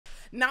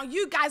Now,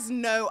 you guys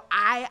know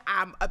I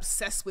am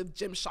obsessed with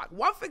Gymshark.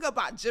 One thing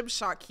about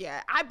Gymshark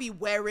here, I be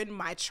wearing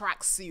my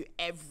tracksuit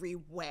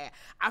everywhere.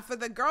 And for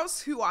the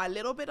girls who are a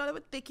little bit on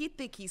the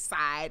thicky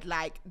side,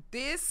 like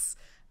this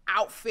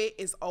outfit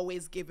is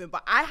always given.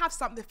 But I have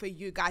something for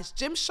you guys.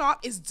 Gymshark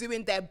is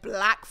doing their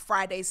Black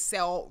Friday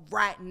sale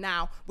right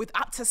now with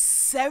up to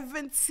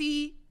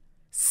 70%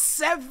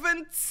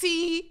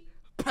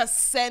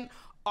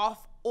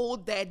 off all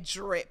their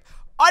drip.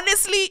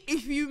 Honestly,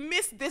 if you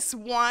miss this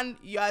one,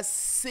 you're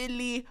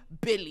silly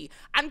Billy.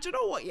 And you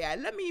know what, yeah?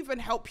 Let me even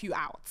help you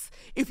out.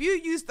 If you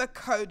use the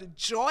code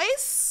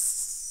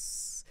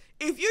Joyce,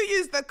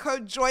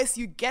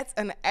 you get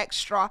an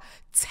extra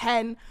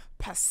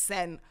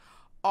 10%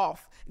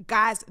 off.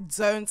 Guys,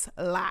 don't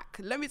lack.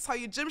 Let me tell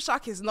you,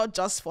 Gymshark is not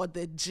just for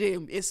the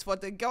gym. It's for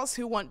the girls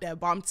who want their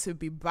bum to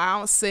be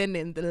bouncing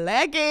in the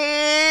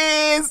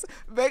leggings.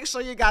 Make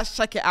sure you guys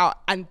check it out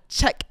and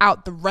check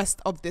out the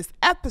rest of this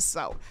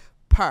episode.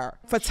 For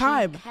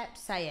time. She kept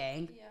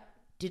saying,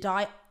 did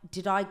I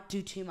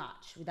do too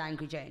much with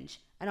Angry Ginge?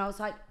 And I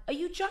was like, are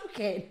you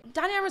joking?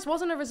 Danny Harris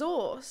wasn't a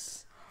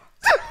resource.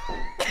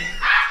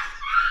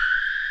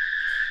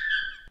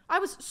 I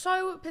was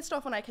so pissed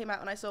off when I came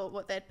out and I saw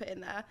what they'd put in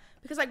there,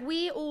 because like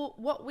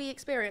what we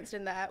experienced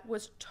in there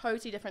was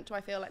totally different to,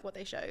 I feel like, what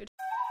they showed.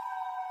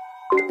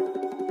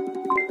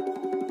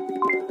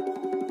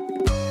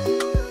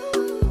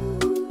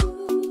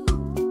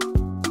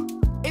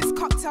 It's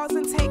cocktails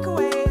and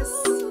takeaways.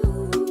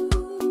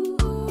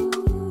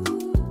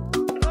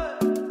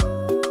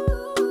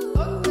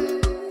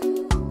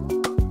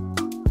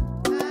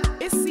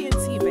 It's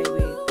C&T, baby.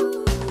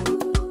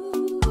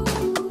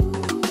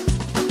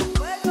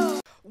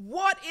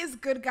 What is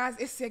good, guys?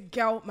 It's your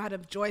girl,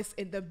 Madam Joyce,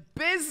 in the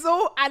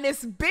bizzle, and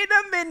it's been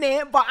a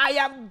minute, but I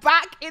am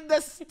back in the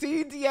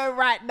studio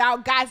right now.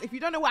 Guys, if you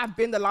don't know where I've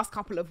been the last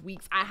couple of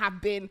weeks, I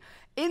have been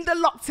in the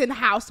locked-in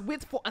house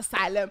with For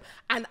Asylum,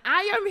 and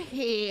I am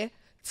here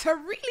to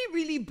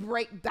really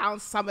break down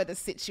some of the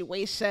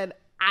situation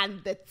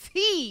and the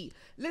tea.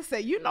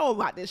 Listen, you know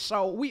about this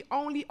show. We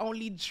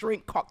only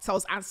drink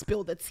cocktails and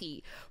spill the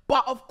tea.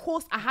 But of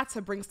course, I had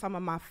to bring some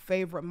of my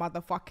favorite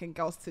motherfucking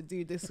girls to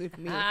do this with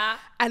me.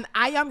 And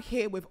I am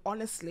here with,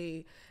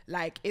 honestly,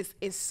 like,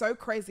 it's so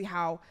crazy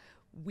how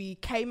we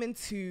came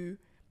into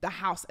the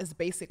house as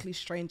basically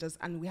strangers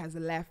and we have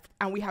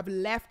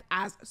left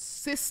as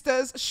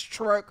sisters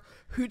stroke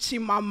hoochie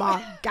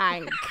mama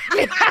gang.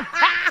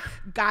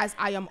 Guys,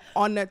 I am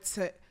honored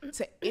to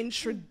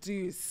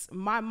introduce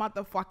my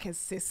motherfucking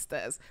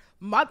sisters,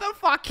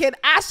 motherfucking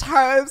Ash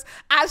Holmes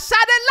and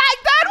Shannon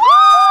Langdon. Woo!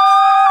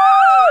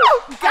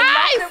 Guys,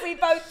 I love that we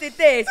both did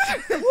this.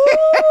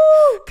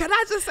 Can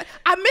I just say,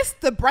 I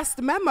missed the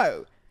breast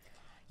memo.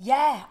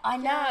 Yeah, I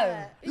know.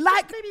 Yeah.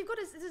 Like, maybe you've got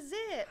a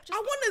zip. Just I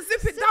want to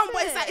zip it down,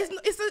 but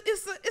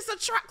it's a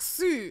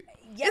tracksuit.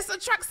 Yeah. It's a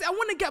tracksuit. I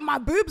want to get my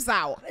boobs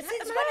out.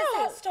 Since when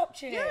has that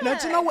stopped you? Yeah. No,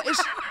 do you know what?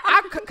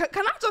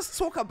 Can I just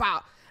talk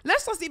about?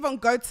 Let's just even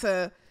go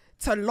to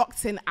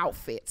locked-in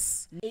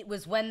outfits. It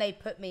was when they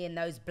put me in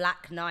those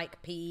black Nike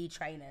PE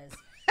trainers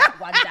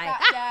one day.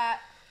 yeah.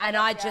 And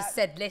I just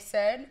said,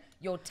 listen,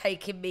 you're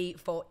taking me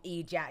for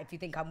idiot if you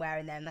think I'm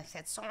wearing them. They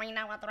said, sorry,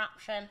 no other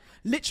option.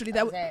 Literally,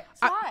 That was it.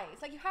 It's why.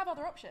 It's like you have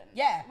other options.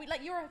 Yeah.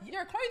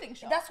 You're a clothing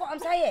shop. That's what I'm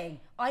saying.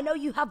 I know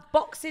you have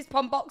boxes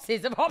upon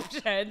boxes of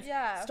options.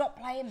 Yeah. Stop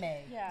playing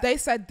me. Yeah. They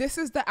said, this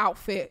is the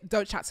outfit.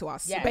 Don't chat to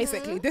us. Yeah.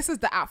 Basically, this is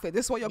the outfit.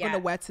 This is what you're going to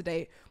wear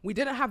today. We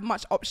didn't have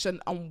much option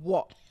on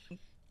what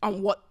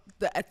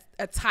the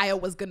attire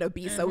was going to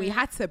be. So we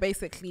had to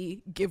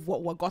basically give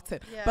what we gotten.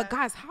 Yeah. But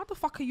guys, how the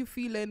fuck are you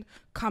feeling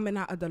coming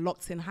out of the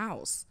locked-in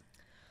house?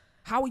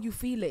 How are you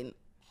feeling?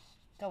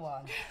 Go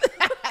on.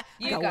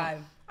 Go go.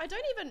 on. I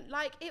don't even,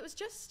 like, it was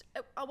just,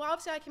 well,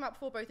 obviously I came out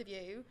before both of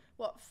you,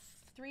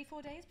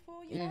 3-4 days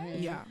before you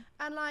guys? Yeah.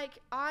 And like,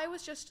 I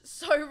was just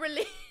so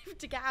relieved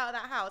to get out of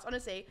that house.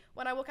 Honestly,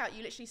 when I walk out,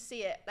 you literally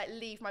see it like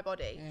leave my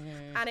body.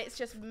 And it's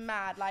just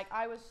mad. Like,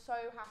 I was so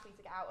happy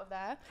to get out of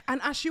there.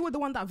 And Ash, you were the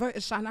one that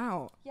voted Shan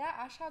out. Yeah,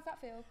 Ash, how'd that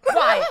feel?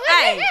 Right,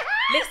 hey,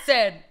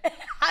 listen.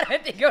 I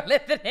don't think you're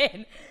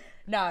listening.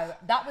 No,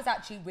 that was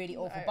actually really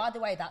awful. By the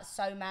way, that's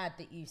so mad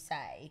that you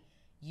say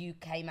you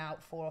came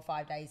out 4 or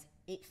 5 days.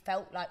 It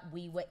felt like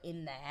we were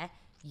in there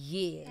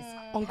years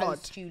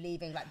post you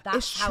leaving. Like, that's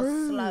It's how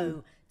true.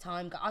 slow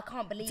time goes. I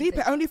can't believe Deep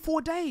this. it, only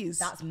 4 days.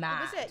 That's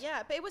mad. That was it,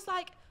 yeah. But it was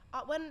like,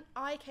 when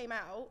I came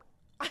out,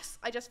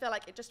 I just felt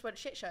like it just went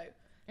shit show.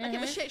 Like,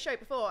 it was shit show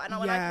before, and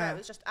when I came out, it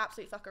was just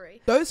absolute fuckery.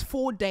 Those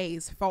 4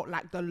 days felt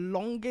like the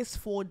longest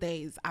 4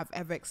 days I've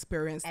ever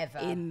experienced Ever.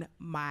 in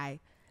my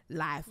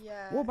life.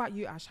 Yeah. What about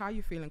you, Ash? How are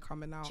you feeling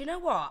coming out? Do you know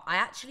what? I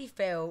actually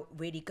feel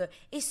really good.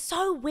 It's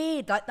so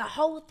weird. Like, the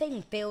whole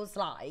thing feels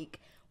like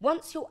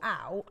once you're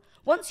out,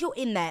 once you're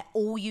in there,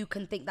 all you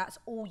can think, that's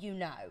all you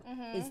know,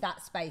 is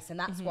that space. And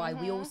that's why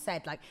we all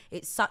said, like,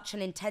 it's such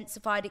an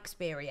intensified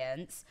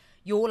experience.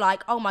 You're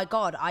like, oh my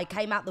God, I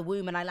came out the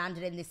womb and I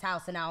landed in this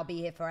house and now I'll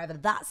be here forever.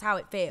 That's how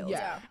it feels.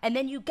 Yeah. And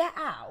then you get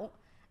out,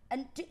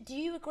 and do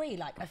you agree?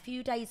 Like, a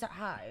few days at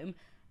home,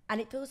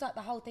 and it feels like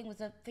the whole thing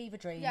was a fever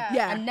dream.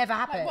 Yeah. And never Like,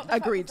 happened. what the fuck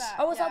was Agreed. that?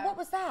 I was like, Yeah. what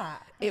was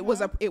that?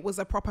 It was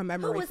a proper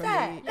memory was for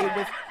that? me.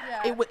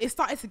 Yeah. It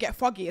started to get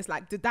foggy. It's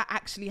like, did that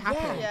actually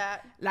happen? Yeah.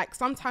 Like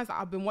sometimes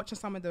I've been watching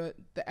some of the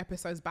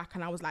episodes back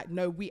and I was like,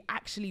 no, we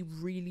actually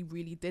really,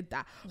 really did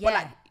that. But Yeah.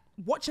 like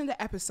watching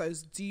the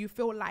episodes, do you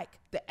feel like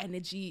the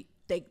energy,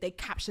 they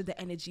captured the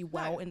energy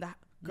well in that?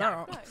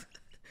 Girl. No.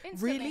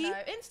 Instantly Really? no.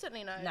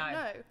 Instantly no. No.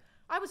 No.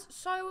 I was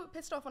so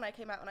pissed off when I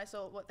came out and I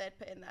saw what they'd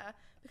put in there,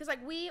 because like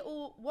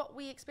what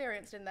we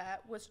experienced in there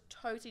was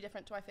totally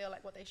different to, I feel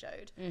like, what they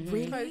showed.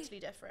 Really? Totally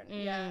different.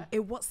 Yeah.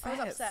 It was I was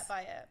upset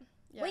by it.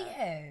 Yeah. Were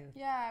you?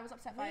 Yeah, I was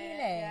upset by Really? it.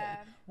 Yeah.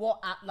 What,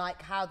 at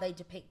like how they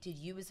depicted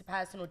you as a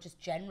person, or just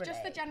generally?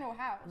 Just the general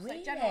house. Really?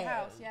 Like general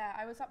house. Yeah.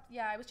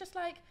 I was just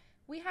like,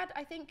 we had,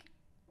 I think,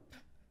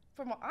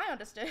 from what I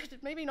understood,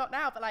 maybe not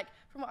now, but like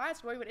from what I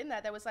understood when we were in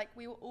there, there was like,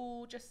 we were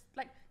all just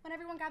like, when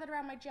everyone gathered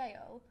around my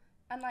jail,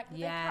 and like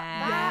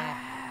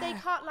they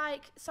cut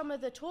like some of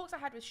the talks I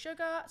had with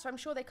Sugar. So I'm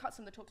sure they cut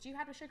some of the talks you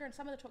had with Sugar, and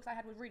some of the talks I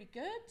had were really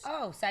good.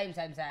 Oh, same.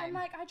 And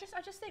like I just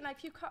think like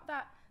if you cut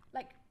that,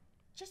 like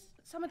just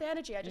some of the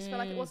energy, I just feel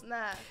like it wasn't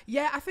there.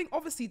 Yeah, I think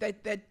obviously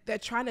they're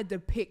trying to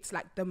depict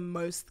like the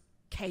most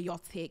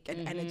chaotic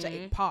and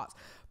energetic parts.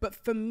 But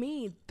for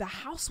me, the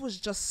house was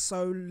just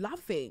so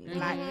loving.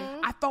 Like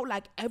I felt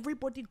like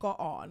everybody got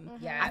on.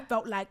 Yeah. I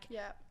felt like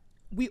Yeah.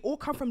 we all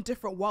come from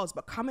different worlds,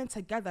 but coming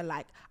together,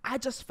 like I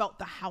just felt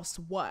the house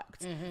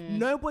worked.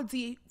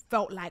 Nobody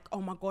felt like,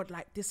 oh my God,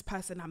 like this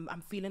person,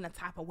 I'm feeling a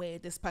type of way,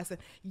 this person.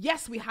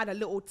 Yes, we had a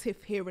little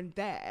tiff here and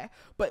there,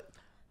 but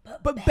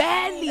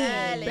barely.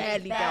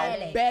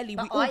 But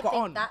We all I got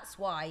think on. that's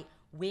why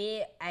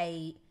we're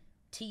a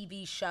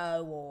TV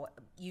show or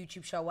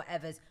YouTube show,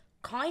 whatever's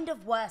kind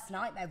of worst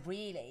nightmare,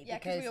 really. Yeah,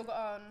 because we all got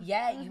on.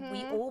 Yeah,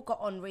 we all got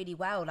on really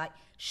well. Like,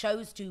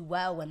 shows do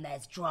well when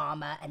there's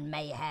drama and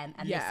mayhem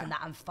and this Yeah. and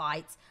that and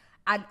fights.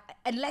 And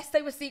unless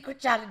they were secret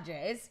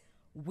challenges,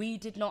 we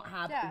did not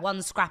have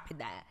one scrap in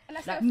there.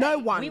 Unless Like, they were No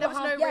fake. one. There was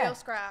no real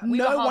scrap. We were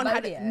No one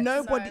had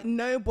harmonious.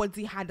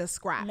 nobody had a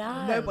scrap.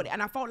 No. Nobody.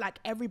 And I felt like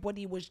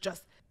everybody was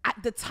just, at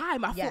the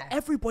time, I thought Yeah.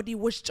 everybody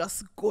was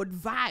just good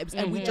vibes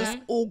and we just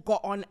all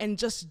got on and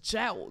just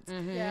gelled.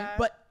 Yeah.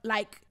 But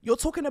like, you're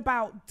talking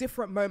about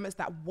different moments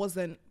that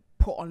wasn't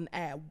put on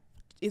air.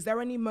 Is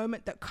there any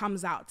moment that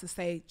comes out to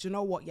say, do you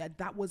know what? Yeah,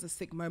 that was a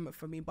sick moment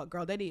for me, but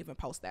girl, they didn't even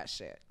post that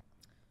shit.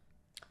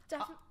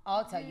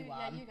 I'll tell you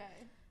Yeah, one. you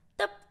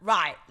go.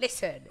 Right,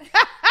 listen.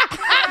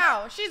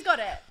 Wow, she's got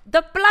it.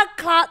 The Blood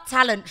Clot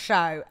talent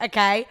show,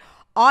 okay?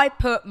 I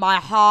put my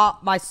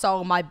heart, my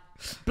soul, my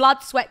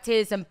blood, sweat,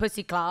 tears, and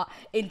pussy clot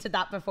into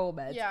that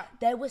performance. Yeah.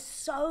 There were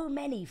so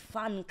many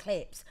fun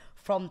clips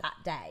from that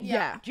day.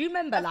 Yeah. Do you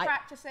remember, Of like,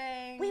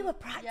 practicing. we were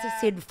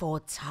practicing for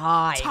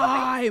time.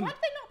 Why did they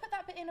not put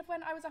that bit in of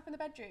when I was up in the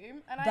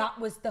bedroom? And That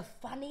was the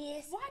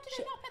funniest. why did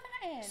they not put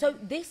that in? So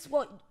this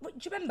what do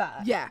you remember?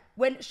 Yeah.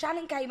 When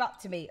Shannon came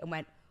up to me and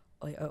went,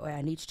 oi,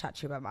 I need to chat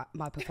to you about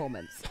my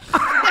performance.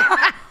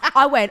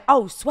 I went,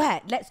 oh,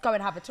 sweat, let's go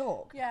and have a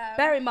talk. Yeah.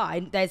 Bear in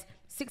mind, there's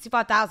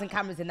 65,000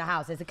 cameras in the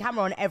house. There's a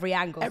camera on every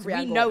angle. Every so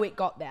we angle. know it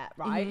got there,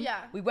 right? Yeah.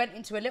 We went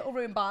into a little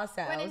room by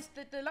ourselves. went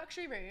into the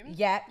luxury room.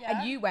 Yeah,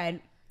 and you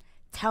went,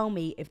 tell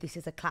me if this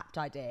is a clapped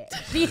idea.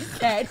 She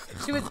said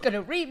she was going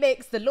to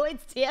remix the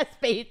Lloyd's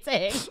TSB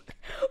thing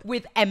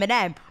with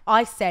Eminem.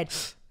 I said,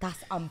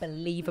 that's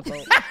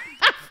unbelievable.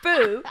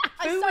 Fu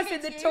was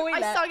in the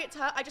toilet. I sung it to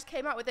her. I just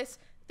came out with this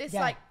Yeah.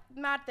 like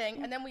mad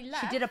thing, and then we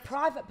left. She did a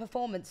private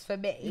performance for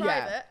me.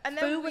 private, and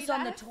then Fu we was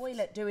on the left.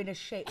 toilet doing a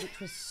shit, which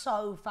was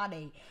so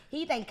funny.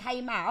 He then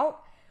came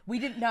out. We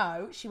didn't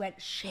know. She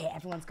went, shit,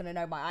 everyone's going to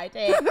know my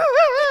idea.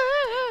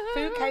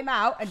 Fu came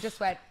out and just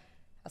went,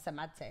 that's a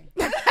mad thing.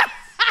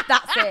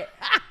 That's it.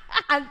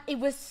 And it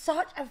was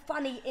such a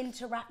funny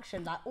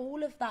interaction. Like,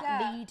 all of that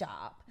Yeah. lead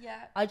up.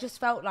 Yeah. I just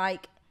felt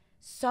like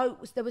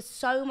there was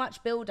so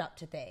much build up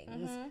to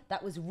things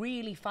that was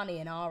really funny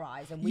in our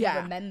eyes, and we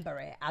Yeah. remember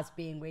it as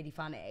being really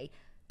funny.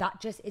 That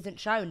just isn't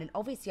shown. And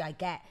obviously I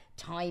get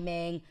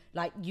timing,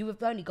 like you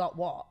have only got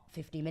what,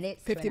 50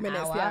 minutes 50 to an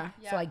minutes, hour? yeah.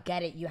 So Yeah. I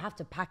get it, you have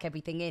to pack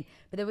everything in,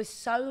 but there was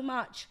so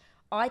much,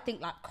 I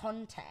think, like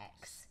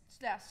context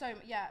Yeah, so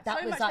that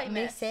so was much like they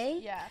missed.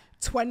 missing. Yeah.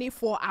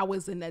 24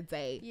 hours in a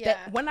day. Yeah.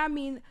 When I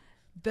mean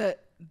the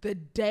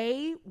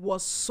day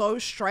was so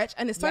stretched,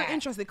 and it's so Yeah.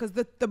 interesting because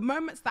the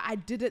moments that I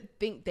didn't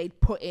think they'd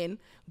put in,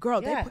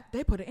 girl, Yeah.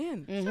 they put it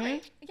in.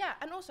 Sorry. Yeah,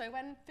 and also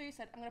when Fu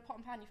said, I'm going to pot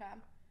and pan you,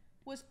 fam,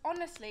 was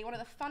honestly one of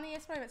the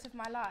funniest moments of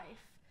my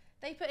life.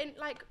 They put in,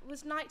 like, it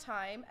was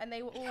nighttime, and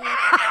they were all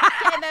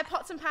getting their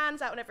pots and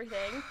pans out and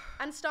everything.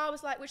 And Star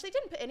was like, which they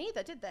didn't put in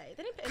either, did they?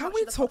 They didn't put in Can much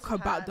we of the talk pots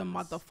and about the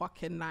pans.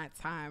 motherfucking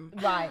nighttime?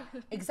 Right,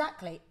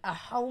 exactly. A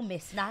whole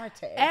miss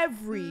narrative.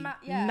 Every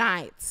yeah.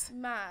 night,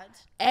 Mad.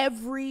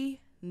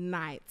 every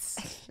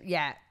night,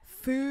 Yeah.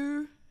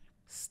 Fu,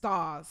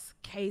 Stars,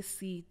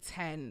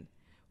 KC10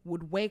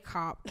 would wake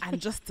up and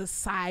just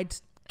decide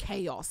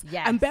chaos.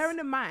 Yes. And bearing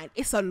in mind,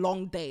 it's a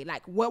long day.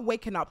 Like, we're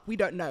waking up, we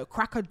don't know,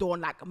 crack of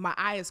dawn, like my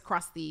eye is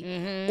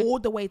crusty all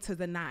the way to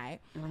the night.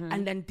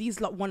 And then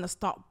these lot want to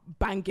start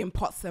banging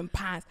pots and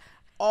pans.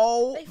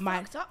 Oh They my.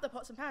 fucked up the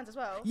pots and pans as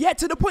well. Yeah,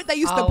 to the point they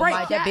used to break.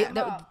 My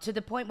Yeah. to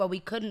the point where we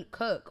couldn't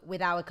cook with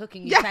our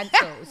cooking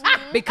utensils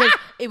because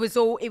it was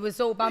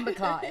all bumper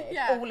clotted.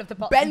 Yeah. All of the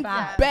pots Bent, and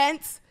pans.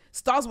 bent.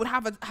 Stars would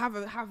have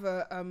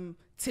a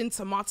tin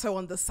tomato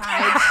on the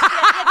side.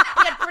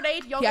 He had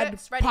grenade had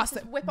yogurts ready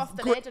pasta- to whip off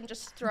the gre- lid and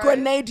just throw.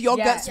 Grenade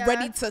yogurts Yeah.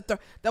 ready to throw.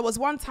 There was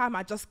one time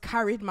I just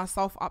carried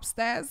myself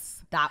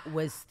upstairs. That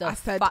was the. I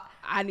said,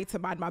 I need to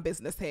mind my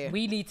business here.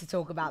 We need to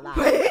talk about that.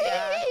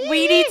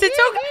 We need to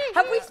talk.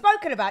 Have we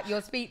spoken about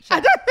your speech? I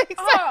don't think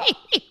so.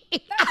 Oh.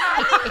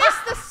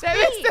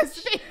 That's the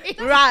speech.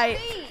 Right.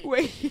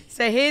 Wait.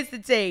 So here's the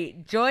tea.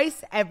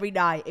 Joyce, every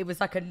night, it was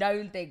like a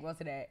known thing,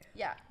 wasn't it?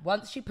 Yeah.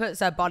 Once she puts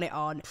her bonnet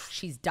on,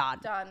 she's done.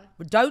 Done.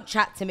 Don't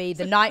chat to me.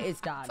 The night is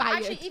done. Tired.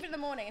 Actually, even in the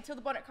morning until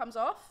the bonnet comes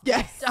off.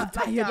 Yes, Done. I'm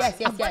tired. Yes,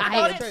 yes, When yes. the Hey,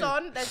 bonnet's true.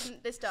 on,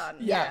 it's done.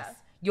 Yes. Yeah.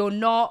 You're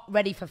not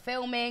ready for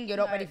filming. You're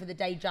not No. ready for the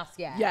day just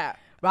yet. Yeah.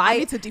 Right? I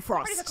need to Ready for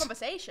defrost.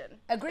 conversation.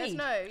 Agreed.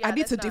 I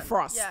need to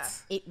defrost. Yeah.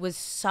 It was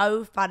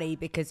so funny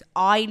because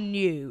I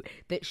knew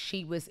that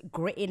she was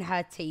gritting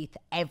her teeth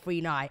every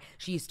night.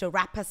 She used to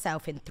wrap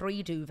herself in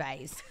 3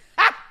 duvets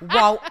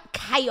while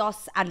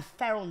chaos and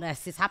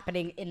feralness is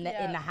happening in the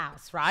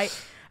house, right?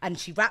 And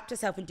she wrapped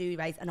herself in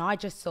duvets, and I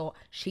just thought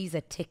she's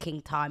a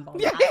ticking time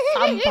bomb. At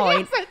some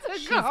point,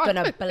 she's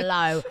gonna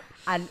blow.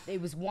 And it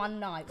was one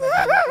night where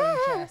they were all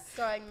just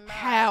Going mad.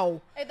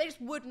 Hell. They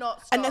just would not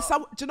stop. And then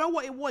do you know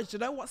what it was? Do you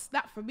know what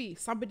snapped for me?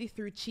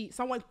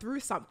 Someone threw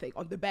something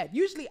on the bed.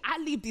 Usually I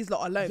leave these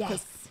lot alone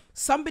because Yes.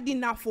 somebody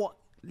now thought,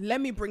 let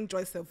me bring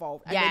Joyce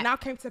involved. And Yeah. they now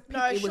came to pick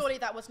No, it was, surely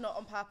that was not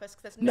on purpose.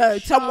 Cause there's no,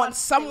 chance they would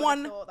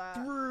someone have thought that.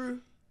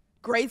 threw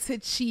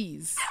grated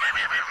cheese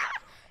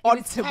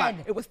onto my.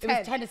 10. It was It was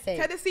 10. Tennessee.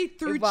 Tennessee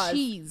threw It was.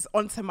 cheese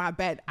onto my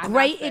bed. And I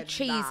grated said,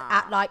 cheese nah.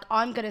 at like,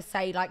 I'm gonna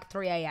say like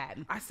 3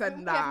 a.m. I said,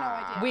 We nah.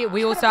 have no idea.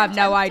 We also have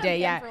no 10 idea, PM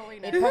yeah. for all we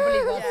know. It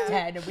probably was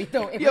Yeah. 10 and we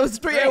thought it It was was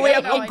 3 3 away.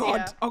 no Oh idea.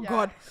 God. Oh Yeah.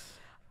 God.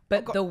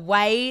 But the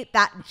way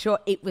that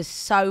it was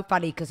so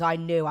funny because I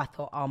knew, I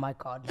thought, oh my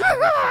God,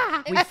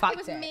 no, we fucked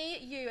It was me,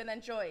 you, and then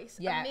Joyce.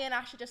 Yeah. And me and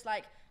Ashley just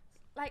like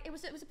it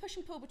was a push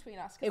and pull between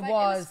us. 'Cause, It like, It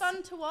was. was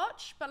fun to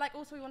watch, but like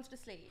also we wanted to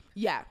sleep.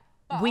 Yeah.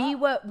 We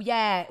were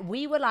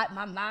like,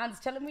 my man's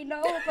telling me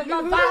no for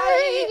my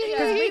body.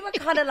 Because we were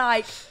kind of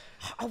like,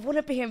 I want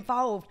to be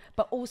involved,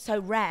 but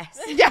also rest.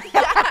 Yeah.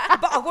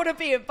 But I want to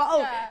be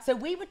involved. Yeah. So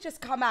we would just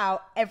come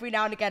out every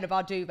now and again of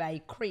our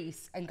duvet,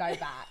 crease, and go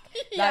back.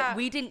 Yeah. Like,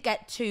 we didn't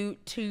get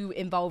too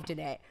involved in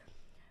it.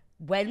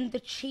 When the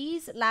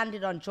cheese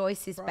landed on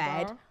Joyce's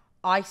bed,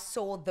 I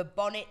saw the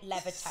bonnet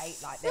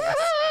levitate like this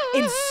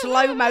in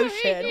slow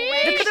motion.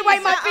 Look at the way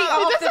my feet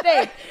are off the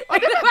thing.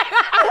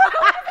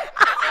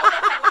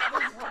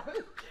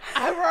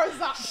 I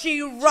rose up.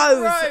 She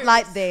rose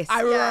like this.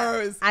 I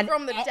rose. And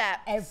From the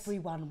depths.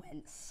 everyone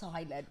went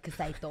silent because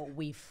they thought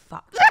we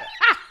fucked it.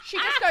 She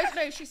just goes,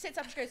 no, she sits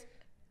up and she goes,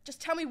 just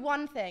tell me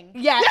one thing.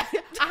 Yeah.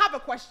 I have a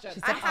question.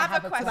 I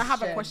have a question. I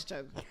have a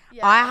question.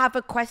 Yeah. I have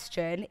a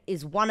question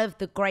is one of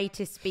the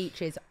greatest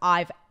speeches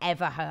I've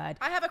ever heard.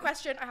 I have a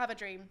question. I have a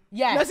dream.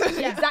 Yeah,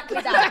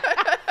 exactly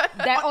that.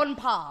 They're on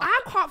par.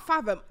 I can't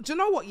fathom. Do you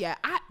know what? Yeah,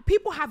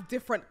 people have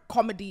different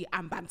comedy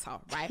and banter,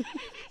 right?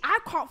 I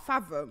can't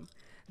fathom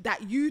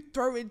that you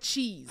throwing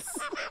cheese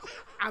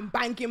and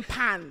banging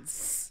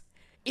pans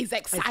is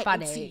exciting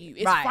funny, to you.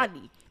 It's right.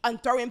 funny.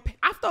 And throwing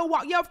after a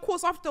while, yeah, of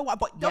course, after a while.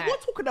 But Yeah. we're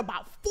talking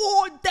about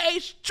 4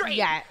 days straight.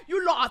 Yeah.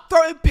 You lot are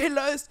throwing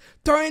pillows,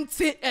 throwing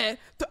and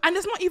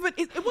it's not even.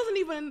 It wasn't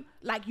even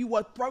like you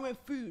were throwing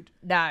food.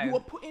 No. you were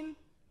putting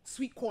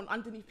sweet corn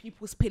underneath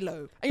people's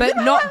pillow. And but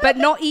you're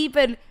not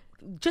even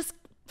just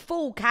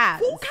full cans.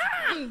 full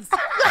cans. Bro,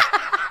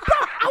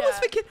 I was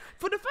thinking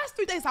for the first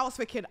 3 days. I was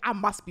thinking I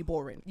must be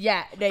boring.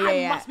 Yeah,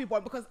 I must be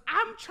boring because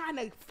I'm trying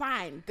to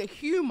find the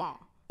humor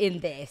in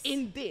this.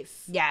 in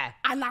this. Yeah.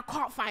 and I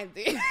can't find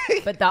it.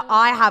 But the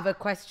I have a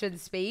question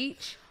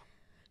speech,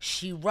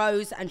 she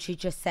rose and she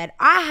just said,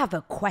 I have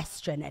a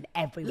question, and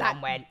everyone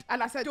went.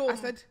 And I said,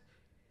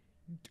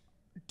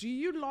 do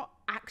you lot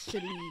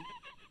actually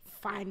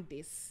find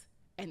this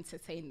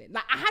entertaining?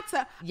 Like I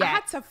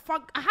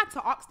had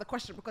to ask the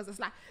question because it's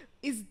like,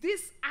 is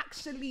this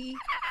actually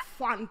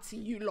fun to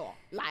you lot?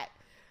 Like,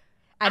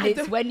 And I it's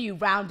don't- when you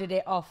rounded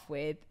it off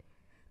with,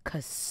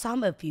 because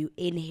some of you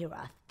in here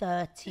are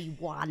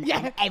 31, Yeah,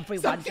 and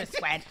everyone just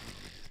went,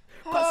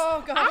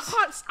 Oh, gosh.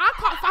 I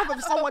can't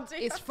fathom someone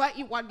is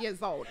 31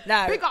 years old.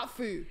 No. Big up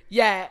food.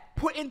 yeah.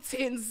 Putting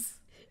tins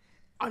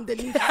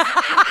underneath.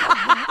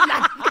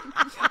 Like,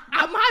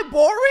 am I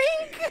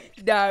boring?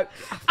 No.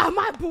 Am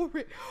I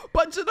boring?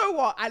 But you know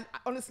what? I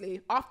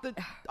honestly, after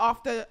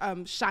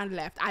Shan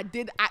left, I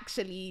did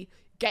actually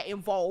get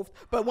involved.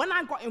 But when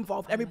I got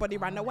involved, everybody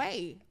ran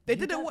away. They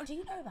didn't want. Do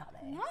you know about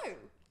this? No.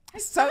 I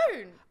So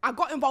don't. I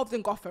got involved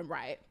in Gotham,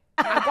 right?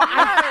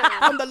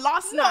 On the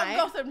last Not night,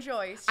 Gotham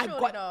Joyce.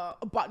 Surely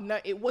not. but no,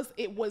 it was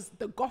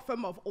the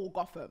Gotham of all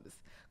Gothams.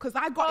 Because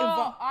I got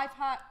involved. I've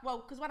heard. Well,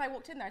 because when I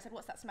walked in there, I said,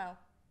 "What's that smell?"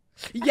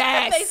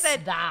 Yes, They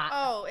said that.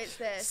 Oh, it's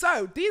this.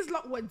 So these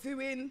lot were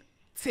doing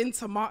tin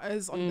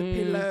tomatoes on the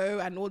pillow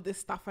and all this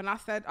stuff, and I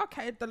said,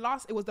 okay,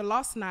 it was the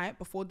last night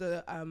before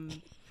the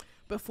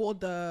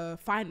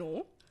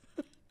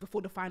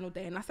final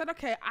day, and I said,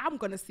 okay, I'm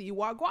gonna see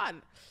what I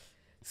want.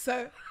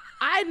 So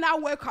I now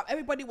woke up,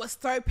 everybody was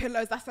throwing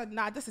pillows. I said,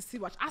 nah, this is too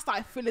much. I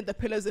started filling the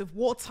pillows with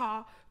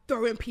water,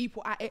 throwing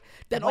people at it.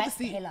 Then Wet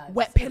obviously pillows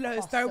wet pillows,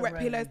 across throwing the wet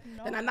room. pillows.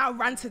 Then I now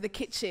ran to the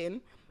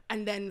kitchen,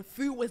 and then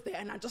food was there,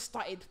 and I just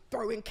started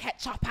throwing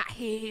ketchup at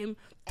him,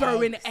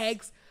 throwing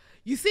eggs.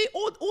 You see,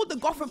 all the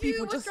Gotham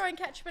people You just throwing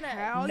ketchup in it.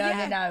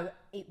 No.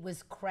 It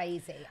was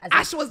crazy. As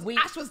Ash in,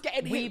 was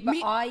getting hit.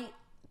 Me- I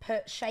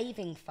put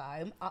shaving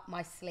foam up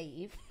my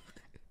sleeve.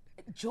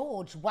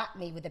 George whacked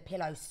me with a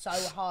pillow so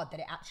hard that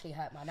it actually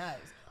hurt my nose.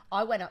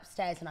 I went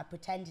upstairs and I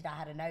pretended I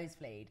had a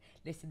nosebleed.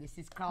 Listen, this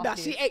is crafty. No,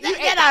 she ate. You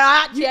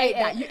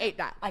ate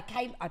that. I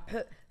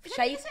put Did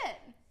shave. you use it?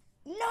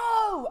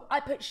 No, I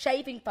put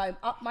shaving foam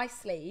up my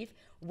sleeve.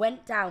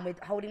 Went down with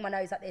holding my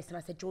nose like this, and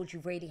I said, "George,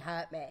 you really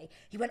hurt me."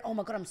 He went, "Oh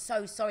my god, I'm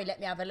so sorry. Let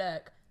me have a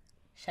look."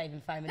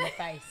 Shaving foam in the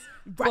face.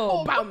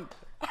 Boom, bam,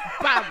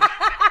 bam.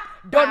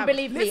 Don't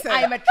believe me. Listen.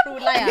 I am a true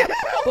liar.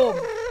 Boom.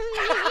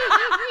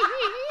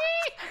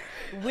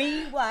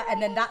 We were,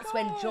 and then that's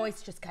when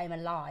Joyce just came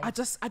alive. I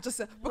just because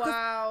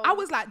Wow. I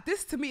was like,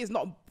 this to me is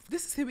not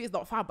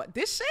fun, but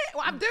this shit,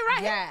 what I'm doing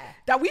right Yeah. here,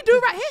 that we do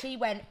right here. She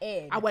went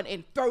in. I went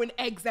in throwing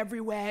eggs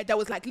everywhere. There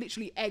was like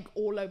literally egg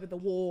all over the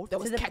wall. There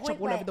was to the ketchup point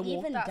all where over the wall.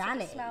 even That's what the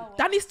Danny smell was.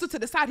 Danny stood to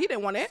the side. He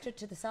didn't want it. stood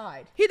to the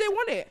side. He didn't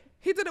want it.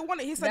 He didn't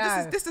want it. He said,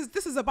 No. this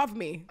is above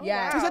me.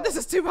 Yeah. He said, this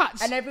is too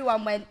much. And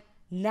everyone went,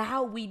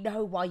 now we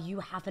know why you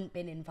haven't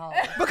been involved.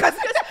 because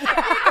Did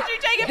you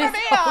take it from This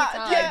here? whole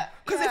time. yeah,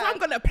 because if I'm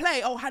gonna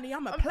play, oh honey,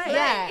 I'm a play.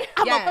 Yeah,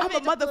 I'm yeah. a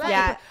motherfucker.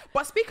 Yeah.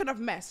 But speaking of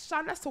mess,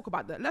 Shan, let's talk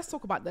about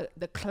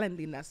the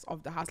cleanliness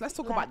of the house. Let's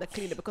talk about the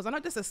cleaning, because I know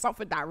this is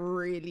something that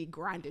really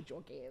grinded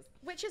your gears.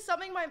 Which is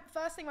something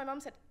first thing my mum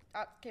said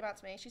came out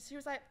to me. She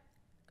was like,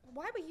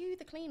 "Why were you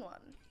the clean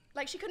one?"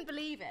 Like she couldn't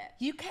believe it.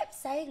 You kept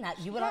saying that.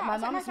 You were Yeah, like, I my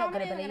was like, mum's not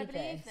going family to aren't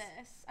believe gonna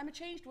this. I'm a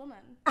changed woman.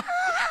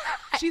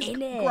 She's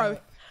Innit?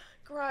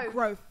 Growth.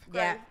 growth.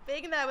 Yeah.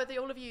 Being in there with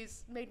all of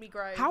yous made me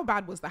grow. How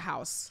bad was the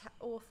house?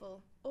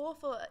 Awful.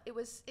 It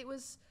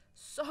was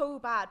so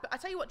bad. But I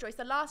tell you what, Joyce,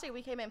 the last day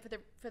we came in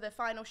for the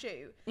final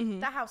shoot,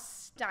 that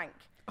house stank.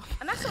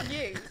 And that's on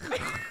you.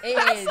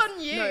 That's on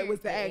you. No, it was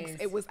the It eggs.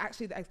 is. It was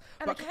actually the eggs.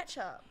 And But the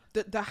ketchup.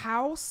 the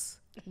house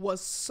was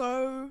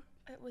so.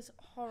 It was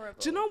horrible.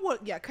 Do you know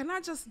what? Yeah, do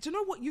you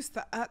know what used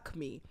to irk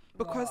me?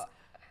 Because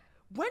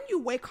when you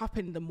wake up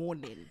in the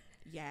morning,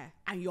 yeah,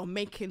 and you're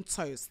making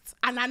toast,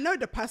 and I know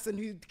the person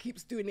who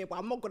keeps doing it, but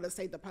I'm not going to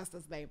say the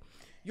person's name.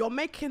 You're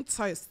making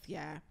toast,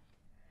 yeah.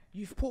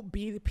 You've put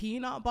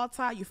peanut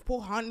butter, you've put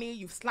honey,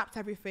 you've slapped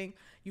everything.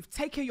 You've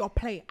taken your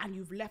plate and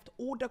you've left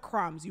all the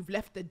crumbs. You've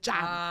left the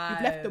jam,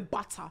 you've left the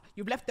butter,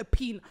 you've left the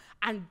peanut.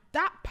 And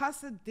that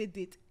person did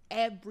it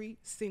every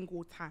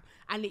single time.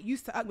 And it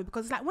used to irk me,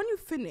 because it's like, when you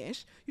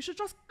finish, you should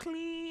just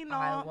clean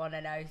I up. want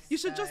to know. You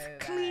should so just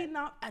clean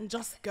up and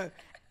just go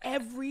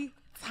every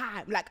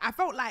time. Like, I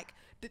felt like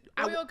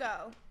Boy or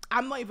girl?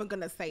 I'm not even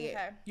gonna say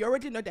Okay. it. You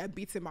already know they're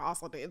beating my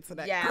ass on the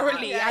internet. Yeah.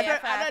 Currently, Yeah, I yeah,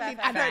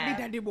 don't fair.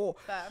 need any more.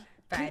 Fair.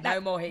 Fair, no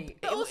more heat.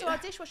 But also our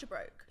dishwasher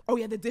broke. Oh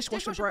yeah, the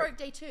dishwasher broke.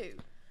 day 2.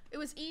 It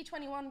was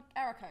E21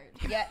 error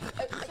code. Yeah,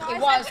 I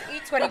it was said-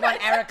 E21 I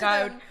said error to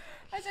code. them,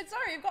 I said,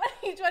 sorry, you've got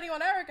an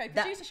E21 error code.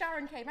 That- Producer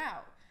Sharon came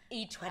out.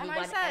 E21 And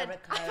I said, error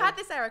I've code. had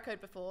this error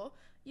code before.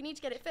 You need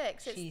to get it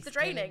fixed. It's She's the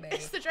draining. killing me.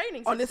 It's the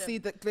draining system. Honestly,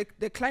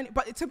 the clean.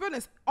 But to be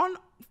honest,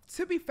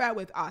 to be fair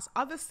with us,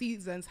 other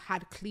seasons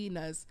had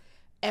cleaners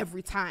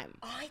every time.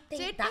 I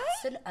think Did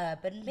that's an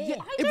urban myth. Yeah.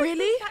 I don't Really?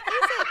 think that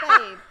is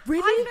it, babe.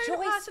 Really? I've known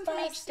a Joyce person from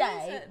each first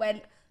day season.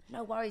 went,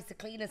 no worries, the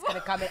cleaner's going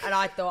to come in. And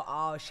I thought,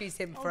 oh, she's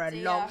in for a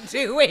dear. long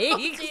 2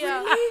 weeks.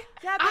 Yeah. Really?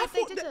 Yeah, I babe, they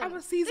thought that didn't. other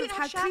seasons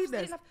had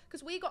cleaners.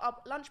 Because we got our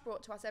lunch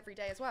brought to us every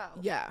day as well.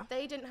 Yeah.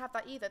 They didn't have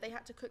that either. They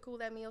had to cook all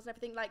their meals and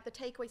everything. Like, the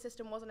takeaway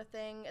system wasn't a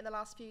thing in the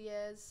last few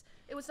years.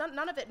 It was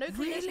none of it. No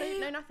cleaners, Really?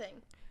 no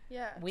nothing.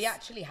 Yeah. We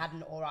actually had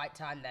an all right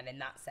time then in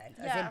that sense.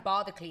 As Yeah. in,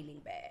 bar the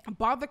cleaning bit.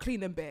 Bar the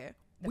cleaning bit.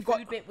 The we food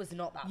got bit was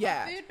not that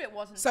yeah. The food bit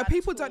wasn't So bad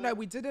people at don't know, all.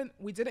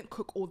 we didn't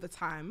cook all the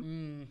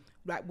time.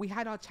 Like, we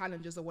had our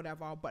challenges or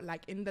whatever, but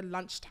like in the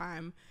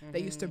lunchtime, they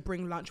used to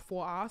bring lunch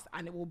for us,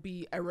 and it will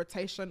be a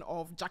rotation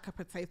of jacket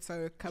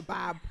potato,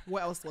 kebab.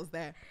 What else was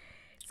there?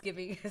 It's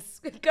giving us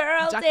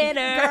girl Jackie-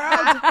 dinner.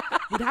 Girl,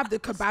 we'd have the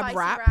kebab Spicy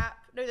wrap,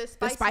 No, the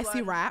the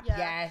spicy one. wrap, Yeah.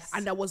 Yes.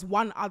 and there was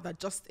one other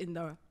just in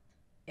the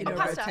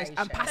pasta. rotation.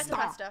 And Pesto pasta.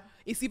 pasta.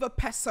 It's either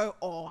pesto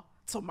or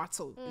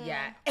tomato.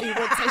 Yeah. In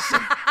rotation.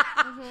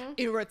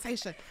 In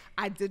rotation.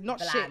 I did not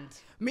shit. Bland.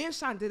 Me and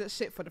Shan didn't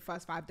shit for the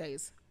first 5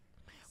 days.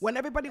 When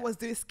everybody was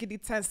doing skiddy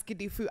 10,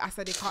 skiddy food, I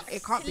said it can't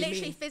It be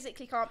literally me.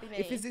 physically can't be me.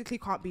 It physically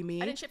can't be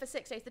me. I didn't shit for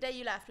 6 days. The day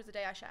you left was the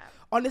day I shat.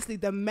 Honestly,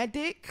 the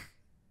medic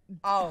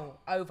Oh,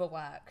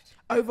 overworked.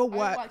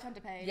 Overworked.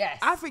 Underpaid. Yes.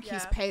 I think he's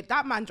Yeah. paid.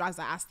 That man drives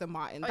an Aston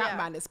Martin. That yeah.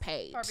 man is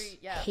paid. Probably,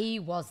 yeah. He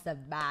was the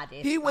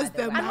maddest. He was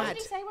by the way. And what mad.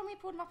 did he say when we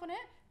pulled him up on it?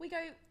 We go,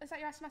 is that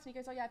your Aston Martin? He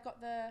goes, oh yeah, I've got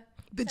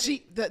The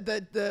Jeep,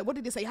 the what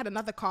did he say? He had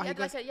another car. he He had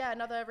goes, like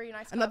another really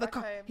nice car another back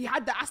car. home. He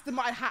had the Aston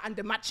Martin hat and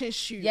the matching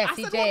shoes. Yes, I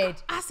he said, did.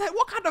 I said,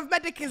 what kind of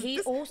medic is He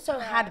this? also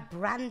had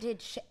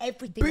branded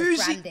everything was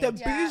Bougie, branded. the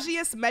Yeah.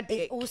 bougiest medic.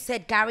 It all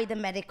said Gary the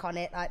medic on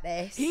it like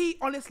this. He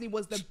honestly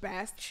was the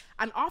best.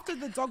 And after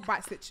the dog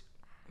bite situation,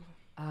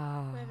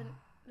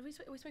 We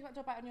spoke about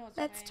dog bite on yours.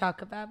 Let's didn't we?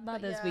 talk about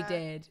mothers. We yeah.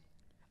 did.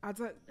 I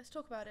don't. Let's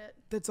talk about it.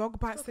 The dog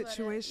bite Talk about it,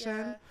 situation.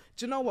 yeah.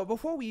 Do you know what?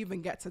 Before we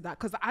even get to that,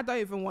 because I don't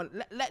even want.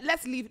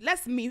 Let's leave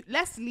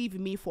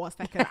me for a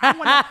second.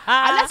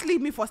 Let's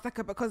leave me for a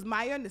second because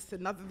my own is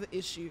another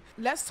issue.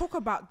 Let's talk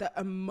about the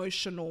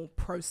emotional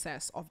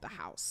process of the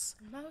house.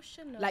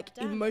 Emotional. Like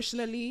damage.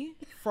 emotionally,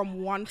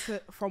 from 1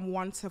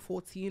 to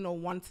 14 or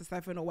 1 to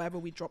 7 or wherever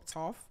we dropped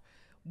off.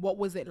 What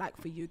was it like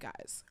for you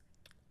guys?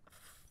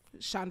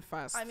 Shan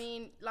first. I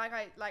mean,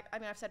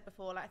 I've said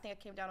before, I think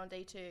I came down on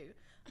day 2.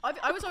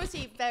 I was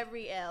obviously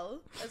very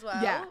ill as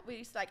well. Yeah.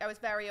 I was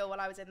very ill while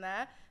I was in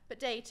there. But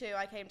day 2,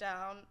 I came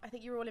down. I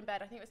think you were all in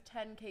bed. I think it was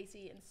 10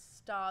 Casey and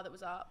Star that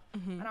was up.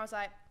 And I was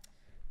like,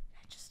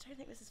 I just don't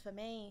think this is for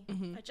me.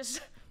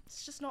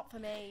 It's just not for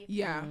me.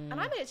 Yeah. And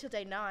I made it till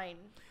day 9.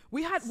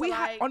 We had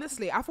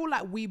honestly, I feel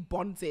like we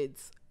bonded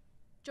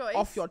Joyce.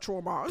 off your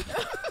trauma.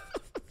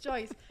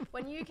 Joyce,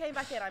 when you came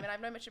back in, I mean,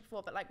 I've known Mitchell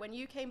before, but like when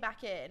you came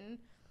back in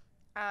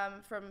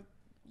from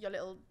your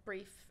little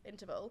brief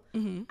interval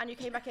and you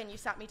came back in, you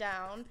sat me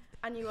down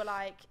and you were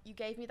like, you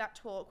gave me that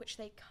talk, which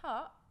they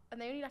cut and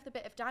they only left the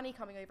bit of Danny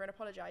coming over and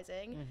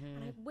apologising.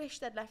 And I wish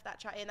they'd left that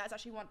chat in. That's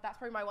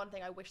probably my one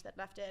thing I wish they'd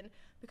left in,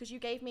 because you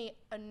gave me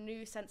a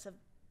new sense of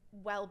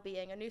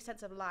well-being, a new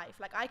sense of life.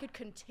 Like I could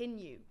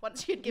continue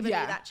once you'd given me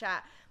that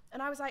chat.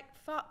 And I was like,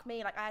 fuck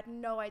me. Like I had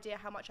no idea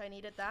how much I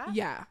needed that.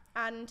 Yeah.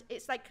 And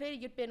it's like clearly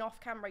you'd been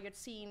off camera, you'd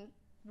seen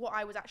what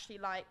I was actually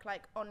like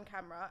on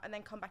camera, and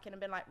then come back in and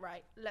been like,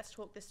 right, let's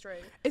talk this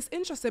through. It's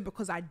interesting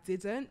because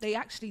they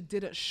actually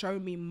didn't show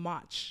me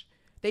much.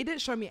 They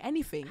didn't show me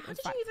anything. How did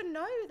you even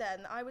know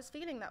then that I was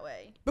feeling that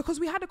way? Because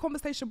we had a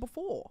conversation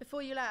before.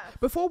 Before you left?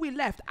 Before we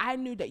left, I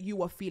knew that you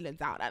were feeling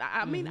down. And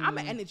I mean, I'm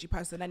an energy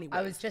person anyway.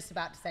 I was just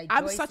about to say,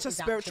 I'm Joyce such a is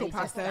spiritual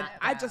actually just person.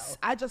 that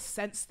I just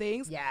sense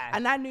things. Yeah.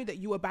 And I knew that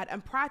you were bad.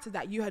 And prior to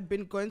that, you had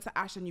been going to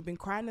Ash and you've been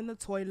crying in the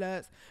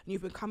toilets and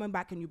you've been coming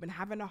back and you've been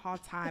having a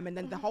hard time. And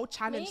then the whole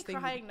challenge Me thing.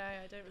 crying? No,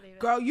 I don't believe it.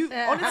 Girl, you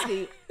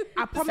honestly,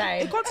 I promise.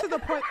 Same. It got to the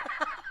point.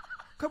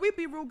 Can we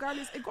be real,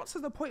 girlies? It got to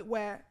the point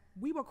where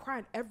we were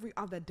crying every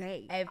other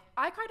day.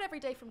 I cried every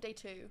day from day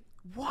 2.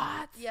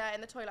 What? Yeah, in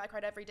the toilet, I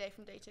cried every day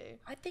from day 2.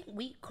 I think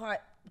we cried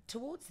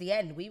towards the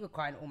end. We were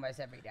crying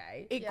almost every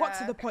day. It got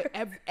to the point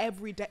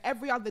every day,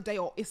 every other day,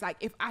 or it's like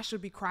if Ash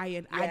would be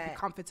crying, I'd be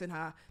comforting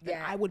her,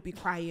 then I would be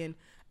crying,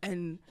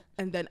 and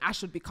then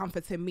Ash would be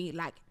comforting me.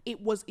 Like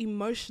it was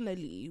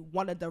emotionally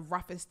one of the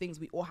roughest things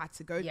we all had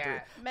to go through.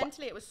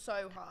 Mentally, it was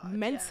so hard.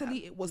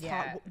 Mentally, it was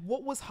hard.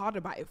 What was hard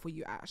about it for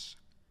you, Ash?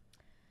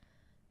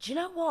 Do you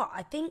know what?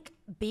 I think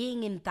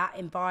being in that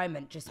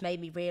environment just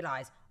made me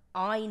realise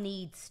I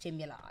need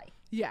stimuli.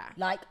 Yeah.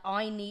 Like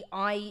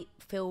I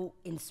feel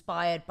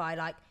inspired by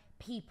like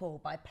people,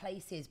 by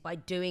places, by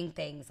doing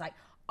things. Like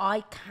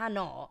I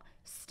cannot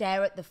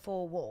stare at the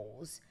 4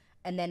 walls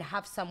and then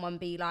have someone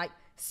be like,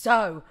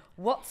 so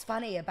what's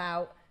funny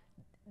about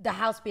the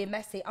house being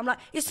messy? I'm like,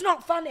 it's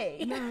not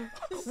funny. No.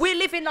 We're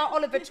living like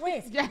Oliver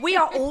Twist. We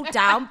are all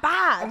down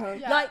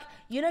bad. Like,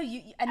 you know,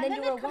 and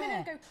then you're come in aware.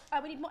 and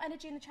go, we need more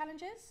energy in the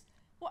challenges.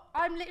 What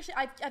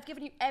I've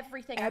given you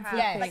everything I have,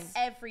 Everything. like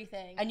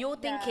everything. And you're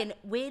thinking,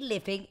 we're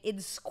living in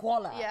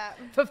squalor Yeah.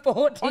 for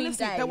 14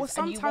 Honestly, days. there was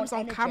and you sometimes on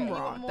want energy.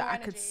 camera more that I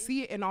could energy.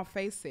 see it in our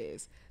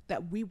faces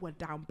that we were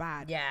down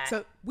bad. Yeah.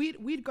 So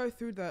we'd go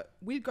through an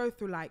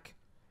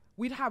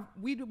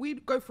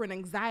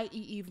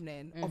anxiety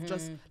evening of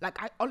just like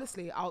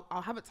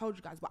I'll haven't told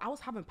you guys, but I was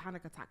having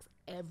panic attacks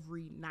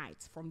every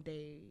night from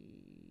day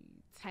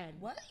 10.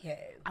 Were you?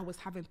 I was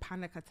having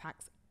panic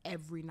attacks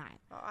every night.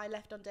 Oh, I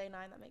left on day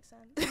 9. That makes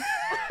sense.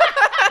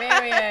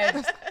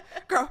 Period.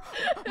 Girl,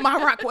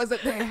 my rack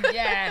wasn't there.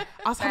 Yeah.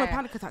 I was having fair.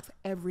 panic attacks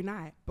every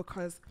night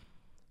because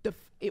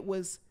it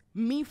was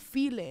me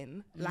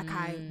feeling like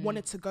I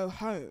wanted to go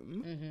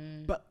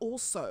home, but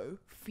also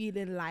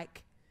feeling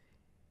like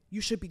you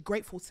should be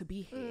grateful to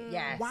be here.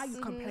 Yes. Why are you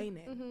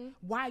complaining?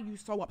 Why are you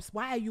so upset?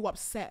 Why are you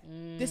upset?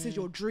 This is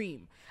your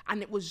dream.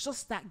 And it was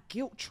just that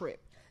guilt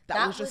trip.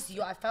 That was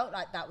you. I felt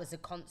like that was a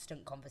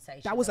constant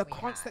conversation. That was a we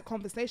constant had.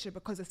 conversation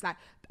because it's like,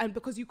 and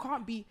because you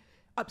can't be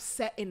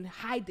upset in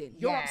hiding.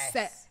 You're Yes.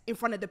 upset in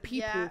front of the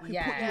people who put you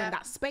Yeah. in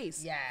that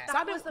space. Yeah. So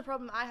That was the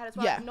problem I had as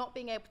well. Yeah. Like not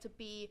being able to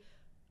be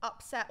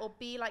upset or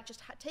be like,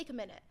 just take a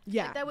minute.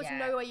 Yeah. Like, there was Yeah.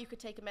 no way you could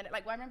take a minute.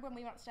 Like I remember when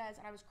we went upstairs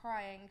and I was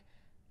crying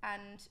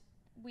and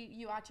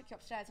I took you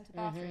upstairs into the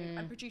bathroom,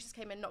 and producers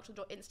came in, knocked on the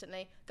door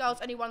instantly. Girls,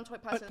 only one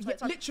person in the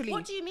toilet. Literally.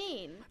 What do you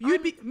mean?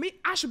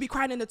 Ash would be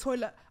crying in the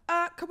toilet.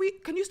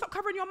 Can you stop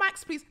covering your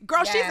mics, please?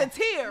 Girl, she's in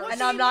tears.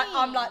 And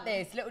I'm like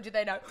this. Little do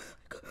they know.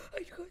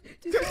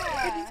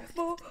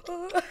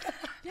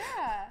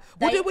 Yeah.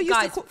 What did we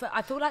used to Guys,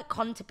 I feel like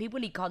people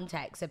need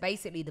context. So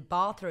basically, the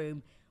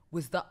bathroom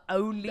was the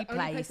only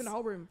place in the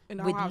whole room, in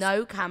the with whole house.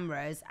 no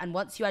cameras, and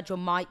once you had your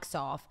mics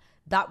off,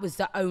 that was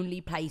the only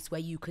place where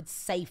you could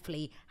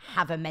safely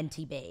have a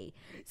mentee be.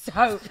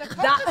 So The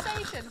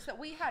conversations that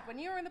we had when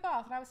you were in the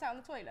bath and I was sat on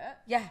the toilet.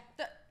 Yeah.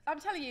 I'm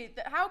telling you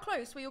that how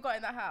close we all got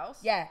in that house.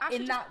 Yeah, Ash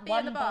would in just that be one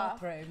in the bath.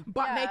 bathroom.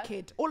 Butt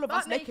naked, all of Butt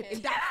us naked in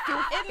naked.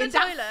 that In the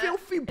toilet.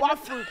 filthy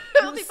bathroom. filthy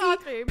You will see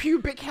bathroom.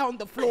 pubic hair on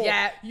the floor.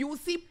 Yeah. You will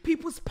see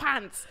people's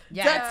pants,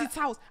 Yeah. dirty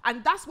towels,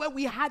 and that's where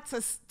we had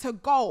to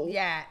go.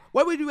 Yeah.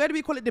 Where do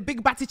we call it? The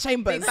big batty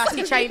chambers. Big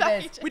batty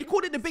chambers. We'd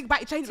call it the big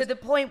batty chambers. To the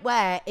point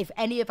where if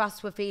any of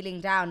us were feeling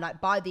down, like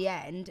by the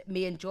end,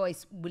 me and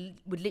Joyce would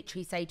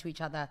literally say to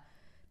each other,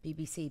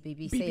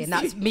 BBC, and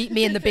that's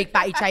me in the big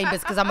batty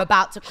chambers because I'm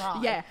about to cry.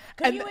 Yeah,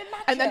 Can you imagine?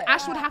 And then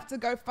Ash would have to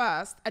go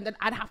first, and then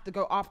I'd have to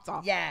go after.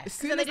 Yeah. As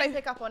soon So they as didn't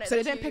pick up on it, So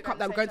they the didn't two pick up. at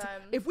They the were going same to.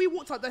 time. If we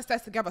walked up those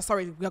stairs together,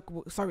 sorry.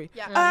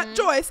 Yeah.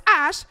 Joyce,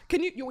 Ash,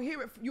 can you? You'll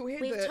hear it. You'll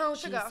hear We've the. told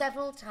you sugar.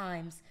 several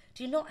times,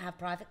 do not have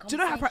private Do you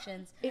know how?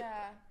 conversations. Yeah.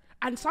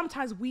 And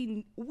sometimes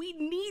we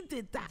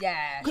needed that.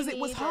 Yeah. Because You it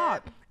was need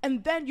hard. it.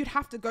 And then you'd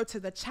have to go to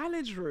the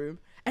challenge room,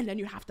 and then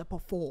you have to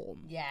perform.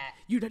 Yeah.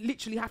 You'd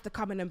literally have to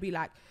come in and be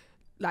like,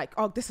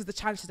 oh, this is the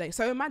challenge today.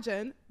 So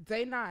imagine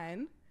day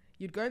 9,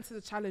 you'd go into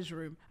the challenge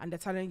room and they're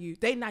telling you,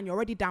 day 9, you're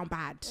already down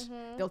bad.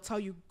 They'll tell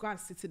you, go and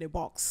sit in a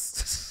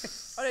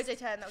box. Oh no, day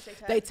 10. That was day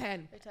 10. Day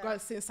 10, go and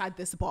sit inside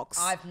this box.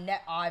 I've never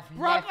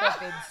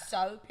been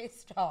so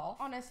pissed off.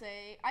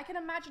 Honestly, I can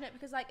imagine it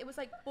because it was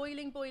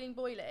boiling.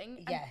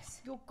 And Yes.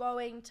 you're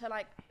going to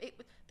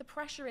the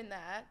pressure in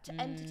there to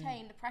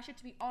entertain, the pressure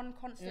to be on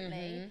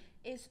constantly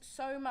is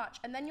so much.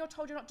 And then you're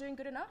told you're not doing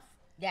good enough.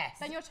 Yes.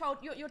 Then you're told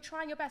you're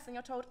trying your best, and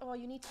you're told, oh,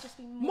 you need to just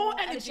be more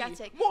energy,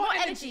 energetic, more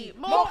energy,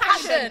 more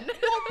passion.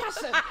 More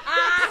passion.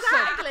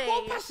 Exactly.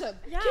 More passion.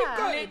 Yeah. Keep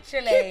going.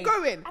 Literally. Keep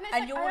going. And it's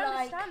And you're I like-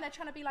 understand they're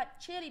trying to be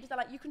cheerleaders. They're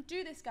like, you can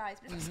do this, guys.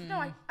 But it's no,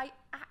 I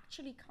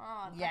actually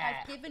can't.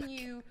 Yeah. I've given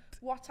you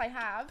what I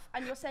have,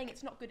 and you're saying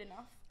it's not good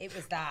enough. It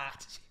was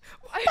that.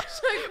 I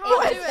actually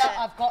can't do it.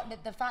 I've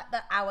got the fact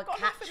that our Got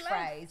nothing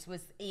catchphrase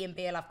was Ian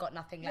Beale, I've got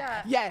nothing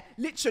left. Yeah,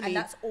 literally. And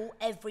that's all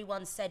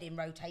everyone said in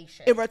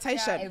rotation. in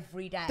rotation. Yeah.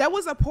 Every day. There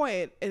was a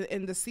point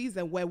in the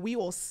season where we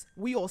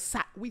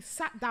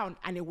sat down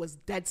and it was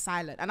dead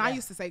silent. And I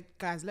used to say,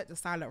 guys, let the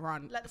silence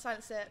run. Let the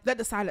silence sit. Let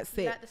the silence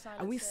sit. Let the silence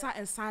and we sit. sat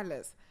in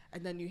silence,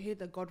 and then you hear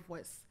the God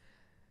voice.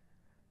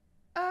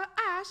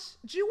 Ash,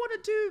 do you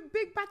want to do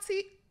Big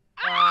Batty?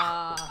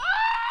 What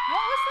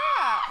was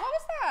that? What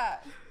was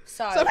that?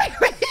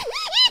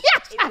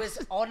 It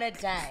was on a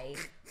day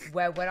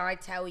where when I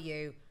tell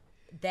you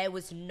there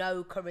was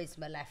no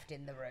charisma left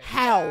in the room.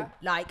 Hell.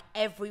 Like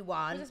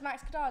everyone. Was this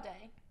Max Kadar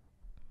day?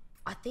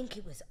 I think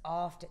it was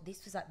after.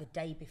 This was the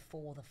day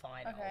before the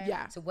final. Okay.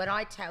 Yeah. So when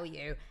I tell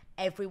you,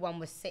 everyone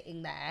was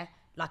sitting there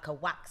like a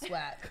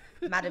waxwork,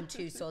 Madame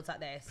Tussauds like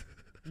this,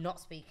 not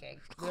speaking.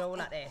 We were all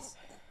like this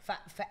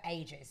for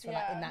ages, in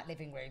that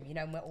living room,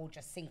 and we're all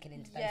just sinking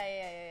into those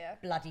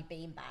bloody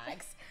bean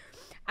bags.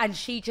 And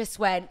she just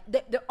went,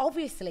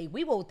 obviously,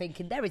 we were all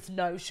thinking, there is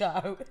no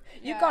show.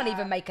 You can't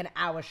even make an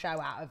hour show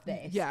out of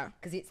this. Yeah.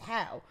 Because it's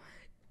hell.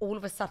 All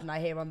of a sudden, I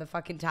hear on the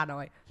fucking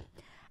tannoy,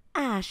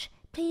 Ash,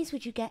 please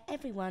would you get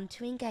everyone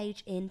to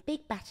engage in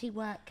Big Batty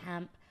Work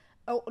Camp?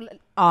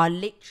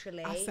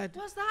 Literally. I said,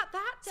 Was that day?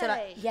 So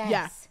yes.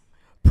 Yeah.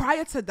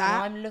 Prior to And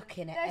that, I'm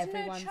looking at There's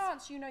everyone's... no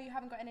chance you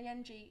haven't got any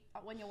energy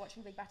when you're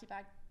watching Big Batty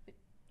Bag.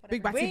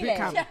 Big Batty Really? Boot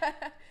Camp.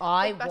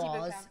 I Big Batty Boot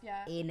was Camp,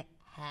 yeah. in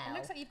hell. It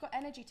looks like you've got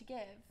energy to give.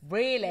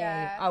 Really?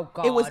 Yeah. Oh,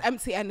 God. It was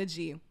empty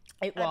energy.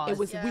 It was. It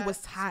was. Yeah, We was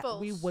it's tired.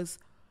 false. We was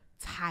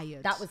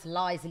tired. That was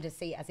lies and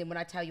deceit. As in, when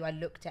I tell you I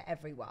looked at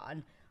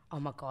everyone, oh,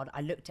 my God,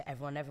 I looked at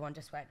everyone. Everyone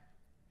just went...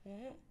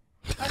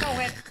 And I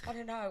went, I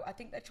don't know. I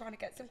think they're trying to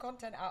get some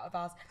content out of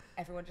us.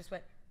 Everyone just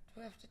went, do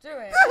we have to do it?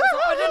 I was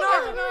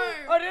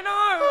like, I don't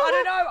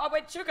know. I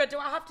went, Sugar, do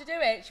I have to do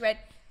it? She went,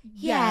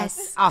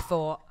 yes. I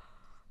thought,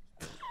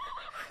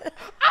 I've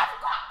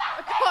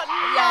got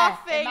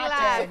nothing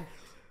left. imagine.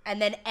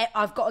 And then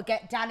I've got to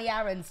get Danny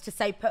Aarons to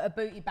say, put a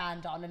booty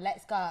band on and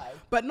let's go.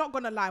 But not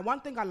gonna lie,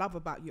 one thing I love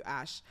about you,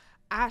 Ash,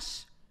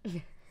 Ash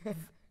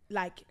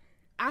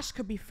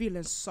could be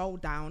feeling so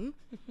down,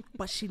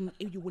 but you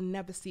will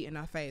never see it in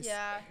her face.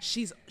 Yeah.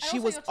 She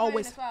And was your tone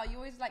always. as well. You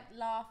always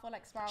laugh or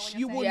smile when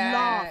You you're will saying it.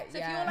 laugh. So if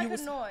Yeah. you're You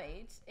was-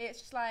 annoyed,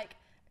 it's just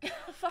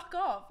fuck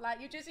off.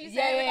 You say it with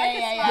Yeah.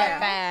 a smile.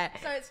 Fair.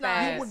 So it's Fair.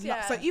 nice. You would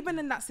yeah. so even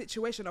in that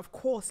situation, of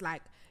course,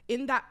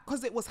 in that,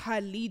 because it was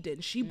her leading,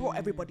 she brought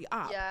everybody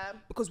up. Yeah.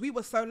 Because we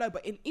were so low,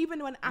 but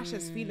even when Ash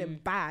is feeling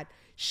bad,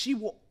 she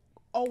will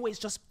always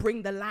just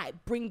bring the light,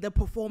 bring the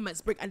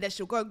performance, and then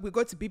we'll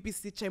go to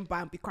BBC Chamber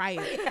and be crying.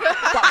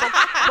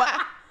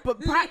 But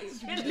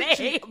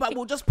literally, but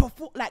we'll just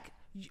perform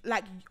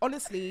like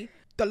honestly.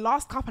 The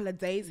last couple of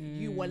days,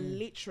 you were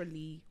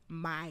literally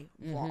my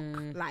rock.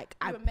 Like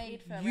You were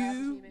made for you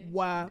reality TV.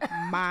 were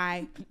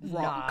my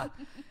rock.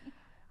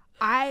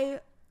 I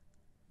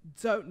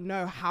don't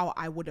know how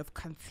I would have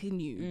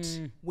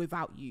continued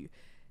without you.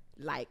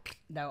 Like,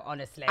 No,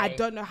 honestly. I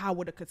don't know how I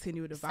would have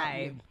continued without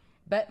you. Same.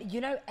 But,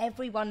 you know,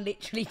 everyone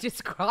literally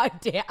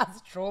described it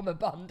as trauma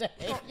bonding.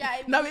 Yeah,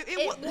 It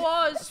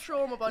was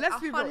trauma bonding.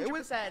 Let's be real.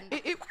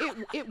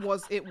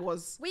 100%. It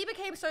was. We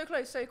became so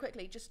close so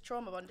quickly, just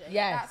trauma bonding.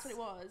 Yes. That's what it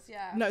was.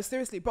 Yeah. No,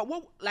 seriously. But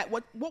what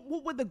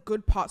were the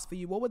good parts for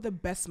you? What were the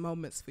best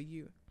moments for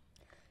you?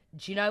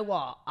 Do you know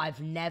what? I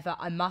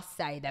must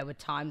say there were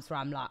times where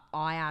I'm like,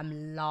 I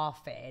am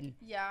laughing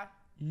Yeah.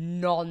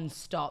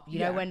 non-stop. You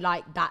know, Yeah. when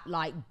like that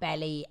like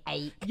belly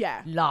ache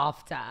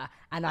laughter,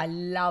 and I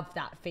love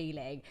that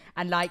feeling.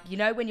 And like, you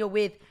know, when you're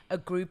with a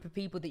group of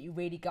people that you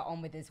really get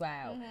on with as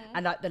well,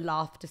 and like the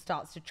laughter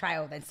starts to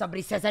trail, then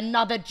somebody says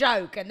another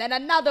joke and then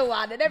another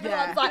one, and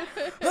everyone's like,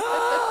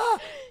 ah!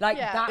 Like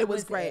that It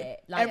was great.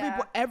 it. Like,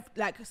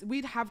 Like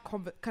we'd have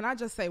can I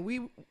just say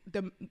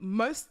the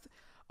most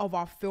of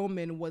our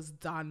filming was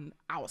done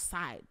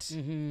outside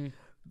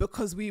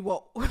because we were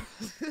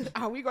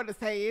are we gonna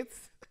say it?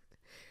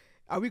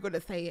 Are we gonna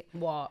say it?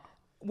 what?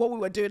 What we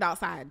were doing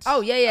outside?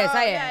 Oh yeah,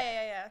 say it.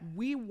 Yeah.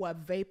 We were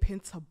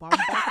vaping to bum back.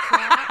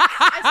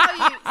 I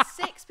tell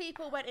you, 6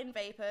 people went in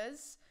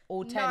vapors.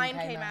 All 10 9 came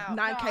came out. out.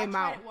 9 No, came I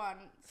tried out. it once.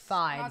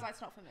 Fine. I was like,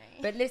 it's not for me.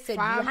 But listen,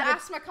 Fam. you had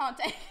asthma can't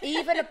take it.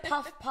 even a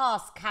puff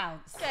pass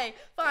counts. Okay,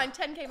 fine.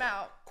 10 came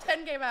out.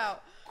 10 came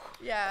out.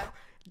 Yeah.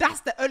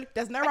 That's the only.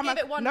 There's no rum gave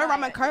it one no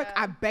rum night, and coke.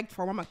 yeah. I begged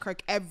for rum and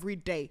coke every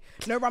day.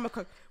 No rum and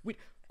coke.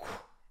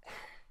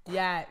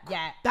 Yeah.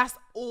 That's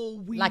all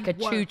we Like a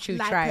were. choo-choo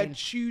like train. a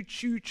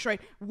choo-choo train.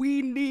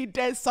 We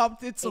needed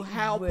something to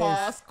help was-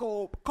 us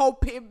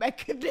coping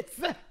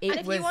mechanism. It And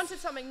if was, you wanted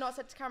something not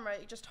said to camera,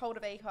 you just hold a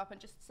vape up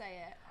and just say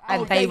it.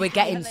 and Oh, they they were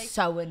getting and they-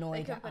 so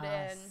annoyed they at could put it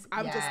us. in.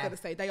 I'm just Yeah. gonna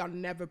say they are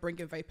never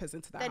bringing vapors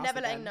into that They're house never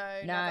again.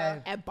 letting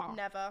No. Ever.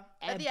 Never.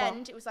 At the Ever.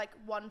 end, it was like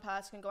one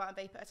person can go out and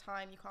vape at a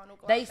time. You can't all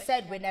go out. They and vape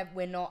said together.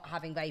 we're not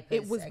having vapors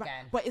It was,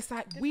 again. but it's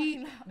like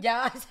we.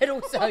 Yeah, I said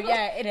also,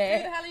 yeah, in Who the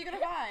it. hell are you gonna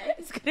buy?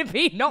 It's gonna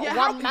be not Yeah,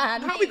 one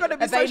man. How we gonna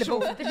be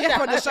available social? for the Yeah,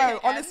 for the show.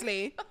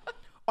 show.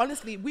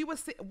 Honestly, we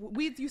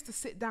used to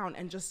sit down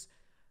and just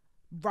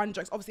run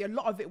jokes. Obviously, a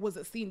lot of it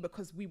wasn't seen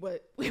because we were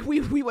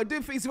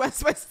doing things we weren't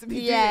supposed to be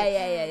doing.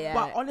 Yeah.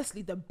 But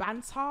honestly, the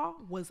banter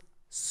was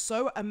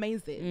so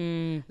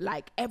amazing.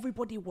 Like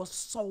everybody was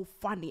so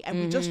funny, and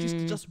we just used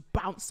to just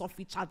bounce off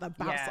each other,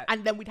 Yeah.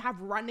 and then we'd have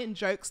running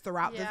jokes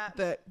throughout Yeah.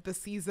 the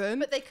season.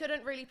 But they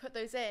couldn't really put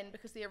those in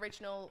because the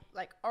original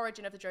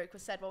origin of the joke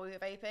was said while we were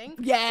vaping.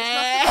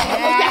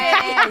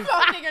 Yeah. It's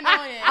fucking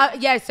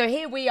annoying. Yeah, so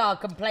here we are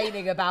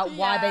complaining about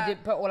why they Yeah.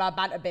 didn't put all our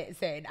banter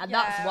bits in, and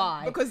that's Yeah.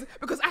 why. because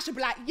I should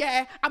be like,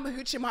 yeah, I'm a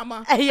hoochie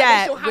mama. Yeah, And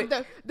then she'll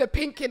have the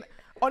pink in.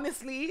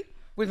 Honestly,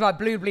 With my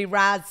blue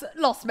Raz,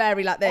 lost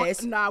Mary like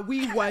this. nah,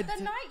 we were.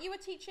 The night you were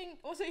teaching,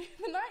 us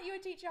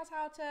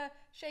how to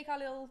shake our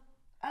little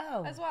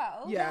Oh, as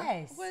well. Yeah.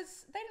 yes.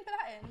 Was they didn't put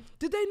that in?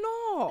 Did they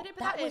not? They didn't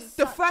put That that, was in. The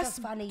such a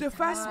first, funny the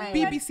first time.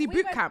 BBC We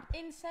boot went camp.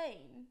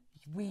 Insane.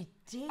 We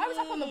did. I was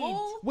up on the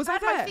wall. Was I I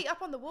had my there? feet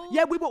up on the wall.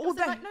 Yeah, we were It all was the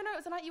there. night- no, it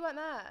was the night you weren't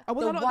there. I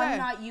was The not one there.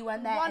 night you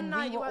weren't there, One and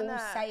night we you were all weren't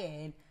there.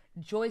 saying,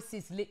 Joyce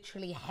is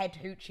literally head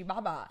hoochie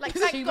mama. Like she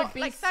thank would God,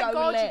 be like so thank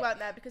God lit. you weren't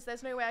there because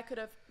there's no way I could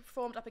have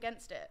formed up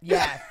against it.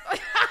 Yeah,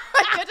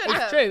 I couldn't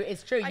have.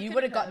 it's true. I You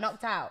would have couldn't got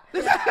knocked out.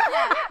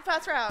 Yeah,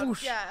 first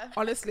round. Yeah.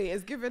 Honestly,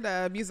 it's given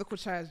a musical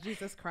chairs.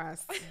 Jesus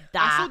Christ! I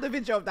That- saw the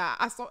video of that.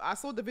 I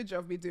saw the video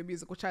of me doing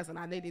musical chairs, and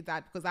I nearly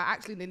died because I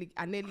nearly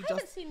I haven't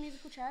just. seen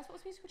musical chairs. What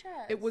was musical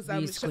chairs? It was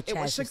Musical it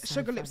was chairs was so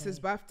Sugar Lips' funny.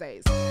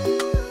 birthdays.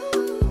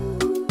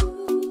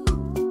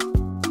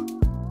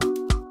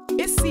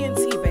 It's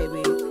CNT,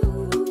 baby.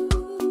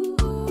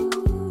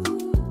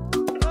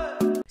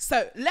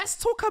 So let's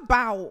talk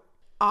about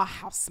our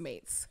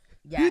housemates.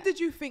 Yeah. Who did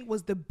you think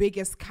was the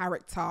biggest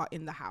character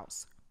in the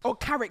house? Or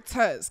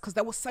characters, because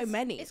there were so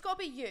many. It's got to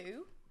be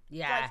you.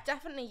 Yeah. Like,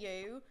 definitely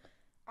you.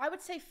 I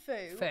would say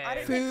Fu. Fu. I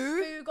don't Fu?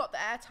 think Fu got the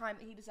airtime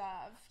that he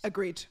deserved.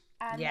 Agreed.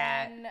 And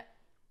Yeah. then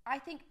I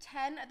think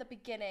 10 at the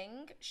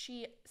beginning,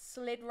 she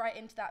slid right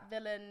into that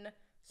villain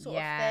sort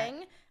Yeah. of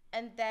thing.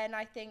 And then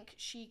I think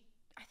she,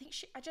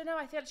 I don't know,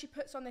 I feel like she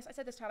puts on this, I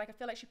said this to her, like, I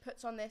feel like she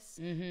puts on this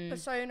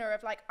persona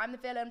of like, I'm the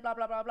villain, blah,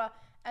 blah, blah, blah.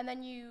 And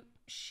then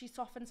she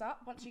softens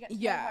up once you get to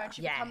know Yeah. her and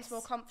she Yes. becomes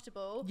more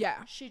comfortable.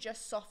 Yeah. She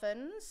just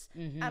softens.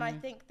 And I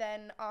think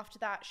then after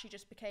that, she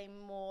just became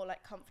more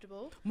like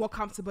comfortable. More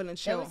comfortable and There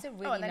chill. was a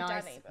really and then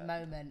nice Danny, but-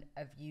 moment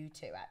of you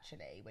two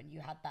actually when you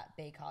had that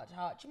big heart to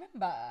heart. Do you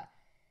remember?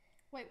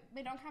 Wait,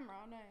 made it on camera?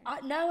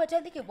 No. No, I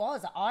don't think it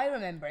was. I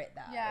remember it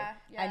though. Yeah.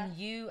 And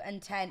you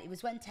and Ten, it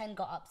was when Ten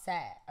got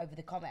upset over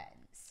the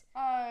comments.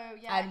 Oh,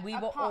 yeah. And we a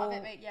were part of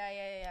all- it,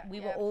 yeah. We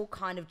were all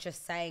kind of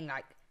just saying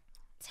like,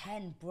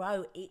 10,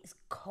 bro, it's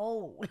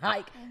cool.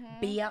 Like,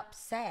 be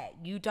upset.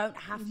 You don't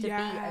have to be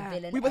a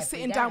villain. We were every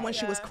sitting day. down when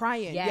she was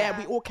crying. Yeah,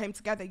 we Yeah. all came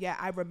together. Yeah,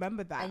 I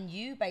remember that. And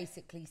you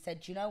basically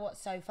said, you know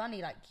what's so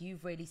funny? Like,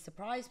 you've really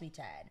surprised me,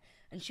 Ted.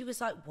 And she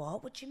was like,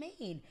 what do you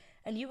mean?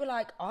 And you were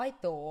like, I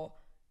thought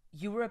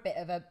you were a bit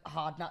of a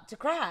hard nut to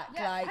crack.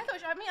 Yeah, Like,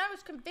 I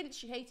was convinced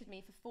she hated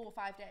me for 4 or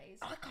 5 days.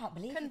 I can't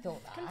believe you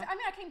thought that.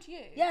 I came to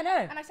you. Yeah, no.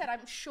 And I said,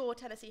 I'm sure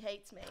Tennessee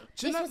hates me.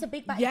 This was a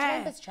big Batty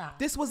Chambers chat.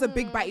 This was a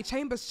big Batty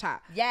Chambers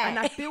chat. Yeah. And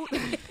I feel...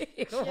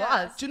 It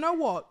was. Do you know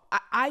what?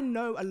 I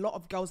know a lot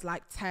of girls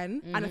like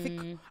 10. And I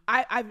think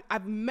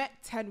I've met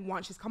 10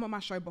 once. She's come on my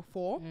show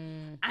before.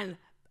 And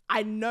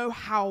I know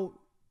how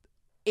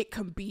it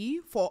can be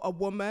for a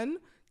woman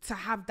to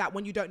have that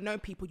when you don't know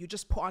people, you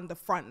just put on the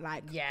front,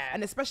 like,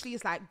 and especially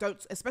it's like,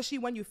 especially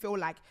when you feel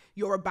like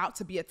you're about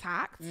to be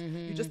attacked,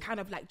 you just kind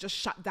of like just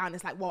shut down.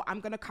 It's like, well, I'm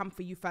gonna come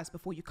for you first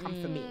before you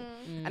come for me.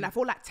 And I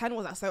feel like 10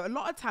 was that. So a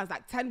lot of times,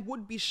 like 10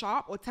 would be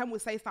sharp or 10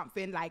 would say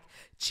something like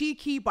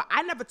cheeky, but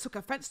I never took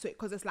offense to it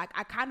because it's like,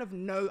 I kind of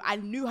know, I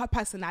knew her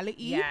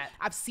personality.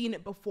 I've seen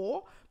it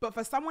before. But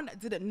for someone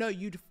that didn't know,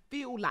 you'd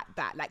feel like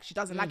that, like she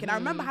doesn't like it. I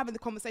remember having the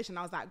conversation.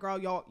 I was like, girl,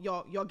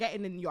 you're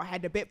getting in your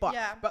head a bit, but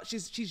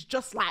she's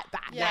just like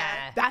that. Yeah.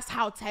 Like, that's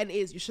how 10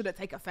 is. You shouldn't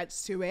take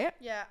offense to it.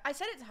 Yeah, I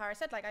said it to her. I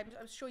said, like,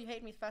 I'm sure you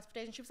hated me the first few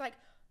days. And she was like,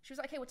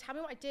 okay, well, tell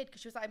me what I did. Because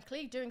she was like, I'm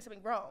clearly doing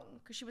something wrong.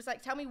 Because she was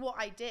like, tell me what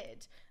I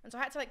did. And so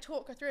I had to like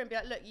talk her through and be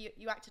like, look,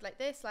 you acted like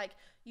this. Like,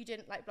 you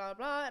didn't like blah,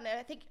 blah. And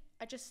I think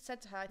I just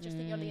said to her, I just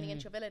think you're leaning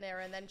into your villain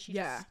era. And then she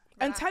just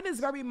And 10 is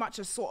very much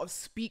a sort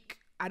of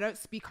I don't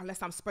speak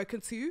unless I'm spoken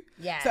to.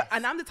 Yes. So,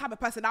 and I'm the type of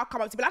person, I'll come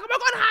up to be like, oh my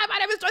God, hi, my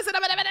name is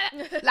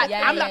Joyce. Like,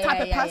 I'm that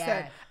type of person.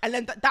 Yeah. And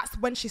then that's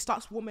when she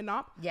starts warming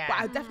up. Yeah. But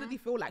I definitely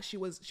feel like she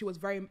was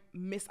very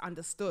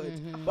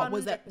misunderstood. But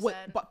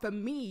 100%. but for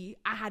me,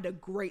 I had a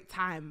great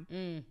time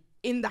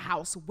in the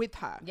house with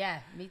her.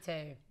 Yeah, me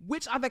too.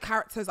 Which other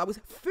characters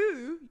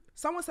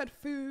someone said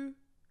Fu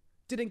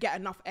didn't get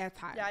enough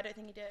airtime. Yeah, I don't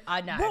think he did.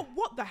 I know.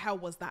 What the hell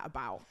was that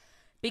about?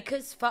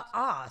 Because for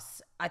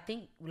us, I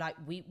think like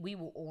we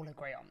will all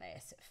agree on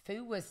this.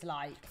 Fu was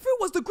like Fu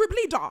was the group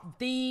leader.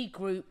 the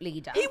group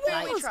leader. He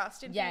Like, was. We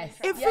trust. Yes.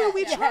 In Fu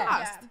we trust.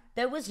 Yeah.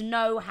 There was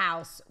no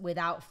house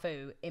without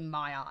Fu in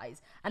my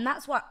eyes. And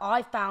that's why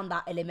I found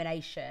that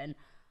elimination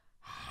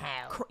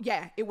hell.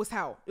 Yeah, it was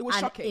hell. It was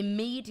And shocking.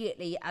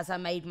 immediately as I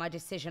made my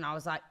decision, I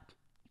was like,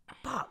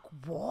 fuck,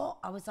 what?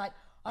 I was like,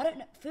 I don't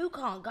know. Fu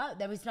can't go.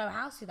 There is no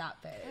house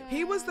without Fu.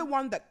 He was the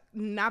one that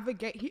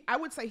I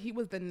would say he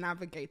was the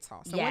navigator.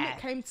 So when Yeah. it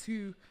came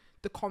to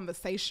the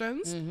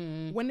conversations,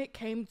 when it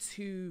came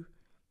to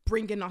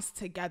bringing us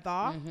together,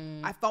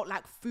 I felt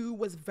like Fu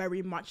was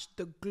very much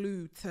the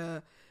glue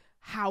to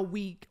how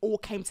we all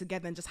came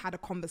together and just had a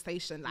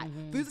conversation. Like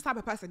Fu's the type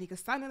of person, he can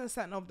stand in the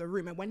center of the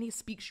room and when he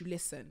speaks, you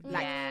listen.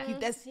 Like you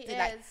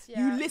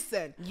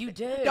listen. You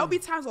do. There'll be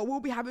times where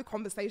we'll be having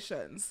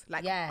conversations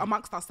like Yeah.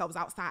 amongst ourselves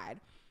outside.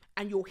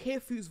 And you'll hear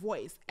Fu's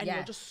voice, and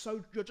Yeah.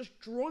 you're just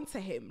drawn to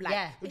him. Like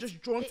Yeah. you're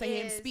just drawn to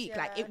him is, speak. yeah.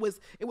 Like it was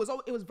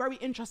very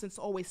interesting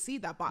to always see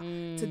that, but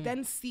to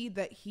then see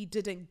that he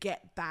didn't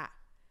get that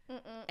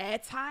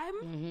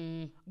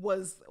airtime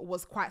was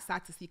quite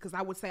sad to see. Because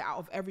I would say out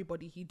of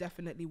everybody, he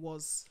definitely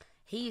was.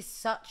 He's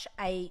such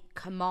a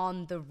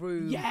command the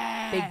room,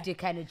 Yeah. big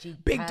dick energy.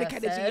 Big dick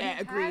person. energy, yeah,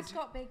 agreed. Has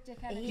got big dick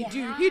energy. He He has.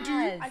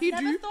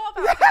 Never do. thought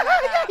about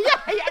that.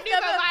 Yeah, I knew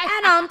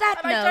that. And on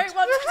that And note,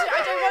 I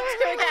don't want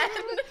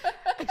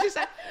to again. She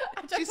said,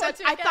 want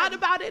to I thought again."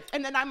 about it,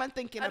 and then I'm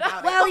thinking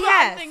about Well, it.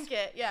 yes. I think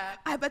it, yeah.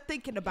 I've been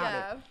thinking about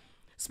Yeah. it.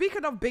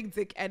 Speaking of big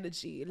dick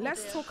energy,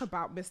 let's dear. talk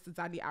about Mr.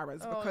 Danny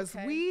Aaron's Oh, because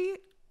okay.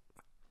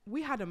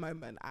 we had a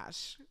moment,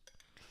 Ash.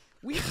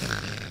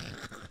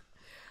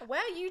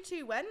 Where you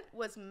two went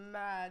was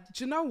mad.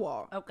 Do you know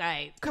what?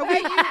 okay. Can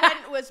Where we you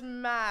went was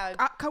mad.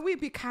 can we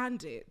be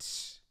candid?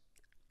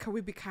 Can we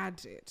be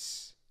candid?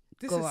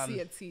 This Go is on.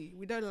 C&T.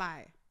 We don't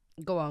lie.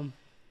 Go on.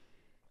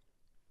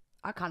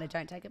 I kind of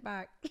don't take it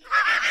back.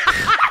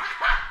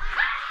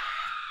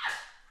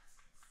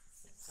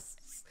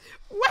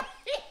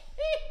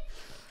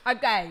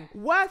 Okay.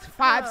 Worth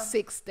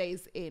 5-6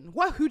 days in.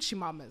 What hoochie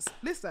mamas?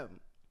 Listen,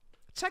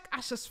 check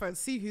Ash's phone.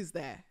 See who's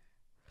there.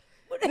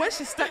 When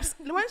she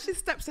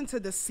steps into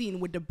the scene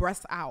with the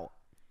breast out,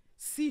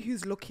 see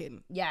who's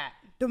looking. Yeah.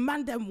 The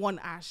man them want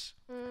Ash.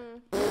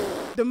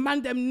 The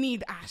man them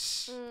need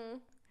Ash.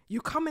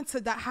 You come into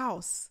that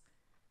house.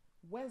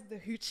 Where's the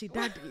hoochie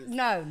daddies?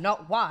 No,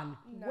 not one.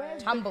 No.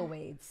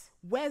 Tumbleweeds.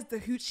 Where's the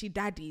hoochie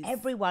daddies?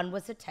 Everyone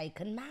was a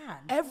taken man.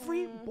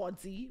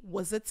 Everybody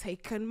was a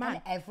taken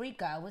man. And every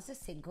girl was a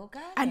single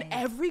girl. And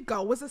every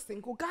girl was a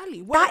single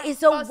galley. that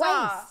is a Bizarre.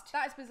 waste.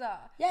 That is bizarre.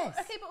 Yes.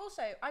 Okay, but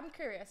also, I'm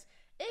curious.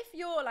 If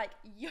you're like,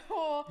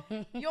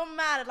 your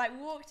man had like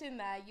walked in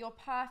there, your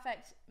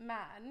perfect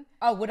man,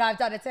 Oh, would I have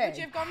done it too? would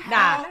you have gone for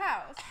Nah. in the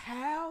house?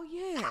 Hell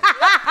yeah.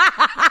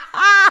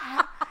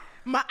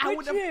 I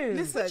would have you?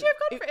 listen. Would you have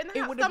gone for it in the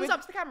house? would have Thumbs been-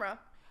 up to the camera.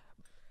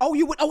 Oh,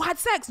 you would? Oh, had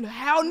sex? No,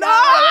 hell no. No,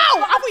 I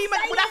that's thought you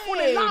meant would I fall in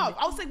saying. love.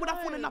 I was saying would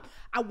I fall in love?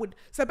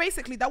 So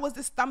basically, there was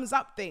this thumbs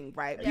up thing,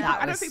 right? Yeah. People, I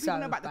don't was think people so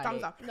know about the funny.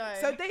 thumbs up. No.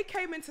 So they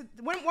came into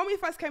when we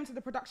first came to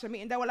the production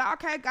meeting, they were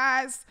like, okay,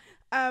 guys,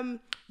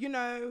 you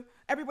know,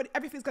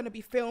 everything's gonna be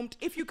filmed.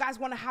 If you guys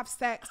want to have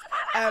sex,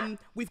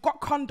 we've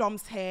got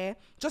condoms here.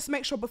 Just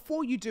make sure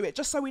before you do it,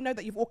 just so we know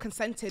that you've all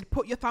consented,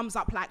 put your thumbs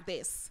up like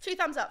this. 2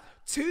 thumbs up.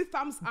 2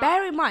 thumbs up.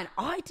 Bear in mind,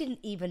 I didn't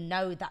even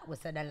know that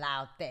was an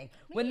allowed thing.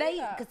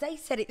 Because they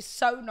said it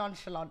so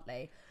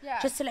nonchalantly. Yeah.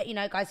 Just to let you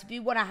know, guys, if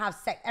you want to have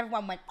sex,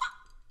 everyone went,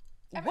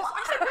 what?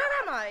 I said, where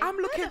am I? I'm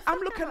Where looking the fuck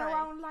looking am I?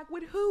 around like,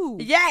 with who?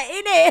 Yeah,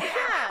 innit?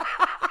 Yeah.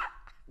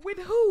 With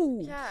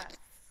who? Yeah.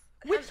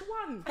 Which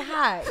one?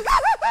 Facts.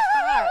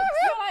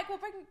 You're like, we'll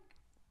bring...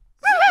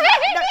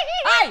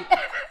 Hey!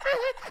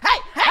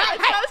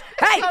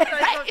 Hey!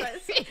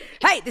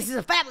 Hey, this is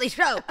a family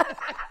show.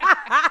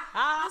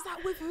 I was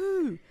like, with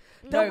who?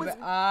 No, was-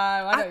 but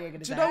I know what you're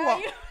gonna Do say. you know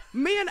what?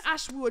 Me and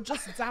Ash, we were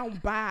just down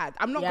bad.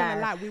 I'm not Yeah.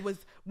 gonna lie. We was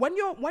when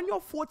you're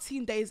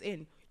 14 days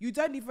in, you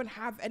don't even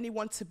have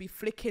anyone to be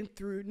flicking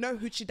through. No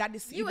hoochie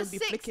daddies to You were even be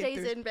 6 flicking days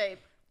through. in, babe.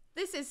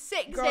 This is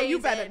 6 Girl, days in.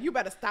 you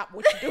better stop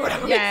what you're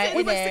doing. Yeah,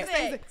 we were innit? 6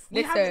 days in.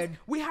 Listen.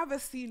 We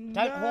haven't seen.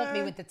 Don't haunt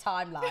me with the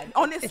timeline.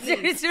 Honestly,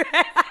 It's-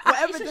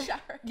 whatever It's the a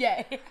shower.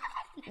 yeah.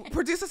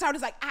 producer sound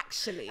is like.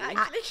 Actually, You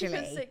Actually.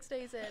 were 6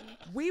 days in.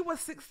 we were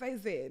 6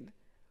 days in.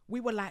 We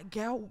were like,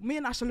 girl, me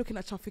and Ash are looking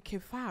at your thinking,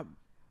 fam,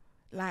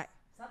 like.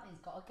 Something's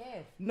got to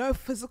give. No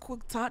physical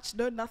touch,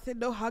 no nothing,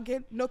 no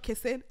hugging, no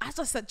kissing. I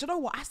just said, do you know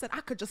what? I said I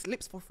could just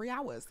lips for 3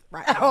 hours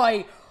right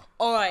now.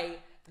 Oi,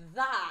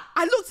 that.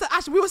 I looked at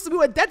Ash, we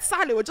were dead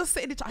silent. We were just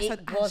sitting there. I said,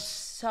 It was Ash.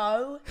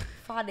 so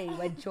funny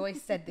when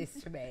Joyce said this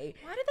to me.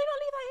 Why did they not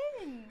leave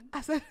that in?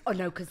 I said, Oh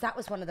no, because that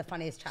was one of the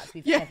funniest chats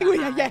we've Yeah, ever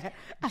yeah, had.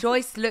 yeah.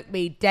 Joyce looked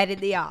me dead in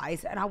the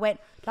eyes and I went,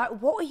 like,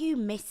 what are you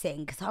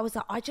missing? Because I was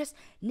like, I just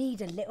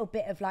need a little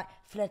bit of like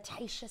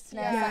flirtatiousness,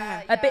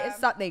 Yeah, a bit of yeah.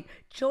 something.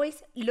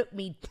 Joyce looked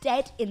me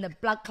dead in the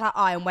blood clot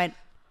eye and went,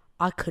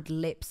 I could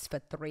lips for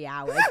 3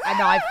 hours.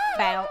 And I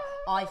fell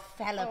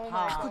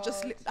apart. I could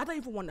just I don't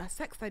even want to have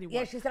sex anymore.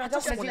 Yeah, she said, I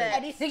just don't want to do lips.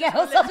 anything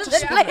else Lips. other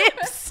than Yeah.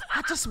 lips.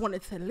 I just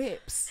wanted to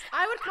lips.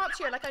 I would come up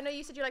to you, like, I know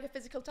you said you like a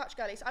physical touch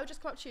girly, so I would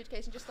just come up to you,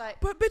 Case, and just like,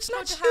 But bitch,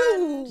 hold not your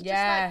you. hand, just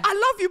Yeah. I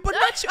love you, but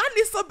not you. I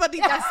need somebody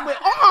that's with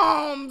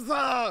arms,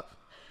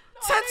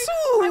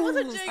 tattoos. I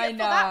wasn't doing I it for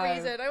that know.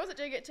 reason. I wasn't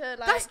doing it to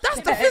like.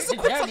 That's the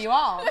physical Turn touch. you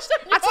on.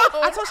 I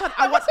told Shannon,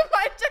 I that want. wasn't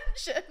my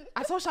intention.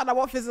 I told Shannon I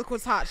want physical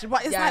touch,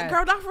 but it's Yeah. like,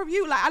 girl, not from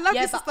you. Like, I love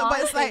Yeah, you, sister, but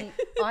it's like,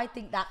 I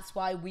think that's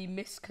why we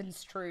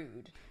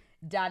misconstrued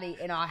Danny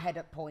in our head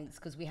at points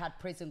because we had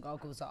prison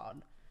goggles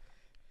on.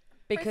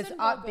 Because Prison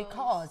goggles.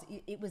 because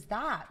it was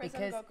that Prison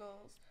because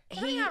goggles. he-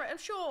 Danny Aaron, I'm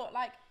sure,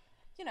 like,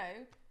 you know,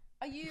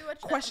 are you a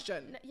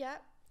Question. Yeah.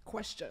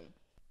 question.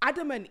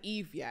 Adam and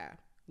Eve, yeah,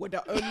 were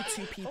the only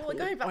 2 people Oh, we're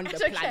going back. on the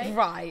Okay. planet.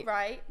 Right.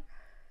 Right.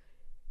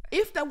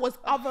 If there was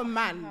other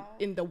man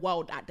in the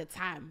world at the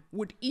time,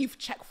 would Eve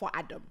check for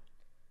Adam?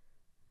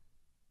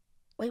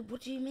 wait,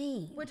 what do you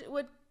mean?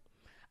 Would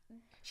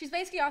she's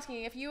basically asking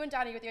you if you and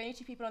Danny were the only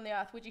 2 people on the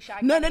earth, would you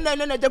shag? No.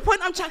 Danny? The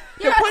point I'm trying.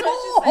 Yeah, The point.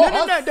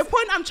 that's No. The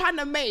point I'm trying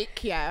to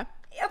make, yeah.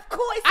 Of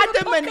course,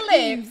 Adam and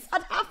Eve.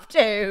 I'd have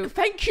to.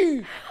 Thank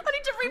you. I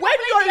need to read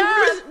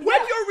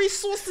When your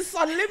resources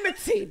are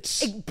limited,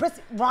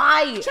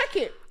 Right. check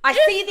it. I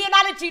see the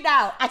analogy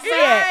now. I see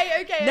it. Right,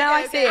 okay. Now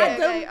I okay, see okay, it.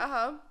 okay,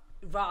 uh-huh.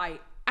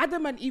 Right.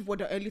 Adam and Eve were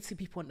the only 2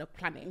 people on the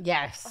planet.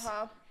 Yes.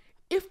 Uh-huh.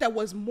 If there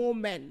was more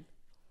men,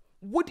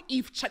 would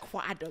Eve check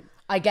for Adam,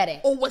 I get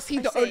it. or was he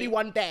the see. only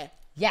one there?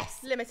 Yes.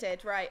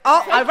 Limited, right.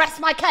 Oh, okay. I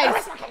rest my case. I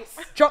rest my case.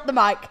 Drop the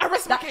mic. I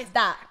rest my That's case.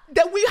 that.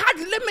 That we had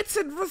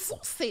limited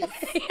resources.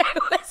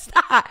 What's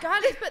that?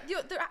 Guys, but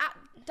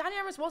Danny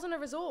Aaron wasn't a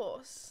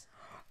resource.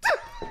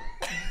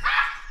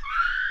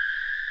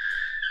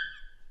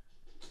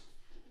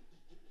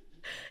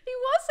 He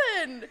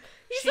wasn't.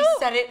 He's She all...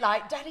 said it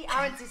like Danny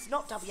Aaron's is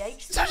not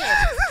WH.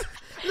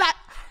 Like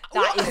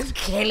That what? is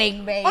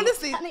killing me.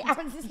 Honestly, Danny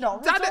Aaron's is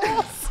not Danny-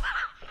 resource.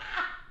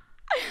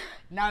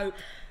 No.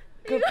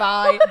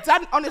 Goodbye.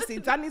 Honestly,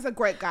 Danny's a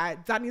great guy.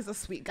 Danny's a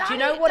sweet guy. Do you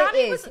know what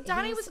Danny it is?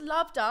 Danny was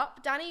loved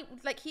up. Danny,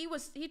 like, he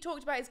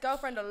talked about his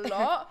girlfriend a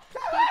lot.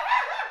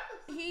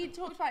 He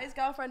talked about his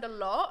girlfriend a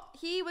lot.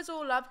 He was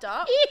all loved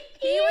up.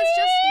 He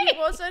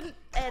wasn't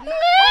an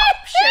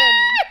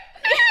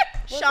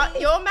option.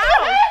 Shut your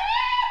mouth.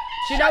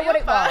 Do you know what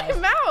it was?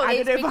 Mouth. I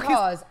It's don't know if I can-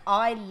 because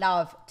I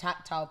love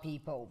tactile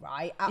people,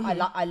 right?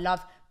 I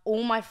love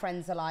all my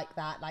friends are like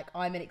that. Like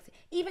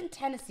even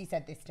Tennessee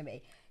said this to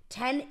me.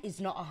 10 is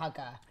not a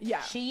hugger.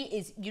 Yeah. She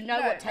is, you know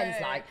No, what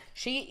 10's no. like.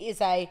 She is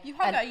a... You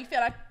hug her, you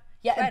feel like...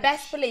 Yeah, and French.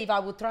 best believe I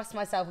will thrust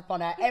myself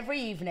upon her every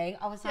evening.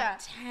 I was like Yeah.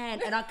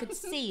 10, and I could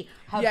see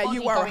her Yeah, body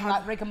you were a going hug-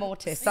 like rigor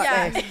mortis. Like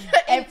Yeah, this.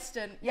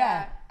 instant.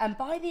 Yeah. And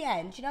by the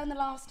end, you know, on the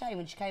last day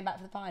when she came back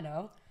for the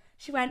final,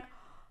 she went,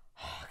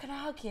 oh, can I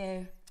hug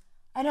you?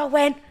 And I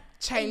went,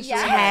 Changed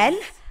Yes. 10?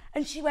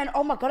 And she went,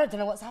 oh my God, I don't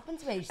know what's happened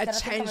to me. She said, I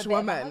think I'm changed a bit of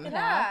a woman. hugger now.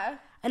 Yeah.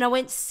 And I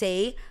went,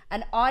 see,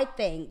 and I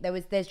think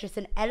there's just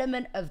an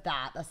element of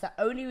that. That's the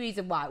only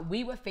reason why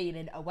we were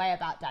feeling a way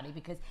about Danny,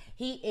 because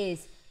he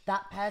is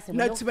that person.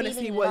 No, When to you're be honest,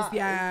 he feeling was, low,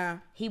 yeah.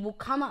 He will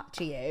come up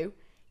to you,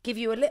 give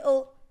you a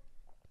little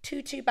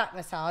tutu back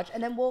massage,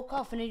 and then walk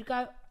off, and you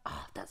go,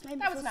 oh, that's made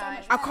me feel so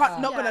much I better.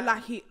 can't, not gonna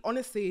lie,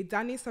 honestly,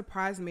 Danny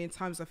surprised me in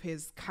terms of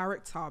his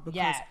character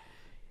because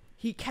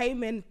he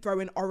came in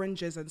throwing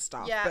oranges and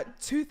stuff. Yeah. But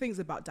two things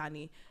about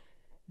Danny.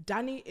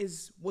 Danny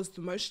was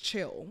the most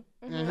chill.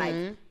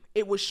 Like,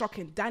 it was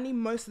shocking. Danny,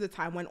 most of the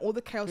time, when all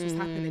the chaos was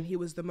happening, he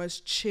was the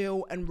most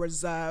chill and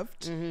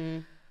reserved.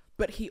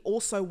 But he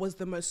also was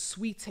the most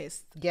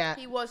sweetest. Yeah.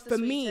 He was the For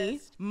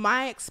sweetest. me,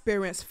 my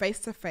experience face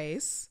to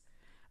face,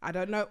 I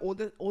don't know all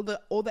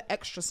the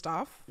extra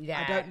stuff.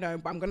 Yeah. I don't know,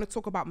 but I'm gonna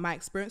talk about my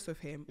experience with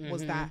him.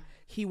 Was that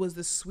he was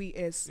the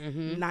sweetest,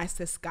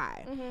 nicest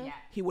guy. Yeah.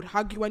 He would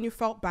hug you when you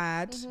felt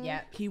bad.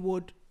 Yeah. He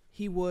would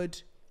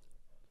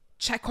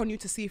check on you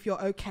to see if you're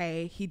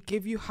okay. He'd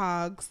give you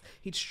hugs.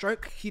 He'd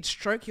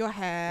stroke your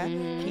hair.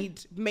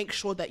 He'd make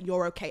sure that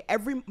you're okay.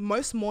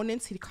 Most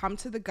mornings he'd come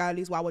to the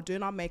girlies while we're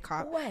doing our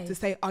makeup Always. to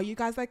say, "Are you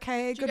guys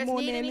okay? Do you Good guys need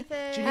morning.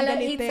 anything? Do you Hello,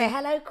 need he'd say,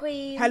 anything? hello,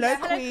 queen. Hello,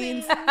 Hello,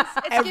 queens."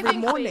 It's Every giving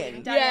morning.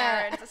 Queen, Danny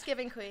Yeah. Aaron's. It's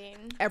giving queen.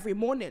 Every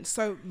morning.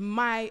 So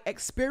my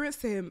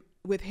experience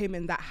with him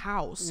in that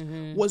house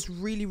was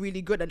really,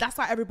 really good, and that's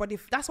why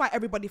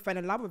everybody fell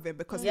in love with him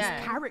because his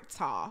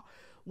character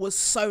was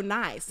so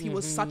nice. He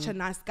was such a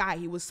nice guy.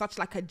 He was such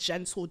like a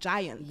gentle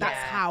giant.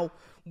 That's how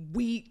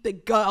the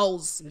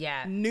girls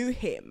knew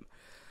him.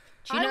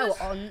 Do you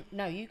know,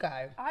 no, you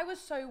go. I was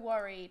so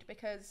worried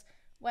because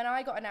when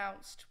I got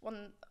announced,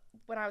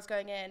 when I was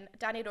going in,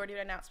 Danny had already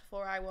been announced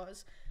before I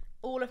was.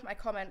 All of my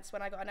comments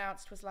when I got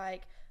announced was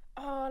like,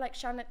 oh, like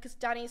Shannon, because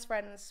Danny's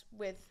friends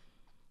with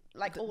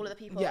like all of the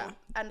people. Yeah.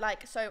 And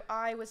like, so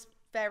I was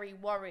very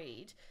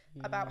worried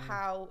about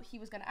how he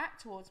was going to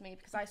act towards me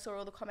because I saw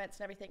all the comments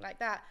and everything like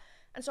that.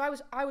 And so I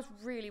was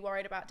really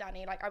worried about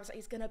Danny. Like I was like,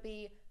 he's going to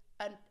be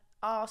an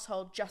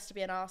arsehole just to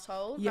be an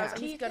arsehole. Yeah. I was like,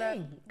 Do he's you gonna,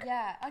 think?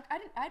 yeah.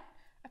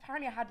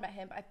 Apparently I had met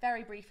him, but I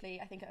very briefly,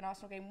 I think at an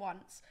Arsenal game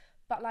once.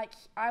 But like,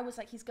 I was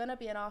like, he's going to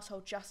be an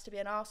arsehole just to be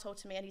an arsehole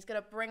to me. And he's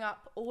going to bring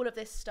up all of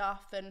this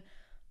stuff and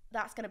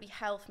that's going to be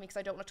hell for me because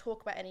I don't want to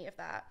talk about any of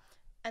that.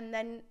 And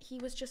then he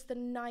was just the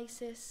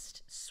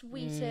nicest,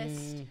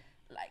 sweetest,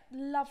 like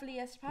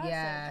loveliest person.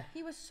 Yeah.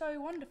 He was so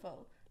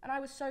wonderful. And I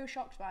was so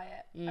shocked by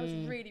it. I was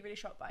really, really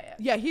shocked by it.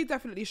 Yeah, he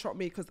definitely shocked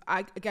me because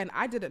I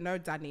didn't know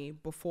Danny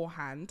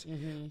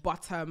beforehand,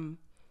 but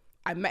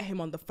I met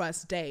him on the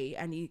first day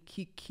and he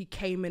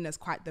came in as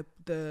quite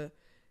the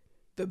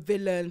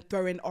villain,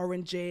 throwing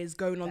oranges,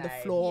 going on the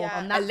floor, Yeah.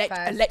 On that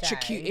first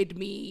electrocuted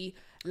me,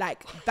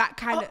 like that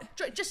kind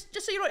of. Just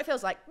so you know what it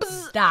feels like.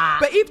 Stop.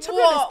 But even, to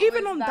be honest,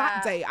 even was on that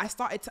that? day, I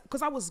started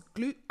because I was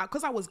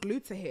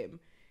glued to him.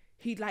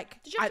 He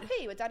like. Did you have to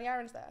pee with Danny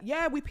Aaron's there?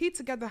 Yeah, we peed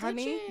together,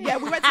 honey. you? Yeah,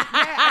 we went to.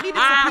 Yeah, I needed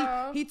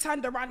to pee. He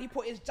turned around, he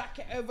put his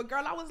jacket over.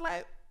 Girl, I was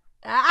like,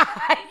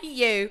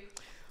 You.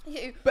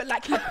 but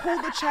like he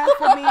pulled the chair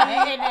for me.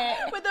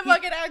 With the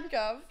mug and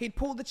handcuff. He'd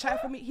pull the chair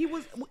for me.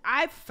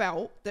 I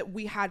felt that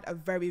we had a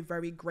very,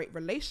 very great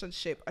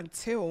relationship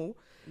until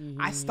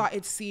I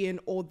started seeing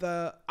all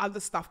the other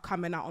stuff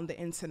coming out on the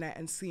internet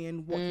and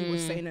seeing what he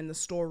was saying in the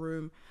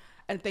storeroom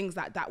and things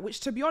like that, which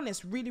to be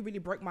honest, really, really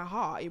broke my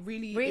heart. It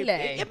really,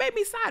 it made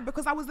me sad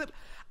because I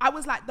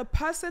was like the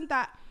person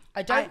that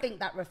I don't think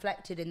that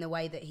reflected in the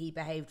way that he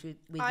behaved with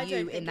I you don't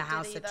in think the it did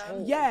house at either.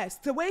 all. Yes,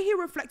 the way he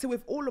reflected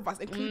with all of us,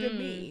 including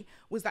me,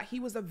 was that he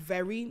was a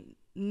very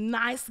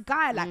nice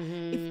guy. Like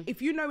if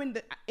you know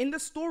in the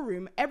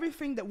storeroom,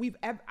 everything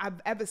that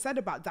I've ever said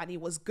about Danny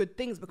was good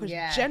things because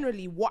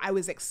generally what I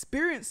was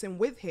experiencing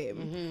with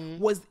him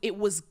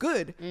was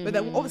good. But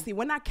then obviously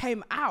when I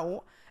came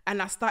out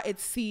and I started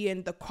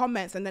seeing the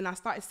comments and then I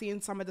started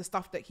seeing some of the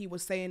stuff that he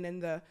was saying in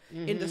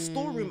the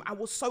storeroom, I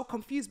was so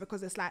confused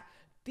because it's like,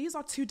 these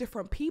are two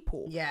different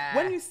people. Yeah.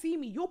 When you see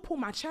me, you'll pull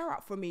my chair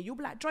out for me. You'll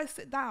be like, Joyce,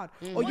 sit down.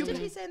 Or What you did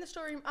he say in the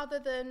storeroom other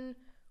than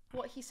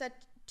what he said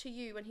to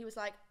you when he was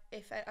like,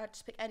 if I had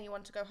to pick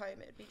anyone to go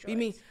home, it would be Joyce? You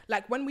mean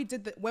like when we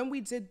did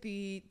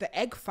the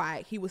egg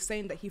fight, he was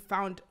saying that he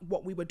found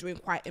what we were doing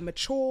quite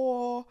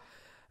immature.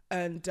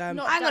 And Hang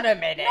on a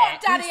minute.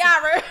 Not Danny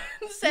Aaron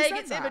saying said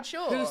it's that?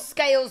 immature. Who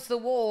scales the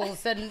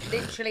walls and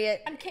literally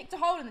And kicked a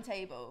hole in the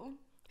table.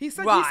 he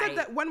said Right.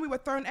 that when we were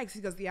throwing eggs, he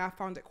goes, yeah, I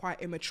found it quite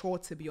immature,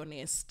 to be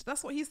honest.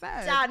 That's what he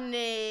said.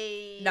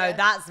 Danny. No,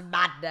 that's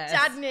madness.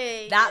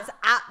 Danny. That's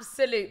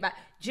absolute mad.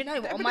 Do you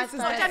know what? On my evidence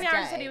is first not Danny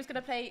Aaron day- said he was going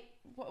to play,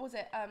 what was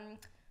it?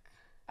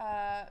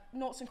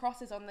 Noughts and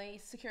crosses on the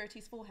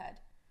security's forehead.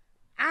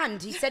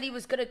 And he said he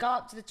was going to go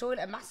up to the toilet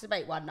and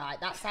masturbate one night.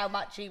 That's how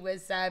much he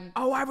was.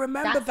 Oh, I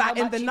remember that's how that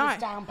in much the he night.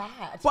 Was down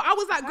bad. But I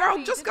was like, girl,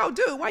 Apparently just he go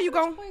didn't. do it. Why you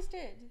going? Boys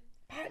did.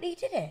 Apparently he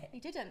did it. He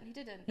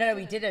didn't. No,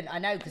 he didn't. I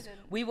know, because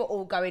we were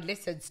all going,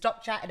 listen,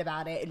 stop chatting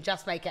about it and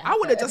just make it happen. I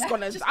would have just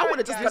gone and Just I go, would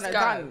have just guys. gone and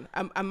Just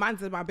done and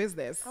minded my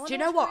business. Do you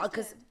know what?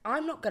 Because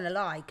I'm not going to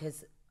lie,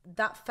 because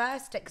that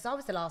first day, because I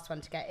was the last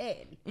one to get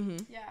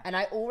in, Yeah. and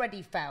I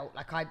already felt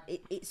like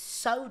it's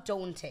so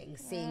daunting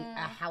seeing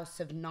a house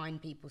of 9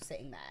 people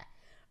sitting there.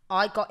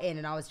 I got in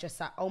and I was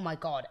just like, oh my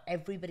God,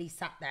 everybody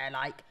sat there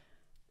like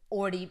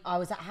I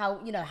was like,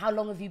 how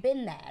long have you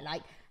been there?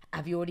 Like,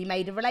 have you already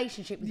made a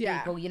relationship with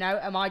people? You know,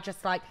 am I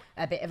just like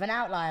a bit of an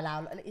outlier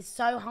now? And it's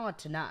so hard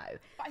to know.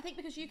 But I think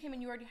because you came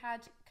in, you already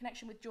had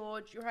connection with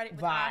George, you had it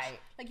with Ash.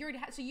 Like, you already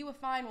had, so you were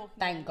fine walking in.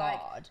 Thank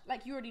God.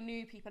 Like, you already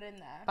knew people in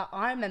there. But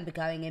I remember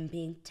going in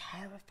being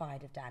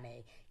terrified of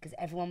Danny because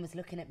everyone was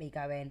looking at me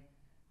going,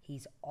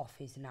 he's off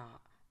his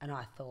nut. And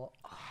I thought,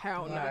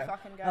 hell no.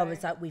 I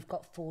was like, we've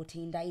got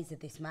 14 days of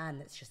this man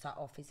that's just like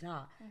off his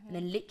nut. And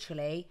then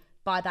literally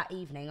by that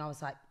evening, I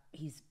was like,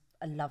 he's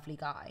a lovely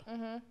guy.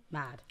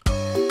 Mad.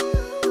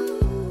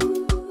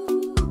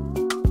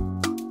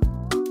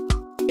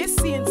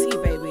 It's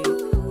CNT, baby.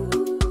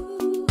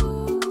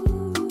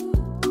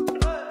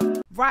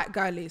 Right,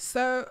 girlies.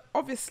 So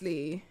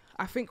obviously,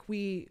 I think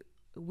we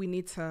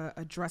need to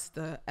address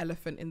the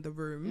elephant in the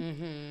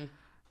room.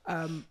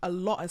 A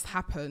lot has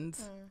happened.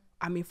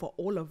 I mean, for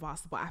all of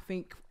us, but I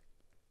think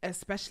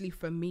especially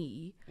for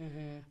me,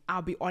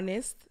 I'll be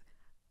honest,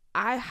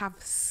 I have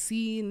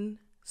seen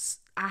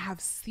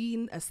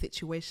a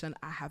situation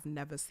I have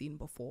never seen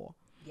before.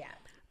 Yeah.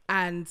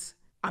 And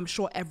I'm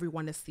sure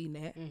everyone has seen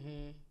it.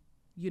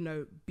 You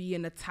know,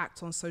 being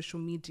attacked on social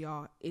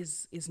media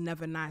is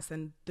never nice.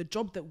 And the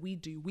job that we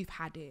do, we've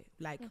had it.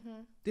 Like,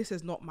 this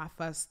is not my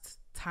first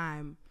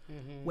time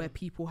where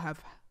people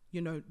have,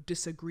 you know,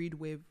 disagreed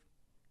with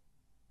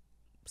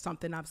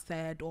something I've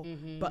said, or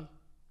but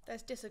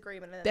there's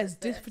disagreement. There's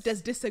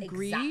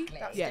disagree.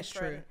 Exactly. Yeah, it's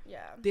true.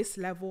 Yeah. This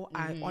level,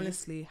 I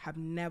honestly have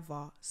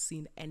never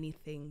seen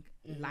anything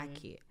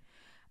like it,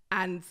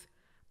 and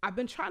I've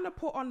been trying to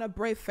put on a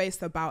brave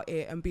face about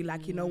it and be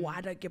like, you know what,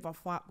 I don't give a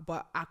fuck,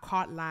 but I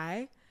can't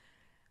lie.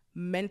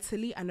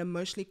 Mentally and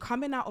emotionally,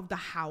 coming out of the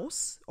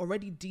house,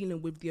 already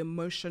dealing with the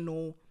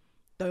emotional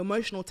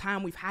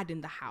time we've had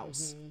in the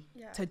house,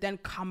 to then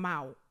come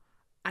out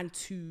and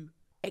to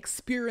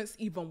experience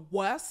even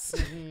worse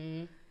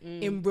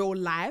in real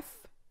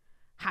life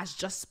has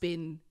just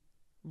been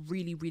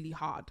really, really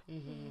hard.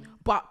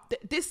 But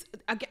this,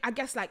 I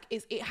guess, like,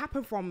 it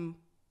happened from,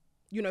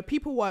 you know,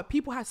 people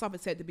had something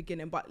to say at the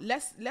beginning, but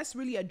let's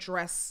really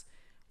address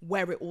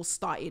where it all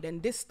started.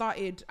 And this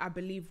started, I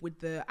believe, with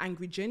the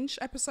Angry Ginge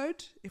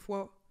episode.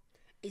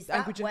 Is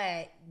that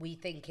where we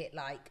think it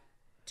like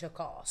took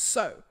off?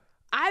 So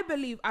I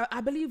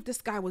believe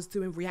this guy was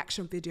doing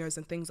reaction videos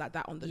and things like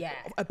that on the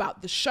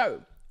about the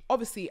show.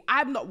 Obviously,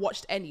 I've not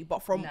watched any, but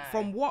from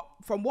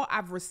what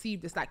I've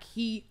received, it's like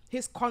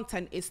his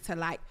content is to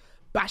like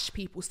bash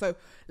people. So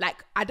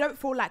like, I don't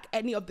feel like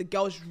any of the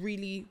girls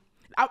really.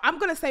 I'm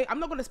gonna say, I'm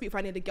not gonna speak for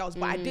any of the girls,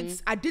 but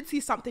I did see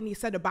something he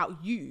said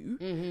about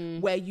you,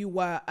 where you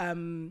were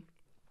when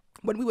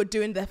we were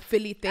doing the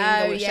Philly thing,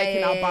 we were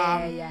shaking our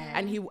bum,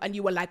 and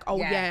you were like,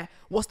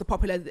 what's the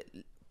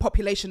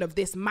population of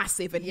this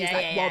massive, and he's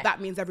like, well, that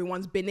means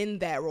everyone's been in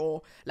there,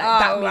 or like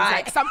that means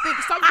like something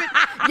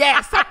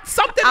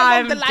something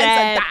along the lines of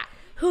that.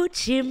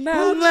 Hoochie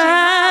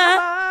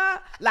mama.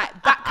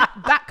 Like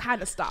that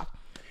kind of stuff.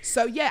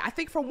 So yeah, I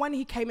think from when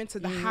he came into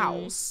the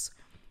house,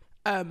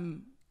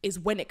 is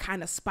when it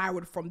kind of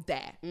spiraled from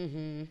there.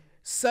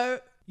 So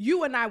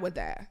you and I were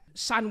there.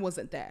 Shan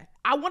wasn't there.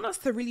 I want us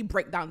to really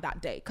break down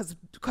that day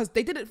because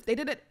they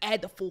didn't air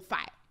the full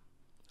fight,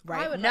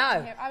 right? I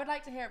would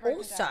like to hear it.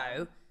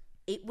 Also,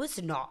 it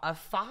was not a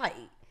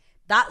fight.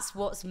 That's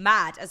what's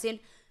mad. As in,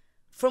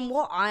 from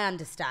what I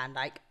understand,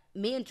 like,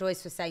 me and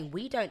Joyce were saying,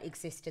 we don't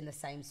exist in the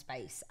same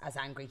space as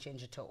Angry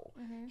Ginge at all.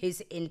 His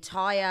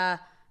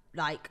entire,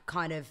 like,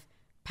 kind of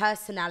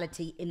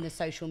personality in the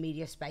social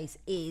media space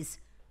is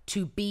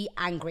to be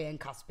angry and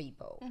cuss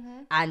people.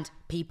 And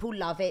people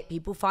love it.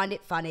 People find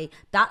it funny.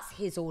 That's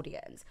his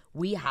audience.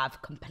 We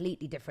have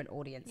completely different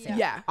audiences.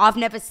 Yeah. I've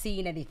never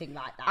seen anything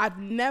like that. I've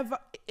never,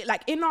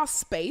 like, in our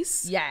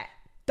space, yeah,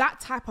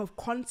 that type of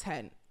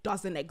content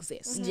doesn't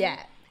exist.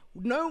 Yeah.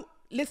 No,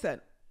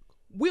 listen,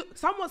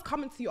 someone's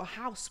coming to your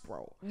house,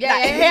 bro.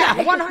 Yeah,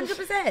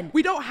 100%.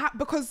 We don't have,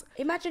 because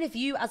imagine if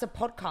you as a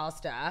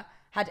podcaster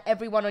had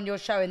everyone on your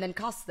show and then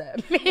cuss them.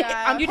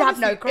 Yeah. You'd have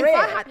no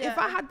career. If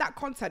I had that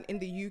content in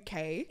the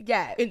UK,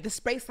 yeah, in the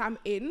space I'm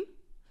in,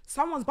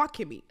 someone's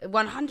bucking me.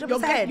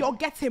 100%. You're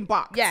getting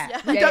bucked.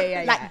 Yeah.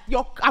 Like,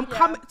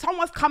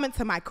 someone's coming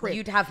to my crib.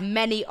 You'd have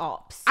many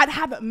ops. I'd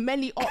have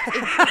many ops.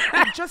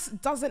 It just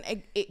doesn't.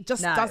 It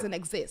just doesn't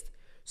exist.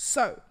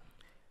 So,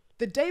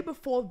 the day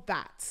before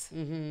that,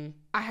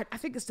 I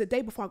think it's the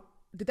day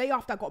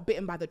after I got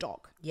bitten by the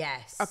dog.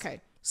 Yes. Okay.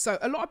 So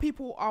a lot of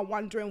people are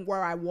wondering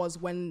where I was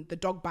when the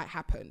dog bite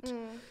happened.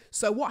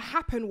 So what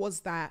happened was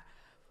that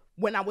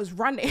when I was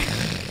running,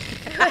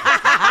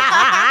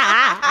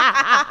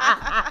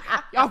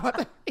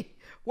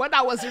 when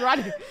I was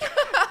running,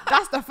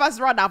 that's the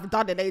first run I've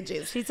done in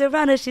ages. She's a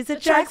runner, she's a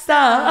track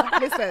star.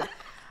 Listen,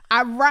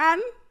 I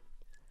ran,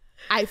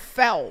 I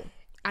fell,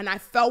 and I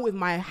fell with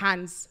my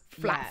hands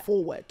flat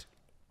forward.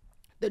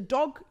 The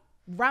dog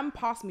ran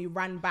past me,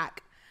 ran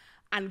back,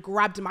 and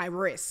grabbed my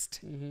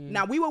wrist.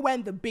 Now, we were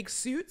wearing the big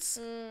suits,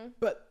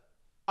 but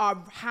our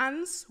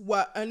hands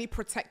were only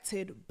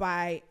protected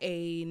by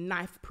a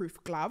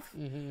knife-proof glove.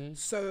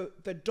 So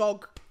the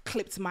dog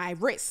clipped my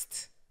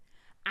wrist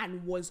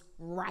and was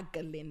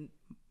raggling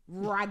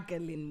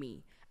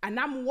me. And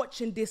I'm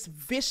watching this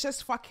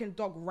vicious fucking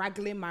dog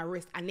raggling my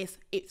wrist, and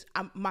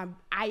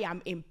I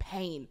am in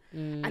pain,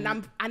 and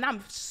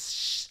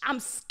I'm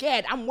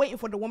scared. I'm waiting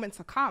for the woman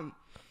to come.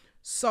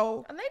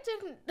 So And they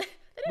didn't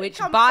Which,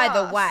 come by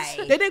fast. the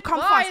way, they didn't come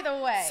By fast. the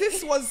way.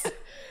 Sis was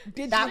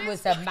that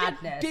was a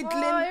madness. here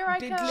I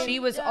diddling. come. She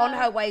was on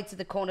her way to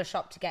the corner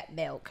shop to get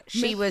milk.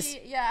 She was,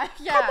 Yeah.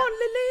 Come on,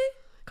 Lily.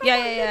 Come on,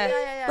 Lily.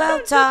 yeah. Well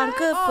Don't do done, that.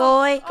 good Oh,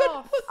 boy.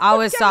 oh. I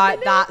was Good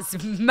like, girl,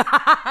 that's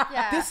mad.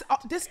 Yeah.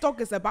 This dog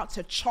is about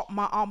to chop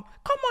my arm.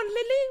 Come on,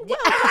 Lily. Well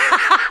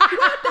done.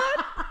 Well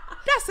done.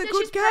 That's a Yeah,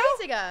 good she's girl.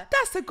 praising her.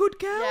 That's a good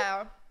girl.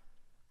 Yeah.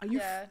 Are you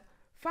Yeah.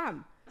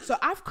 fam? So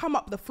I've come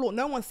up the floor.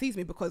 No one sees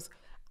me because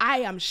I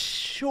am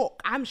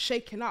shook. I'm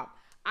shaking up.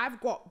 I've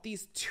got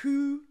these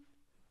 2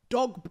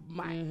 dog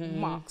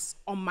marks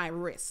on my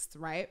wrist,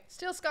 right?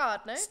 Still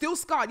scarred, no? Still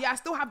scarred. Yeah, I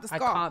still have the I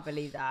scar. can't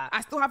believe that.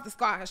 I still have the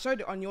scar. I showed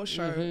it on your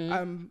show.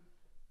 And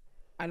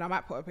I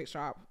might put a picture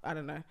up. I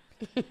don't know.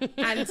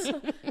 And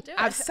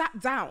I've sat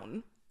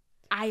down.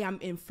 I am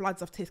in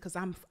floods of tears because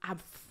I'm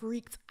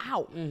freaked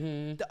out.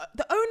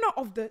 The owner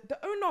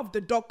of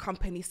the dog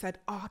company said,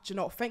 "Oh, do you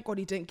know, thank God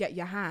he didn't get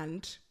your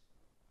hand."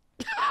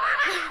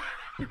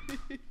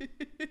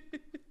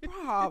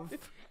 Bruv.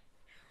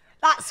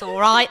 That's all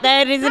right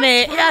then, isn't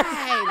it?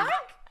 Fine.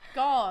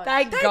 God.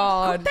 Thank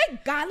God.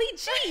 Thank golly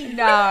gee. No,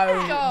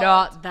 God.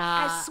 not I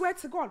that. swear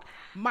to God,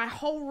 my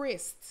whole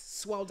wrist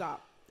swelled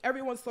up.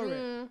 Everyone saw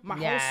it. My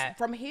Yeah.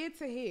 from here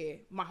to here,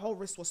 my whole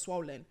wrist was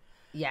swollen.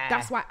 Yeah.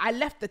 That's why I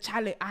left the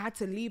challenge. I had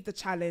to leave the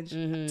challenge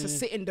to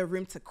sit in the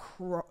room to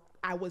cry.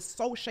 I was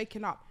so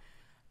shaken up.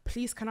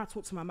 Please, can I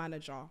talk to my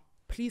manager?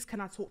 Please,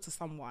 can I talk to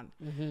someone?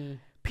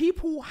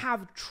 People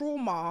have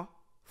trauma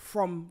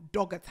from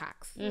dog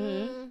attacks.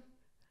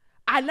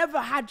 I never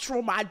had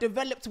trauma. I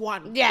developed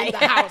one in the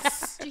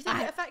house. Do you think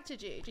it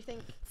affected you? Do you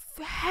think...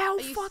 Hell Are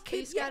you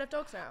fucking scared yeah. of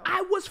dogs now?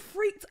 I was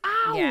freaked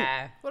out.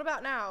 Yeah. What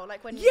about now?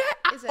 Like when... Yeah,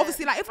 is it-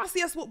 obviously, like if I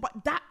see a swat, but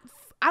that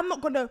I'm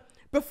not gonna.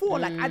 Before,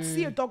 like I'd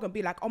see a dog and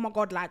be like, "Oh my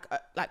God, like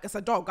it's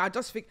a dog." I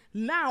just think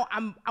now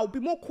I'll be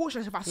more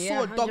cautious if I saw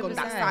Yeah, a dog of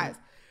that 100%. size,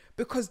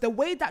 because the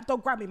way that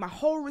dog grabbed me, my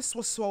whole wrist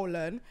was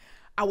swollen.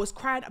 I was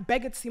crying,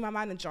 begging to see my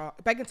manager,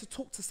 begging to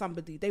talk to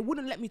somebody. They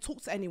wouldn't let me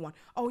talk to anyone.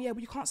 Oh yeah,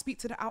 but you can't speak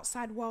to the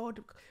outside world.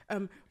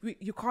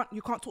 You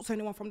can't talk to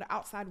anyone from the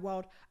outside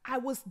world. I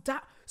was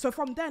that. So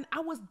from then, I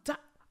was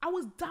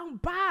down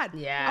bad.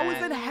 Yeah. I was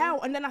in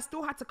hell, and then I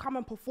still had to come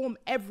and perform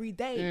every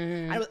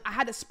day. I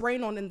had a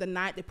sprain on in the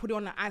night. They put it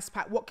on an ice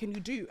pack. What can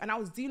you do? And I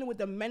was dealing with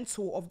the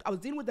mental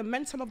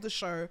of the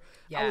show. I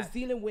Yeah. was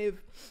dealing with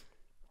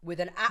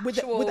an with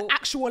actual, the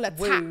actual attack.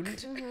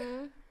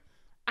 wound.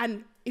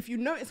 And if you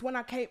notice,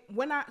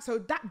 so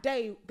that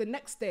day, the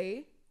next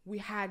day, we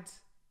had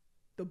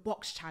the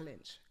box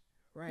challenge,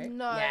 right?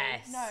 No.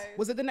 Yes. No.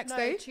 Was it the next No,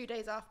 day? 2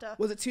 days after.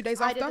 Was it 2 days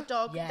I after? did the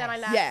dog, Yes. then I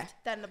left, Yeah.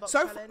 then the box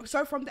So challenge.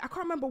 so from I can't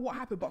remember what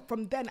happened, but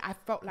from then I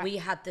felt like We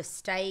had the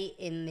stay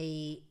in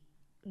the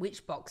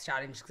which box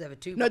challenge? Because there were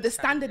 2. No, box the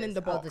standing in challenges.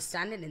 the Oh, box. the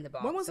standing in the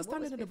box. When was the So what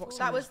standing in the box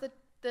that challenge? was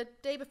the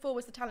day before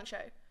was the talent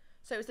show.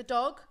 So it was the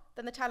dog,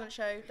 then the talent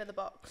show, then the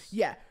box.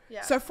 Yeah.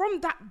 Yeah. So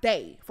from that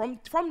day, from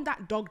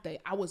that dog day,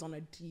 I was on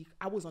a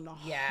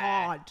Yeah.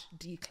 hard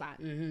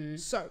decline.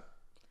 So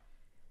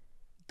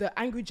the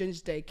Angry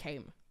Ginger Day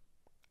came.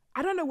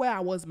 I don't know where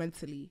I was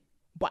mentally,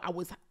 but I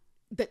was.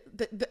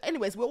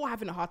 Anyways, we're all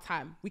having a hard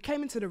time. We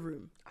came into the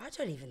room. I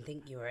don't even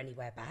think you were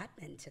anywhere bad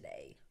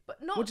mentally.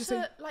 But not What'd you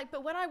say? to like.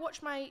 But when I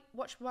watched my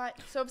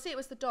so obviously it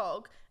was the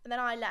dog, and then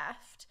I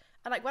left.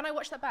 And like when I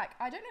watched that back,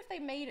 I don't know if they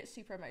made it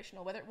super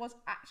emotional, whether it was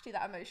actually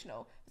that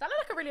emotional. But that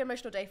looked like a really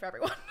emotional day for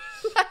everyone.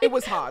 Like, It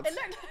was hard. It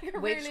looked like a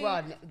Which really,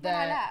 one? When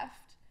I left.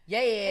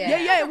 Yeah.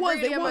 Yeah, it was.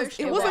 Really It was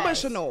emotional.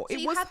 emotional. So It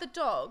you was. had the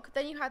dog,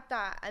 then you had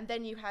that, and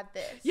then you had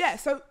this. Yeah.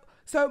 So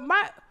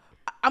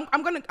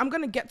I'm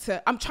gonna get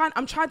to. I'm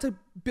trying to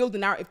build a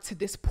narrative to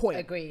this point.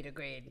 Agreed.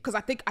 Because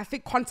I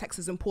think context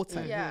is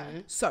important. Yeah.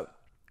 So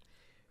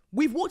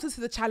we've walked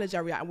into the challenge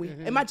area, and we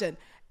imagine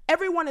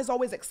everyone is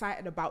always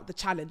excited about the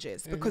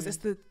challenges because it's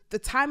the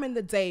time in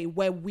the day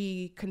where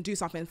we can do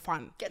something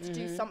fun. Get to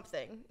do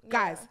something.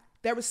 Guys, Yeah.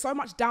 there is so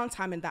much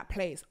downtime in that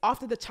place.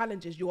 After the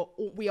challenges,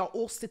 we are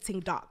all sitting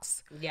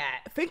ducks. Yeah.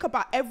 Think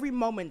about every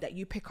moment that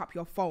you pick up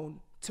your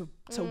phone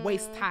to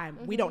waste time.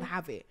 We don't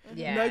have it.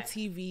 Yeah. No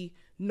TV,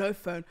 no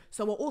phone.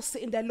 So we're all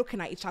sitting there looking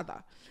at each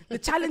other. The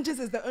challenges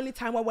is the only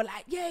time where we're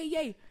like,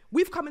 yay.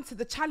 We've come into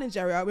the challenge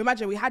area.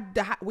 Imagine we had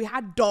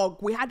dog.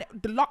 We had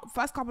the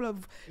first couple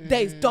of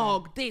days,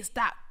 dog, this,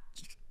 that,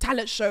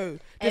 talent show.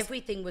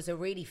 Everything was a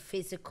really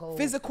physical,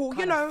 Physical,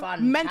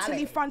 fun mentally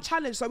challenge. fun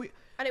challenge. So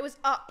And it was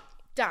up,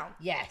 down.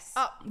 Yes.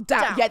 Up,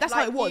 down. Yeah, that's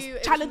Like how it was.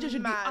 Challenges you'd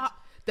be mad. up,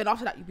 then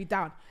after that you'd be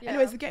down. Yeah.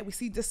 Anyways, again, we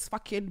see this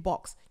fucking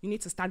box. You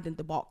need to stand in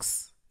the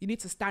box. You need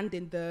to stand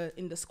in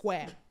the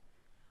square.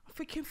 I'm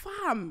thinking,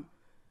 fam,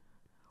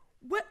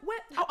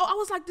 I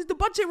was like, did the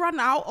budget run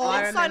out? Or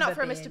I didn't sign up remember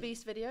for a being- Mr.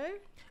 Beast video.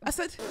 I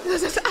said,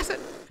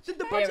 did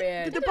the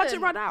budget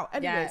Didn't. run out?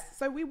 Anyways, Yeah.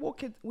 so we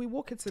walk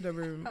into the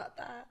room.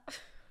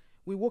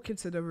 We walk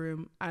into the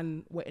room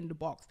and we're in the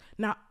box.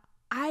 Now,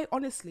 I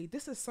honestly,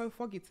 this is so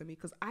foggy to me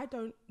because I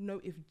don't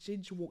know if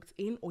Ginge walked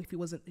in or if he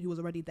was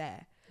already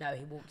there. No,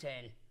 he walked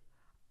in.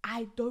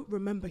 I don't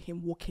remember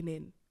him walking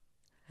in.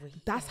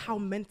 Really? That's how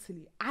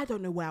mentally, I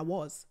don't know where I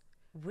was.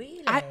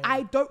 Really?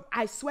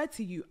 I swear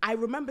to you, I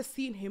remember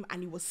seeing him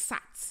and he was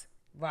sat.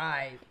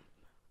 Right.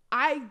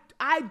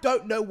 I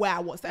don't know where I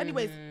was. So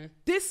anyways,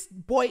 this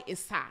boy is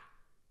sat.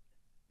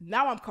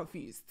 Now I'm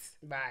confused.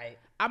 Right.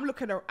 I'm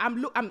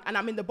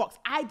in the box.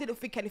 I didn't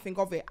think anything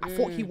of it. I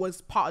thought he was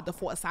part of the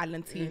Fort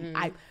Asylum team.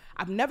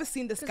 I've never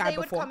seen this guy Because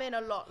they before. would come in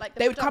a lot. Like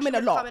They would come in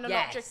a lot.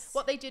 Yes.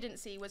 What they didn't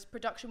see was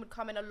production would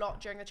come in a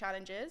lot during the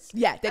challenges.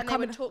 Yeah, they'd and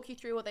come they would in- talk you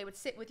through, or they would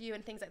sit with you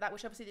and things like that,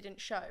 which obviously they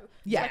didn't show.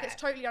 Yeah. Like, it's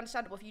totally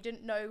understandable if you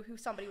didn't know who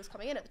somebody was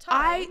coming in at the time.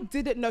 I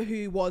didn't know who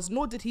he was,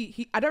 nor did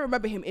he. I don't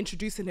remember him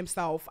introducing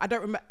himself. I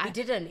don't remember. He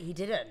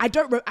didn't. I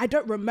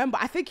don't remember.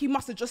 I think he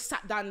must have just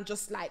sat down, and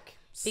just like.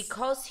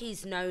 Because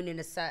he's known in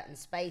a certain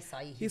space,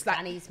 he's like-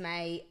 Danny's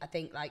mate. I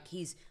think like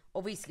he's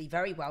obviously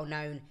very well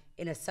known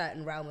in a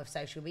certain realm of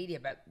social media,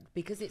 but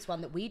because it's one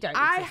that we don't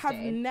I exist have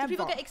in, never. Did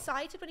people get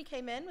excited when he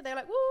came in? Were they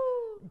like,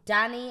 woo?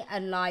 Danny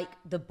and like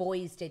the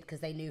boys did because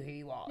they knew who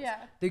he was. Yeah.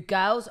 The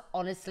girls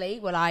honestly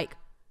were like,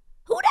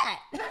 "Who that?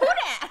 Who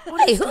that?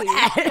 Hey, who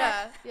Honestly.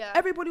 that?" Yeah.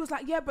 Everybody was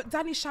like, yeah, but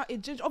Danny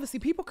shouted Ginge. Obviously,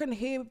 people can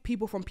hear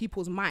people from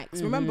people's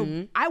mics.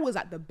 Remember, I was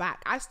at the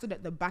back. I stood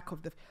at the back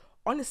of the.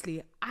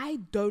 Honestly, I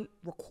don't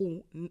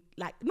recall.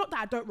 Like, not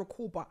that I don't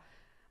recall, but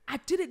I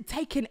didn't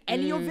take in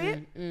any of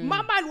it.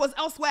 My mind was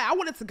elsewhere. I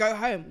wanted to go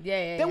home.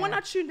 Yeah, Then when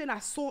I tuned in, I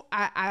saw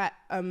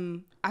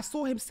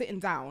him sitting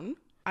down,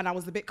 and I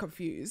was a bit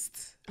confused.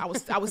 I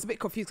was a bit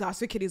confused. I was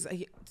thinking,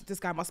 this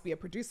guy must be a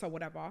producer or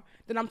whatever.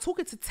 Then I'm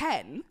talking to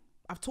 10.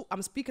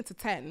 I'm speaking to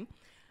 10.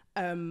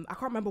 I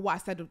can't remember what I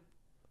said.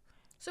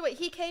 So wait,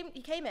 he came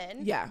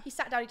in. Yeah. He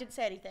sat down. He didn't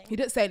say anything. He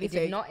didn't say He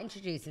anything. did not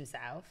introduce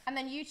himself. And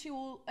then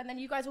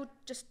you guys all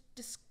just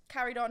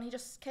carried on. He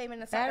just came in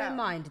and sat Bear down. in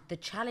mind, the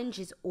challenge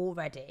is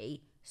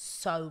already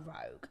so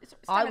rogue. It's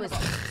I down in was the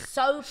box.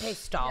 so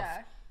pissed off.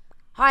 Yeah.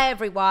 Hi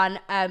everyone,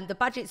 the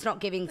budget's not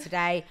giving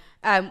today.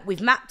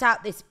 We've mapped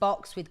out this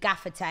box with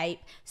gaffer tape,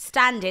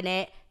 stand in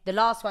it, the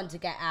last one to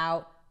get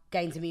out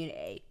gains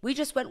immunity. We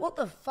just went, what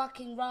the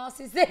fucking ras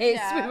is this?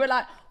 Yeah. We were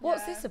like,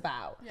 what's Yeah. this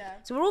about? Yeah.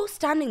 So we're all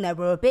standing there,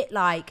 we're a bit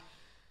like,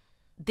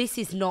 this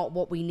is not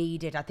what we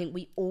needed. I think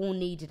we all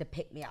needed a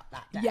pick-me-up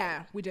that day.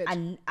 Yeah, we did.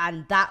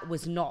 And that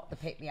was not the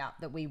pick-me-up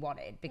that we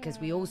wanted because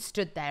we all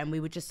stood there and we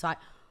were just like,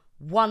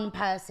 one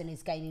person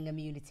is gaining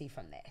immunity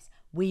from this.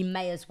 We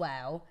may as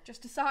well.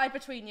 Just decide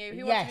between you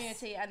who Yes.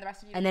 wants immunity and the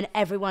rest of you. And then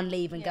everyone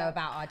leave and go Yeah.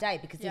 about our day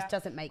because this Yeah.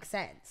 doesn't make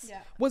sense.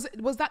 Yeah. Was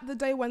that the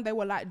day when they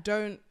were like,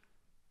 don't?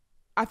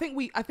 I think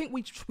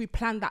we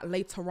planned that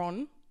later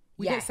on.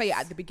 We didn't say it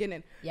Yes. at the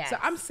beginning. Yes. So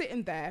I'm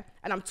sitting there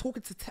and I'm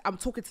talking to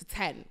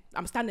 10.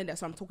 I'm standing there,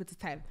 so I'm talking to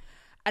 10.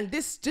 And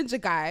this ginger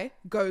guy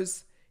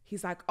goes,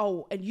 he's like,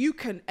 oh, and you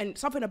can, and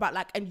something about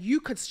like, and you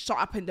could shut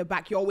up in the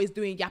back. You're always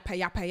doing yappa,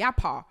 yappa,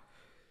 yappa.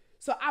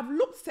 So I've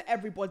looked to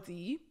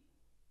everybody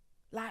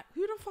like,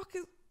 who the fuck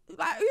is,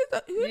 like, who the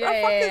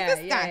fuck is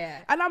this guy?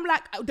 yeah. And I'm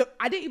like,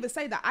 I didn't even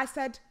say that. I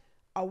said,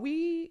 are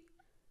we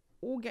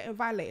all getting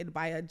violated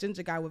by a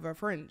ginger guy with a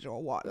fringe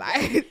or what?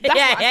 Like, that's what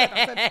I said.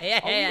 I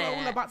said, are we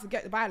all about to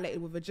get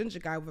violated with a ginger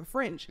guy with a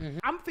fringe?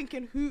 I'm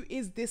thinking, who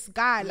is this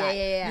guy? Like,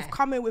 you've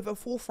come in with a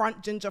full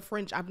front ginger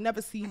fringe. I've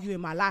never seen you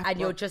in my life. And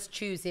bro. you're just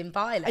choosing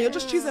violence. And you're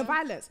just choosing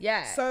violence.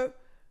 Yeah. So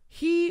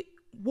he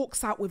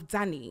walks out with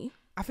Danny.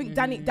 I think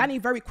Danny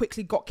very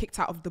quickly got kicked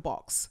out of the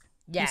box.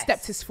 Yes. He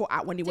stepped his foot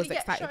out when he was Did he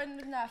get excited. shot in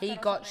the nerf He gun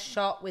or got something?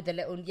 shot with a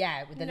little, with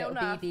a little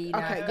Nerf. BB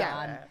Okay, Nerf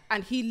yeah. gun.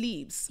 And he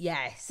leaves.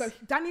 Yes. So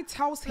Danny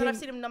tells But him. I've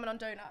seen him numbing on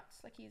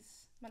donuts, like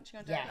he's munching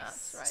on donuts.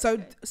 Yes. Right, So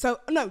okay. so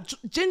no,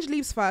 Ginge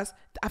leaves first.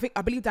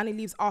 I believe Danny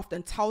leaves after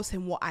and tells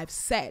him what I've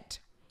said.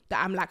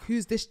 That I'm like,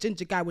 who's this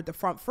ginger guy with the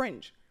front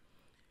fringe?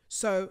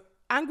 So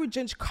Angry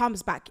Ginge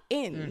comes back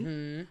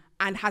in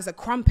and has a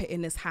crumpet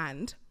in his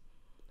hand,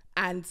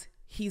 and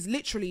he's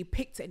literally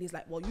picked it and he's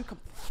like, well, you can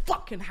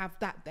fucking have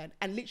that then,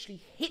 and literally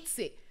hits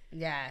it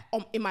yeah.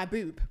 in my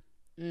boob.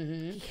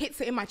 He hits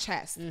it in my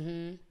chest.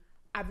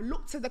 I've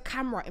looked at the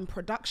camera in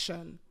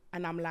production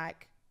and I'm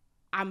like,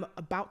 I'm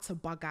about to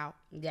bug out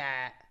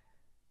Yeah.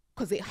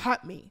 because it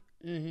hurt me.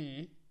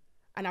 And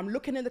I'm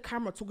looking in the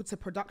camera talking to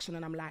production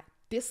and I'm like,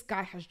 this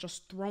guy has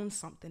just thrown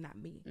something at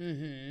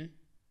me.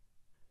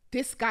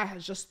 This guy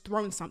has just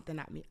thrown something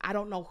at me. I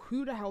don't know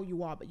who the hell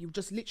you are, but you've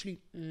just literally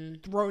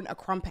thrown a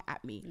crumpet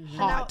at me And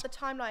now hard. the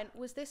timeline,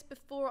 was this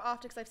before or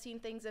after? Because I've seen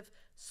things of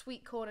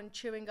sweet corn and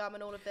chewing gum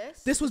and all of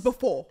this. This was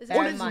before. This is All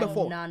Bear this in is mind,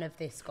 before. none of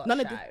this got None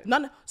shown. of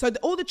none. So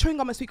all the chewing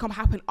gum and sweet gum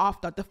happened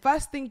after. The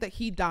first thing that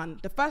he done,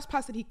 the first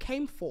person he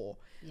came for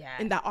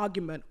in that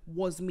argument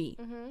was me,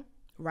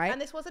 right? And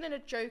this wasn't in a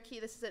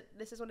jokey.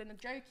 This is one in a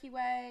jokey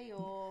way,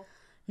 or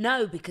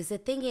No, because the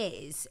thing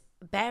is,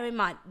 bear in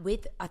mind,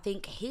 with, I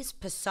think, his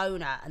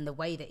persona and the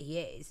way that he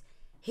is,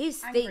 his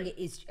thing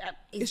is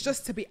it's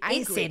just to be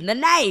angry. It's in the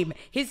name.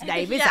 His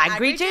name is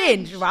Angry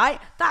Ginge, right?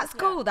 That's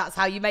cool. That's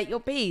how you make your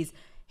peas.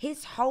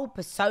 His whole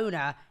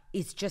persona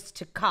is just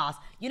to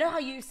cast. You know how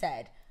you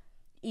said,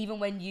 even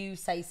when you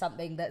say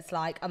something that's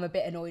like, I'm a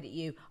bit annoyed at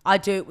you, I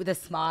do it with a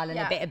smile and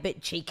a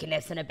bit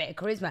cheekiness and a bit of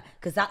charisma,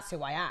 because that's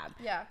who I am.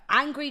 Yeah.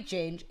 Angry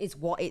Ginge is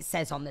what it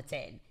says on the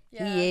tin.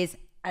 Yeah. He is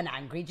an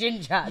angry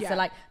ginger. Yeah. So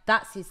like,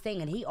 that's his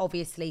thing. And he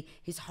obviously,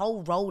 his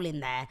whole role in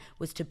there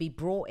was to be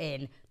brought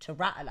in to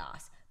rattle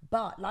us.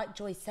 But like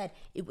Joyce said,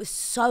 it was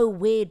so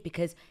weird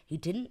because he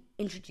didn't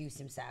introduce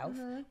himself.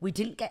 We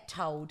didn't get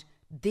told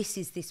this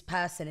is this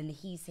person and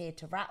he's here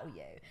to rattle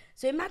you.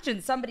 So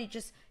imagine somebody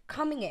just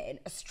coming in,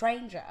 a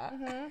stranger.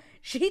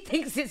 She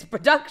thinks it's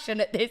production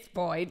at this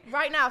point.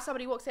 Right now,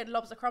 somebody walks in,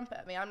 lobs a crumpet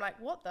at me. I'm like,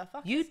 what the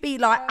fuck? You'd be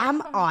like,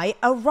 am I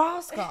a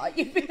rascal?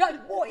 You'd be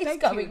like, what is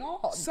going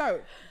on?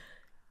 So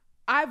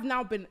I'm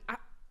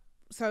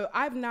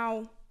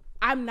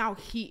now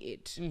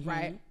heated,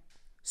 right?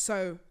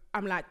 So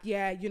I'm like,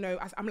 yeah, you know,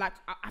 I'm like,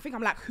 I think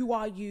I'm like, who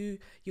are you?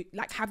 You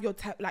like, have your,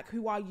 like,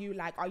 who are you?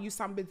 Like, are you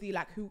somebody?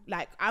 Like, who,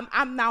 like,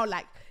 I'm now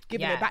like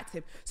giving it back to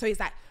him. So he's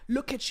like,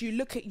 look at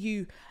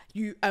you,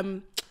 you,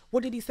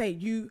 what did he say?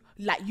 You,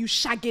 like, you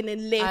shagging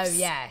in lifts. Oh,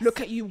 yes.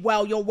 Look at you,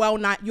 you're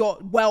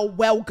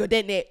well good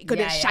in it. Good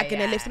at shagging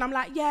in lifts. And I'm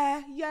like,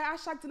 yeah, I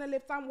shagged in a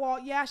lift and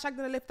what? Yeah, I shagged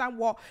in a lift and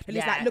what? And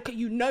he's like, look at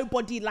you,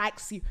 nobody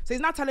likes you. So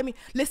he's now telling me,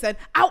 listen,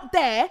 out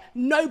there,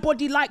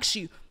 nobody likes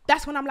you.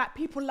 That's when I'm like,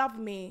 people love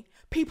me.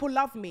 People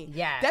love me.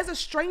 Yeah. There's a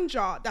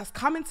stranger that's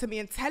coming to me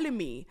and telling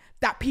me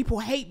that people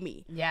hate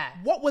me. Yeah.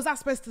 What was I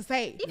supposed to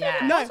say? Even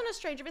if it wasn't a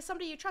stranger, if it's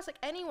somebody you trust, like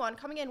anyone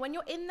coming in, when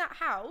you're in that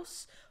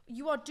house,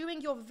 you are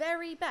doing your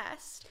very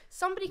best.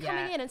 Somebody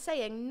coming in and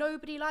saying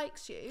nobody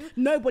likes you.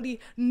 Nobody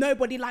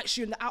likes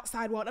you in the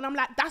outside world. And I'm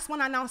like, that's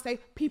when I now say,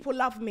 people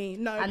love me.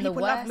 No, and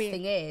people love me. And the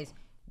worst thing is,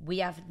 we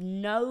have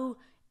no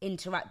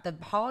the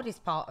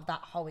hardest part of that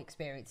whole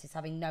experience is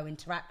having no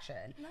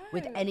interaction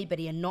with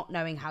anybody and not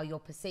knowing how you're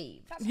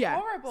perceived. That's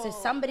horrible. So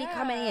somebody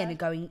coming in and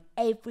going,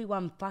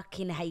 everyone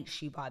fucking hates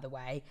you, by the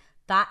way,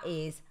 that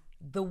is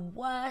the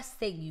worst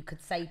thing you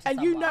could say to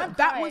someone. And you know,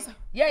 that was...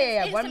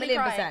 Yeah, Instantly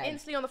 1,000,000%. crying,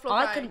 instantly on the floor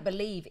I crying. couldn't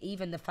believe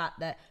even the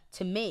fact that,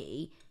 to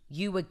me,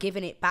 you were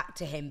giving it back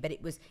to him, but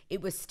it was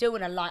still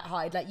in a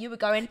light-hearted, like you were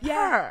going,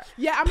 purr,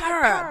 I'm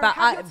purr, like,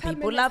 but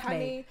people people love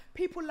me.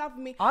 People love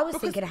me. I was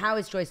thinking, how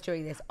is Joyce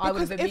doing this? I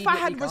would have if immediately I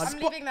had gone. I'm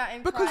leaving that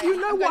in because crying.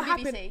 you know I'm what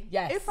going happened. BBC.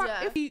 Yes.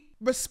 If he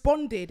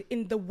responded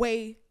in the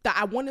way that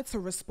I wanted to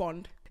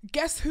respond,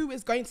 guess who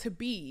is going to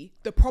be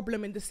the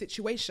problem in the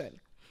situation?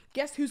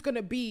 Guess who's going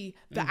to be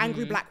the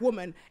angry black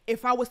woman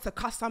if I was to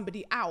cuss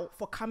somebody out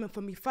for coming for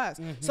me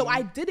first? So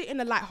I did it in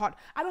a light heart.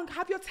 I don't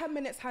have your 10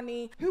 minutes,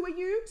 honey. Who are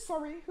you?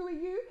 Sorry, who are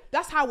you?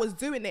 That's how I was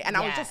doing it. And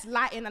I was just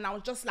lighting and I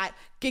was just like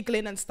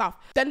giggling and stuff.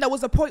 Then there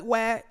was a point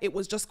where it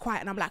was just quiet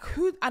and I'm like,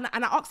 who? And I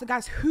asked the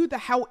guys, who the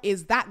hell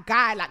is that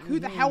guy? Like, who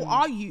the hell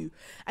are you?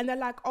 And they're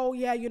like, oh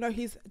yeah, you know,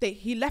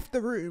 he left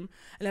the room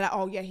and they're like,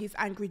 oh yeah, he's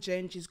Angry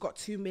Ginge. He's got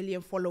 2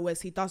 million followers.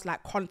 He does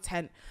like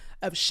content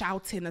of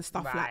shouting and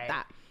stuff like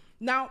that.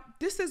 Now,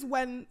 this is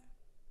when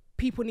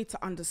people need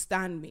to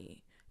understand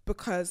me,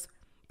 because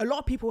a lot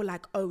of people are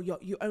like, "Oh,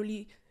 you're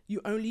only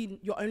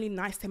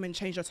nice to him and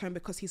change your tone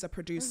because he's a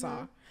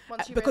producer."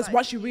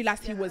 Once you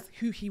realize he was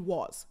who he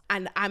was,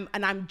 and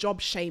I'm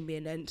job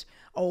shaming and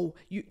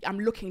I'm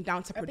looking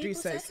down to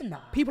producers.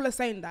 People are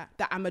saying that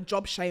I'm a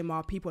job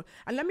shamer. People,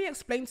 and let me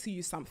explain to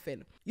you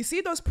something. You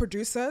see those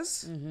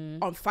producers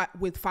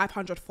with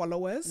 500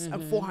 followers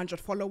and 400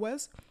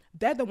 followers.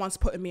 They're the ones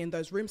putting me in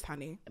those rooms,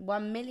 honey.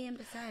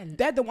 1,000,000%.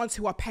 They're the ones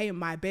who are paying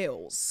my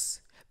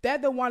bills. They're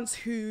the ones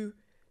who,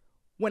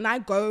 when I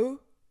go,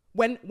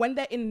 when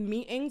they're in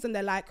meetings and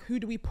they're like, who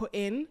do we put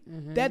in?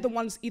 They're the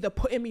ones either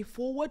putting me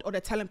forward or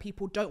they're telling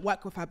people, don't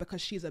work with her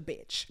because she's a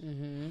bitch.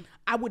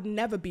 I would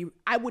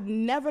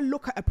never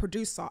look at a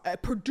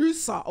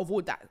producer of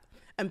all that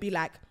and be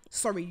like,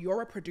 sorry,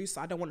 you're a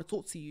producer. I don't want to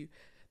talk to you.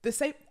 The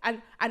same,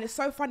 and it's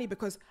so funny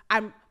because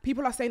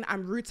people are saying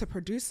I'm rude to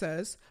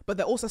producers, but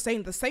they're also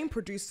saying the same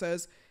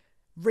producers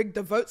rig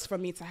the votes for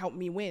me to help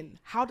me win.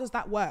 How does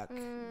that work?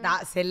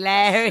 That's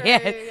hilarious.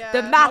 That's true, yeah.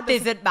 The math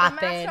isn't mathing.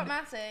 The math's not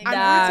mathing.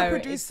 I'm rude to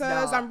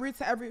producers. I'm rude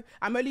to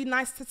I'm only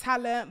nice to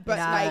talent, but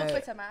It's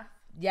Twitter math.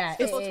 Yeah,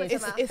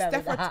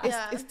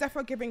 it's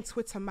definitely giving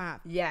Twitter math.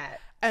 Yeah.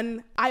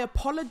 And I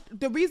apologize.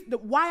 The reason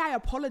why I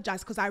apologize,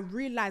 because I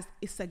realized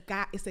it's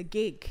a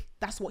gig.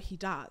 That's what he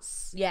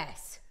does.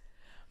 Yes.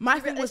 My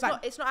thing was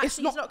it's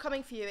not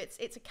coming for you.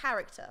 It's a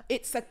character.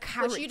 It's a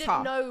character. Which you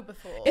didn't know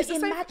before.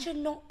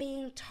 Imagine not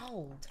being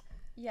told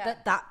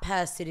that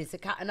person is a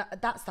cat, and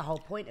that's the whole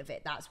point of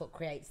it. That's what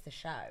creates the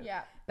show.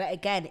 Yeah. But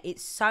again,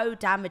 it's so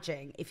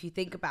damaging if you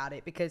think about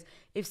it, because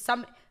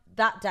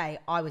that day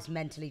I was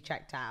mentally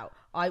checked out.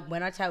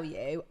 When I tell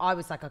you, I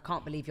was like, I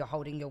can't believe you're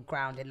holding your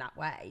ground in that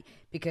way,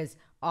 because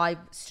I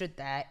stood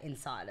there in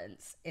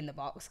silence in the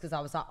box because I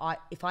was like,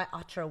 if I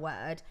utter a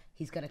word,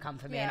 he's going to come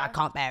for me and I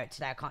can't bear it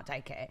today. I can't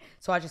take it.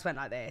 So I just went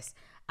like this.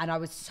 And I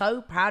was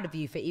so proud of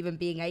you for even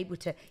being able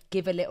to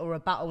give a little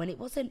rebuttal.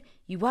 And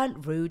you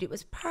weren't rude, it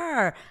was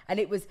purr. And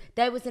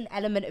there was an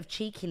element of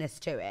cheekiness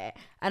to it.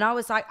 And I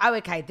was like, oh,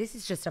 okay, this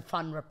is just a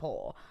fun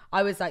report.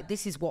 I was like,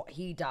 this is what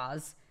he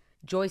does.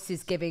 Joyce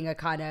is giving a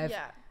kind of,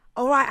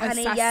 all right,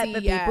 honey, sassy,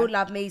 but people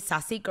love me,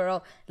 sassy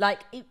girl.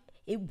 Like,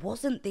 it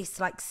wasn't this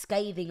like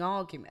scathing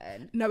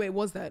argument. No, it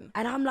wasn't.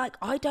 And I'm like,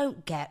 I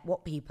don't get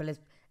what people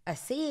are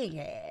seeing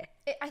here.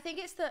 I think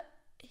it's that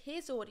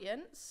his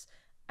audience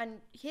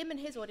and him and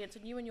his audience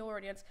and you and your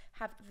audience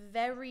have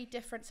very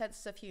different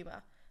senses of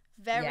humor.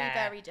 Very,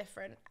 very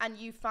different. And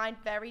you find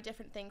very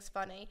different things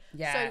funny.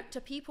 Yeah. So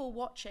to people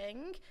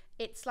watching,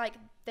 it's like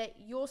that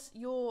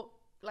your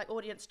like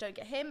audience don't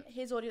get him,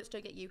 his audience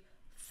don't get you.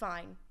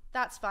 Fine.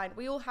 That's fine.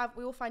 We all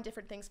find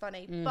different things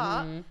funny.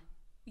 But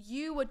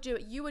you were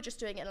just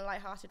doing it in a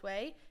lighthearted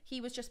way. He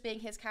was just being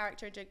his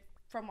character and doing,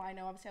 from what I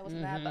know, obviously I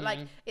wasn't there, but like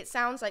it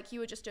sounds like you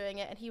were just doing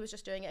it and he was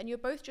just doing it, and you're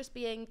both just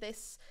being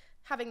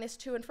having this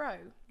to and fro,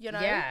 you know?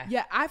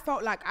 Yeah, I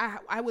felt like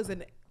I was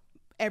in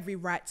every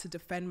right to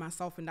defend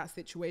myself in that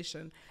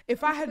situation.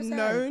 If I had 100%.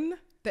 known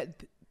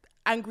that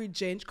Angry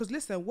Ginge, because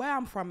listen, where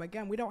I'm from,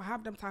 again, we don't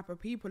have them type of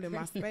people in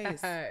my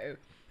space. No.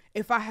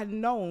 If I had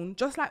known,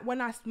 just like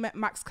when I met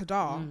Max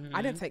Kadar,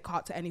 I didn't take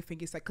heart to anything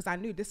he said because I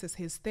knew this is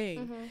his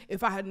thing.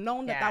 If I had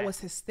known that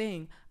was his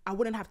thing, I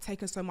wouldn't have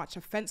taken so much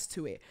offense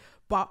to it.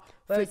 But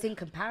whereas in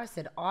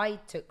comparison, I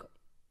took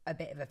a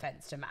bit of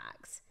offense to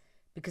Max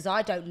because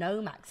I don't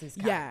know Max's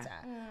character.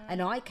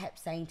 And I kept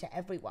saying to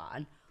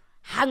everyone,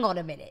 hang on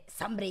a minute,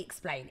 somebody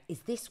explain, is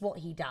this what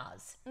he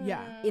does?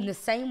 Yeah. In the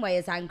same way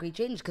as Angry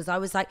Ginge, because I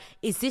was like,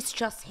 is this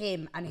just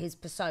him and his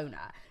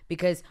persona?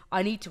 Because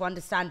I need to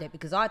understand it,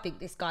 because I think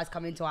this guy's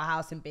come into our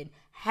house and been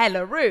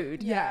hella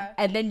rude. Yeah.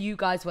 And then you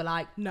guys were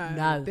like,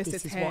 no, this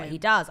is what he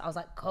does. I was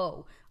like,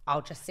 cool,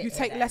 I'll just sit You here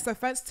take then. less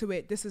offense to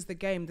it. This is the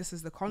game. This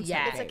is the concept.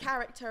 Yeah. It's a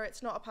character,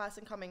 it's not a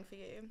person coming for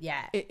you.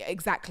 Yeah.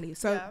 Exactly.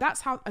 So that's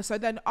how. So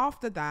then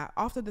after that,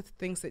 after the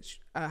things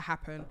that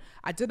happened,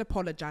 I did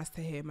apologize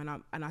to him,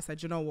 and I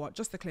said, you know what,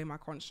 just to clear my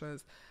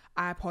conscience,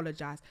 I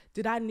apologize.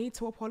 Did I need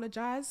to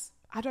apologize?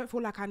 I don't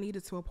feel like I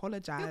needed to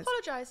apologize. You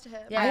apologise to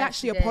him. Yeah. I Yes,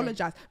 actually you did.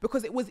 apologized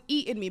because it was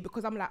eating me,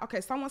 because I'm like,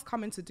 okay, someone's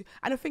coming to do,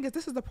 and the thing is,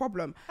 this is the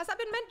problem. Has that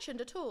been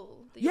mentioned at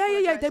all? That you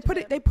Yeah. They apologised to put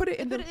him? it. They put it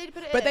in They the.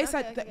 put it But in, they okay,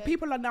 said okay, that okay.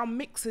 people are now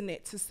mixing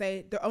it to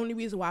say the only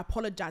reason why I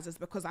apologize is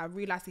because I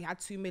realized he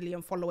had 2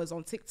 million followers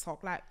on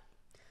TikTok. Like,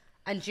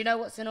 And do you know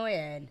what's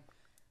annoying?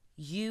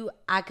 You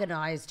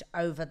agonised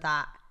over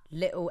that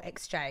little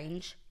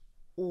exchange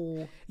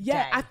all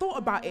yeah, day. I thought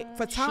about it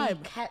for time.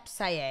 She kept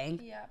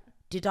saying, Yeah.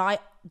 did I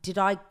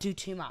do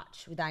too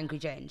much with Angry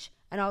Ginge?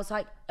 And I was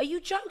like, are you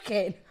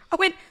joking? I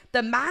went,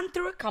 the man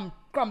threw a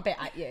crumpet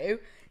at you,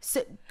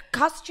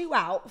 cussed you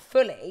out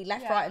fully,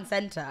 left, right and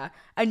centre,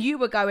 and you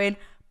were going,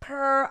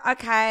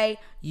 okay,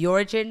 you're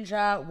a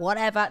ginger,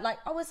 whatever. Like,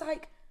 I was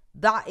like,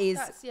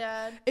 That's,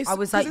 I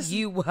was like,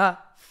 you were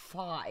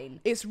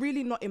fine. It's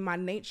really not in my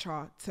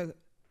nature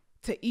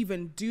to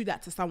even do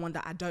that to someone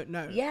that I don't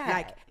know. Yeah.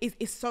 Like,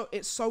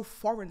 it's so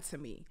foreign to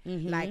me.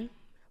 Like,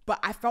 but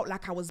I felt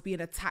like I was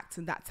being attacked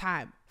in that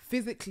time,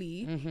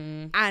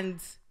 physically and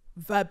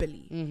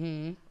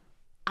verbally.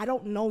 I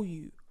don't know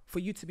you for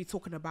you to be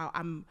talking about,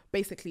 I'm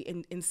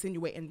basically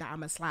insinuating that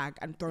I'm a slag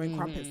and throwing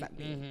crumpets at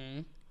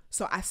me.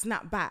 So I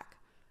snapped back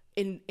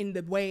in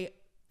the way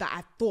that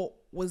I thought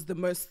was the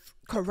most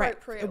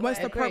correct,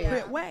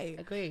 appropriate way.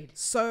 Agreed.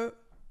 So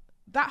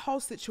that whole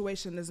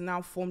situation has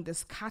now formed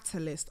this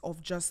catalyst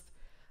of just,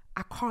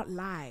 I can't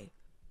lie,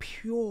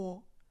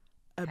 pure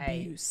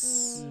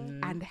abuse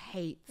and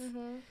hate,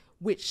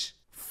 which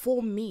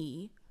for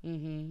me,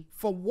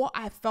 for what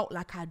I felt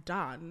like I'd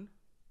done,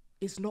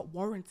 is not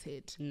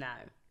warranted. No.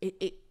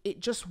 It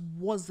just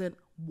wasn't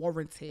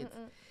warranted.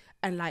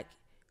 And like,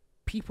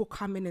 people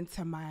coming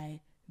into my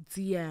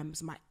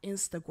DMs, my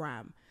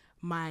Instagram,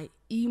 my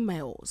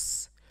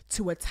emails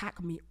to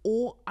attack me,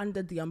 all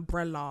under the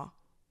umbrella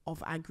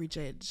of Angry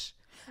Ginge.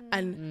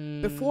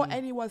 And before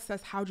anyone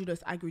says, how do you know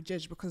it's Angry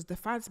Ginge? Because the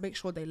fans make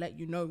sure they let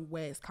you know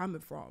where it's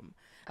coming from.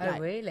 Oh,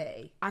 Like,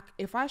 really?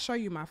 if I show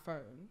you my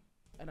phone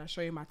and I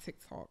show you my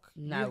TikTok,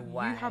 No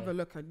way. You have a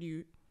look and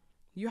you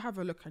have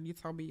a look and you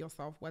tell me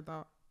yourself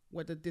whether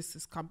this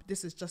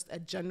is just a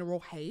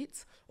general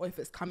hate or if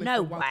it's coming No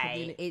from one way.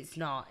 community. It's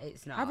not.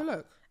 Have a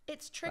look.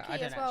 It's tricky I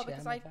don't as well actually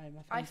because have my phone. My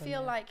I phone's on feel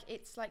there. like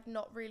it's like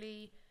not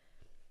really,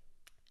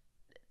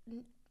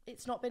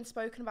 it's not been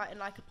spoken about in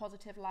like a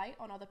positive light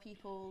on other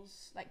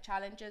people's like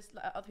challenges,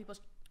 other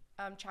people's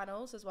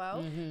channels as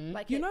well.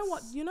 Like, You know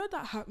what? You know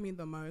that hurt me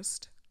the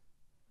most,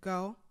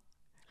 girl.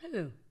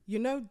 Who? You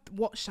know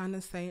what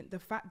Shannon's saying? The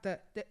fact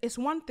that it's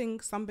one thing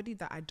somebody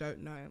that I don't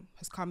know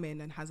has come in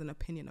and has an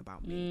opinion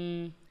about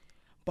me.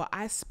 But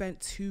I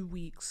spent 2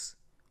 weeks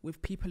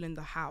with people in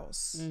the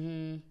house.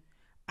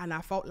 And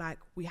I felt like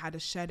we had a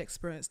shared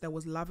experience. There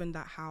was love in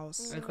that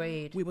house.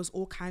 Agreed. We was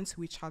all kind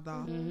to each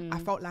other. I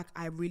felt like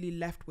I really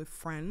left with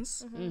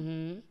friends.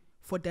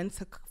 For them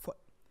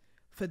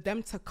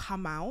to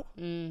come out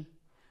and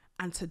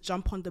to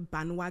jump on the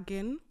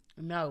bandwagon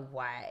No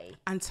way.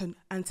 And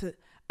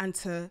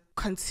to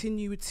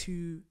continue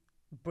to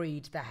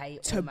Breed the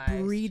hate. to almost,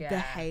 breed the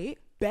yeah. hate.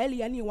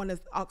 Barely anyone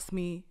has asked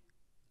me,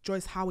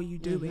 Joyce, how are you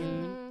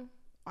doing?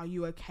 Are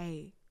you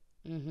okay?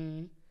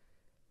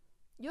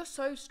 You're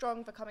so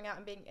strong for coming out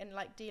and being and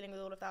like dealing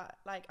with all of that.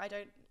 Like I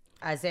don't.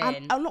 As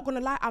in, I'm not gonna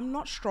lie, I'm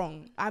not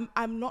strong.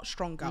 I'm not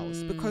strong,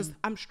 girls, because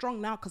I'm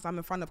strong now because I'm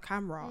in front of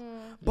camera.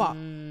 But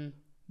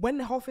when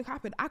the whole thing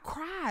happened, I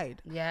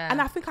cried. Yeah.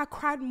 And I think I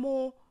cried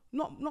more,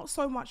 not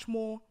so much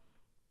more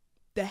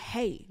the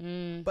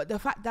hate, but the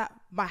fact that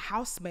my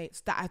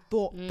housemates that I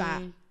thought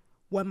that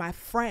were my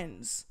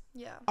friends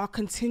are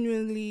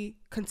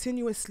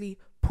continuously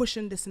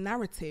pushing this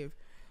narrative,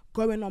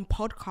 going on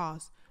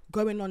podcasts,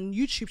 going on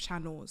YouTube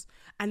channels,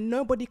 and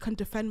nobody can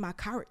defend my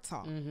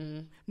character.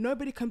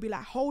 Nobody can be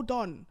like, hold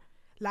on,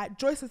 like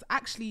Joyce is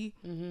actually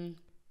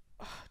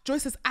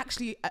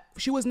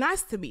she was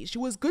nice to me, she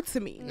was good to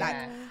me. Like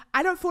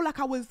I don't feel like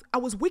I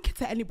was wicked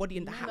to anybody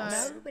in the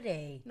house.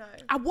 Nobody. No.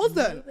 I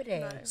wasn't. Nobody.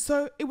 No.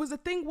 So it was a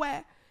thing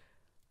where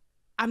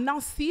I'm now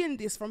seeing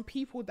this from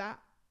people that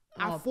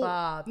I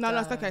thought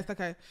it's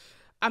okay.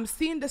 I'm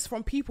seeing this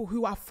from people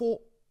who I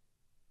thought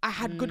I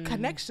had good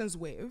connections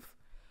with.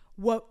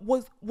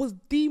 Was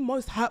the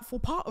most hurtful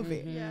part of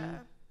it. Yeah.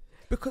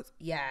 Because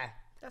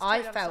That's I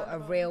totally felt a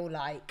understandable. real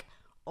like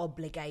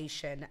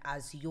obligation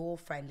as your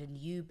friend and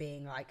you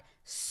being like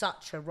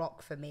such a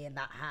rock for me in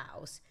that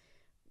house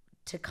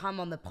to come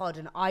on the pod,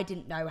 and I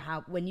didn't know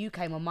how, when you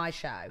came on my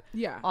show,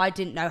 I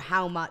didn't know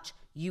how much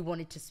you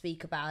wanted to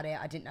speak about it.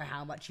 I didn't know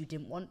how much you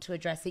didn't want to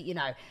address it. You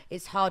know,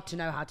 it's hard to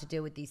know how to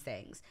deal with these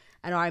things.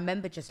 And I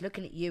remember just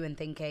looking at you and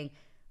thinking,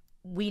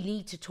 we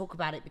need to talk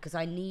about it, because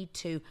I need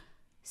to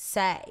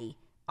say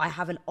I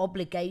have an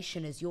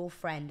obligation as your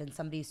friend and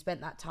somebody who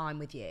spent that time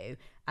with you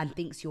and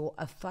thinks you're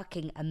a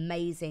fucking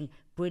amazing,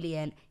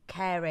 brilliant,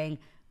 caring,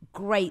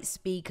 great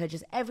speaker.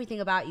 Just everything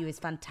about you is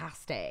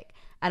fantastic.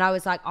 And I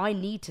was like, I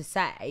need to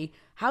say,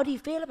 how do you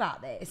feel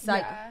about this?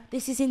 Like,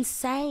 this is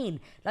insane.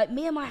 Like,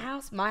 me and my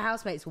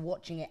housemates were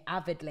watching it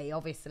avidly,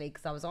 obviously,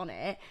 because I was on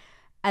it.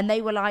 And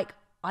they were like,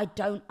 I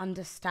don't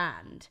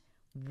understand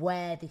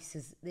where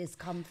this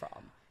come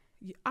from.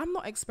 I'm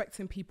not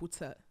expecting people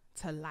to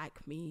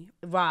like me.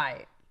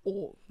 Right.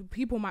 Or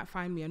people might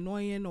find me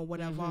annoying or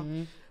whatever.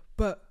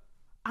 But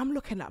I'm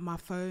looking at my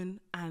phone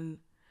and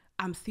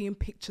I'm seeing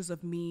pictures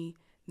of me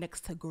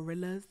next to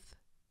gorillas.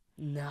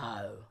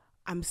 No.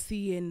 I'm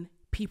seeing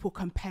people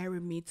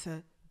comparing me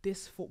to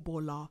this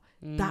footballer,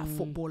 that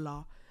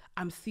footballer.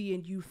 I'm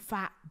seeing you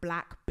fat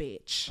black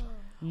bitch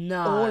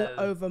all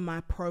over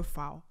my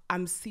profile.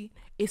 I'm seeing,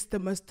 it's the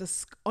most,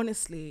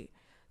 honestly,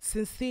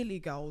 sincerely,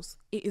 girls,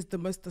 it is the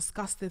most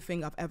disgusting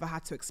thing I've ever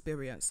had to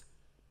experience.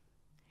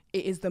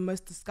 It is the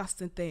most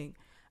disgusting thing.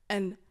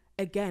 And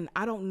again,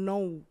 I don't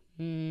know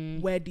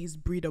where these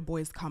breeder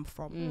boys come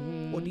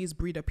from or these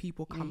breeder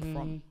people come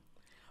from.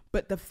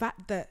 But the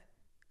fact that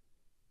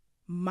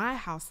my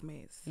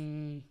housemates,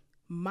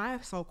 my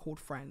so-called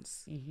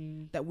friends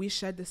that we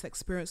shared this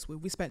experience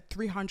with, we spent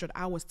 300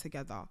 hours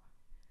together,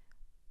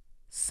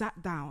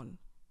 sat down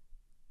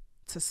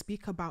to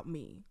speak about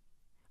me,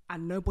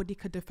 and nobody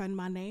could defend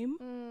my name.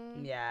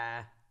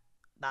 Yeah.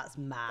 That's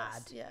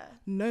mad.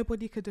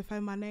 Nobody could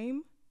defend my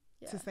name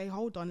to say,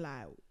 hold on,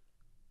 like,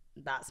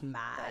 that's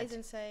mad. That is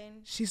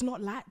insane. she's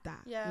not like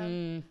that.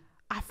 Yeah.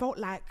 I felt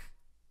like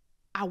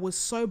I was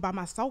so by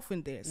myself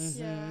in this.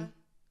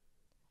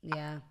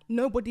 Yeah.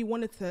 Nobody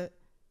wanted to,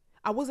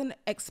 I wasn't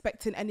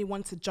expecting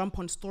anyone to jump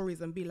on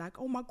stories and be like,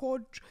 oh my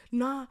God,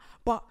 nah.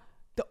 But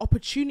the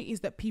opportunities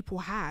that people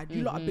had,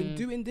 you lot have been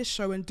doing this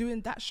show and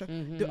doing that show,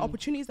 the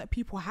opportunities that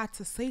people had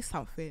to say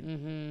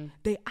something,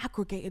 they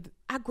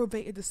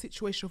aggravated the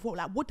situation. For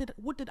like, what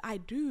did I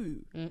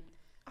do?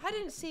 I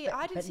didn't see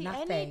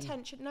any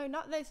tension. No,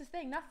 this is the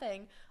thing,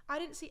 nothing. I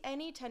didn't see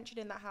any tension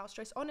in that house,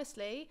 Joyce,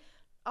 honestly,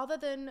 other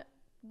than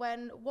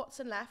when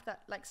Watson left,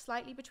 that like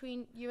slightly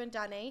between you and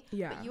Danny.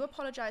 But you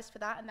apologized for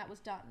that and that was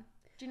done.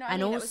 Do you know what I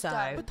mean? Also, that was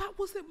done. But that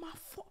wasn't my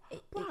fault.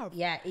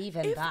 Bruv,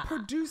 even that. If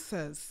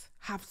producers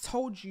have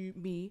told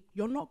me,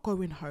 you're not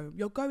going home,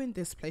 you're going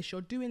this place,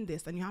 you're doing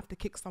this, and you have to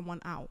kick someone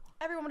out.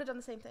 Everyone would have done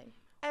the same thing.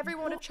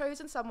 Everyone would have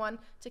chosen someone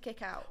to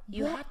kick out.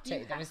 You had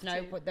to.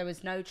 There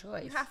was no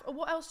choice.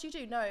 What else do you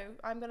do? No,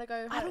 I'm gonna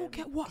go home. I don't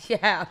get what.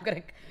 Yeah, I'm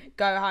gonna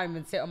go home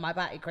and sit on my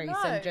batty crease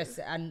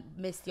and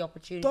miss the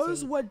opportunity.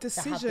 Those were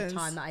decisions to have the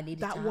time that I needed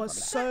to have was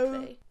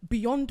so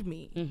beyond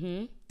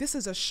me. This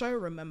is a show,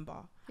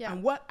 remember? Yeah.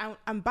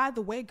 And by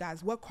the way,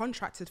 guys, we're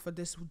contracted for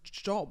this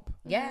job.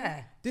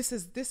 Yeah. This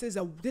is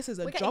a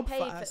We're job getting for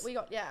paid us.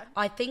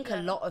 I think a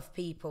lot of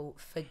people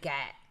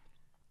forget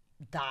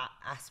that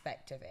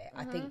aspect of it.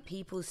 I think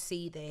people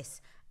see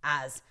this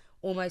as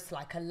almost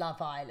like a Love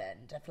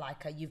Island, of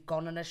like you've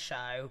gone on a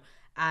show,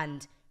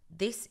 and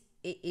it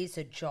is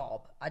a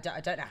job. I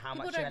don't know how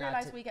much you're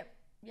allowed to we get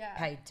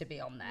paid to be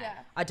on there. Yeah.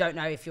 I don't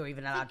know if you're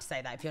even allowed to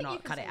say that. If you're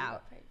not, cut it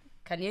out.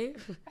 Can you?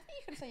 I think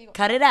you can say you got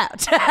Cut it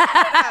out.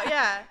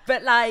 yeah.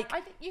 But like,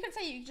 I think you can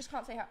say you just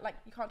can't say how, like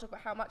you can't talk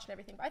about how much and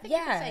everything. But I think you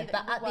can say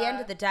that but you at the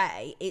end of the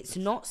day, it's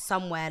not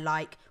somewhere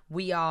like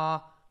we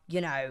are,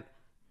 you know,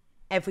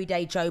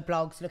 everyday Joe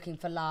blogs looking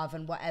for love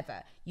and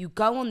whatever. You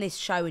go on this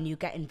show and you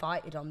get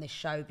invited on this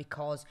show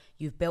because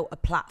you've built a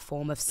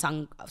platform of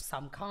some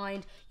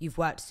kind. You've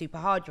worked super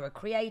hard. You're a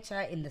creator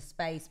in the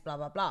space, blah,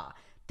 blah, blah.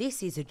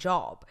 This is a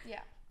job.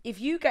 Yeah. If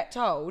you get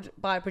told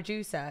by a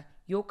producer,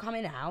 you're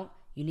coming out,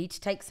 you need to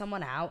take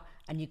someone out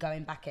and you're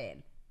going back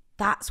in,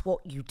 that's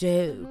what you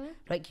do.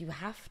 Like, you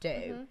have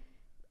to.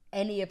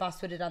 Any of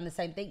us would have done the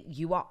same thing.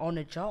 You are on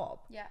a job.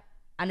 Yeah.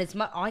 And it's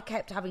I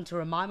kept having to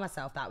remind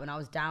myself that when I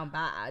was down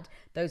bad,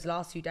 those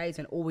last few days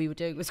when all we were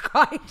doing was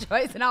crying,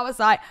 Joyce, and I was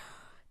like,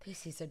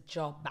 this is a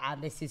job,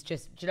 man. This is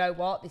just, do you know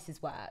what? This is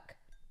work.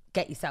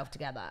 Get yourself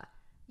together.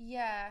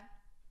 Yeah.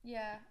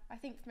 Yeah. I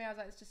think for me, I was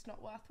like, it's just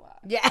not worth work.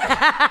 Yeah.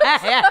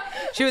 Yeah.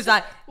 She was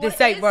like, this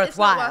What it ain't is,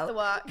 worthwhile. it's not worth the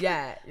work.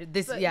 Yeah.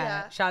 This, But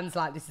yeah. Shan's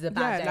like, this is a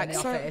bad day in the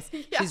so- office.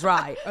 She's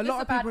right. A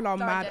lot of bad people are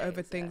mad days,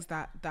 over yeah. things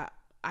that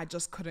I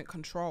just couldn't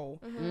control,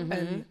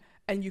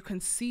 and you can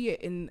see it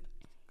in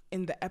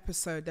the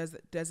episode.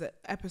 There's an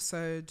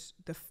episode,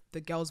 the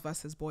girls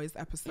versus boys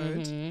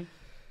episode,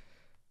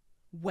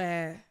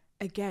 where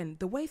again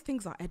the way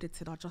things are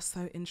edited are just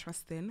so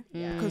interesting.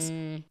 Because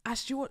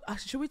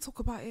should we talk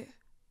about it?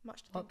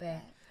 Much to What think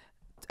bit?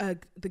 about.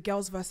 The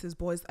girls versus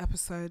boys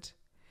episode,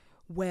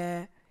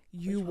 where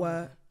you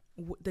were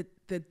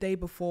the day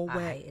before, I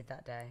where hated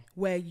that day.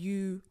 where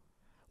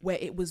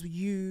it was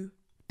you,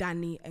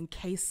 Danny, and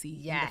Casey in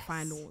the Yes.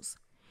 finals.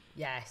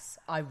 Yes.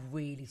 I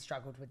really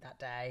struggled with that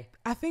day.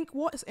 I think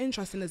what is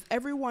interesting is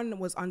everyone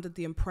was under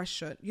the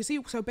impression, you see,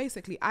 so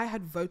basically I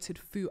had voted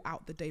Fu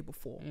out the day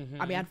before.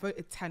 I mean, I'd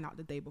voted 10 out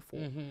the day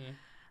before.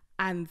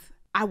 And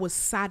I was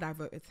sad I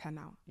voted 10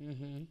 out.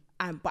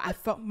 But I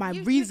felt my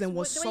reason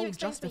was the way so you explained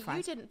to me, justified.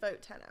 you didn't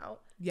vote 10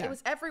 out. Yeah. It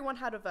was everyone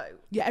had a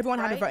vote. Yeah, everyone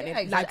had a Right? vote. And Yeah,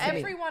 it lied exactly. to me.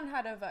 Everyone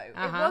had a vote.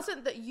 It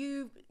wasn't that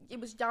it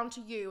was down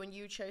to you and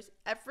you chose.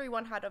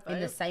 Everyone had a vote.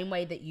 In the same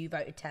way that you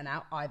voted 10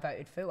 out, I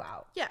voted Fu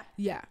out. Yeah.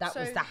 Yeah. That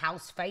was So- the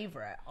house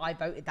favourite. I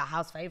voted the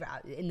house favourite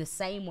out in the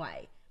same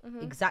way.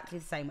 Exactly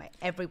the same way.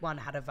 Everyone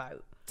had a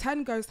vote.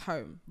 10 goes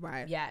home,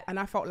 right? Yeah. And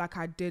I felt like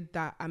I did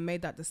that. I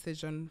made that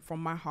decision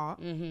from my heart.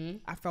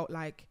 I felt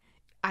like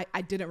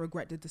I didn't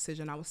regret the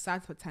decision. I was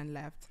sad for 10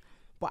 left,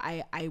 but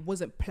I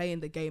wasn't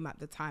playing the game at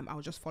the time. I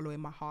was just following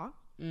my heart.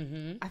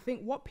 I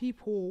think what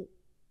people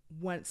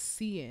weren't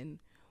seeing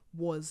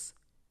was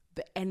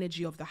the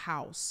energy of the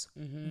house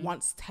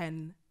once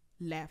 10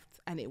 left,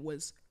 and it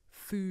was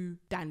Fu,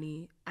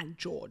 Danny, and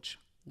George.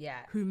 Yeah.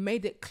 Who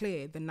made it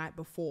clear the night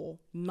before,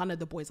 none of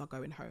the boys are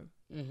going home.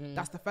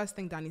 That's the first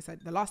thing Danny said.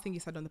 The last thing he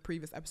said on the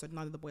previous episode,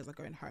 none of the boys are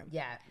going home.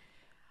 Yeah.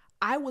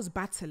 I was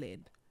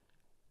battling.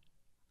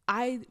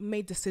 I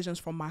made decisions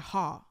from my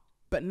heart,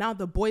 but now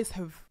the boys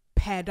have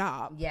paired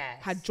up,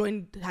 Yes. had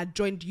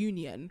joined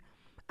union,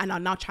 and are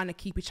now trying to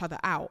keep each other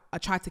out. I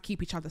tried to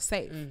keep each other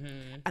safe,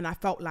 and I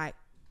felt like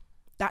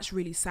that's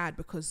really sad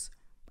because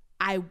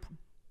I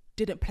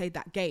didn't play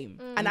that game,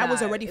 and I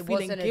was already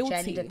feeling guilty. It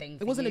wasn't an agenda thing.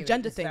 It wasn't an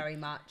agenda thing. Very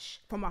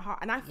much. From my heart,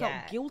 and I felt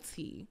Yeah.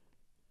 guilty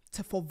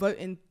for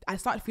voting. I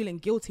started feeling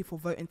guilty for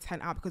voting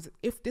 10 out, because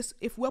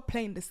if we're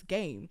playing this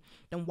game,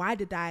 then why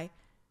did I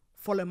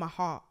follow my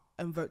heart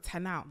and vote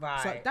 10 out?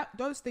 Right. So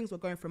those things were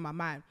going through my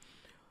mind.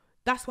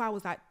 That's why I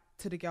was like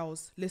to the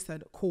girls,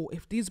 listen, cool,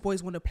 if these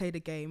boys want to play the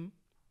game,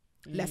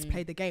 let's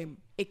play the game.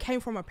 It came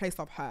from a place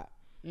of hurt,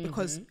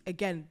 because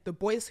again, the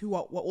boys who were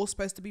all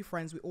supposed to be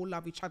friends, we all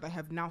love each other,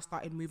 have now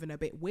started moving a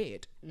bit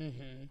weird.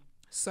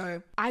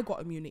 So I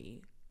got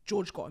immunity,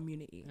 George got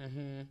immunity.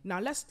 Now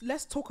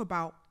let's talk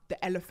about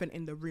the elephant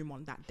in the room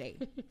on that day.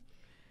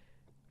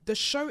 The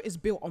show is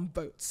built on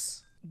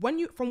votes. When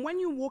you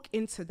walk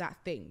into that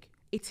thing,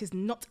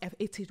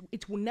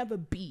 it will never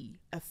be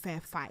a fair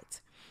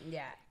fight.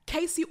 Yeah.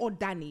 Casey or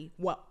Danny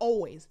were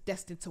always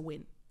destined to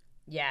win.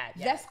 Yeah.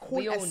 Let's call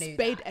We a all knew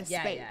spade that. a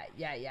spade.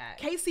 Yeah.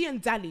 Casey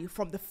and Danny,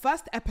 from the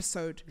first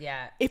episode,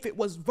 Yeah. if it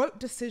was vote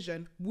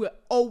decision, we're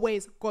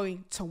always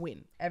going to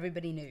win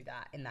Everybody knew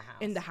that in the house.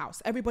 in the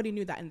house. Everybody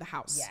knew that in the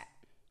house. Yeah.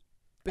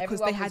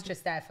 Because Everyone they was had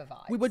just there for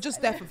vibes. we were just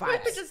there for We were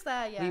vibes. just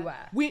there,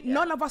 yeah. We were.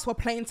 None of us were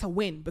playing to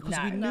win, because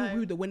No. we knew No.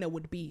 who the winner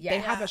would be. Yeah. They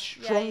have Yeah. a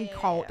strong Yeah.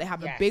 cult. They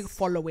have Yes. a big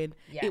following.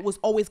 Yeah. It was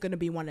always going to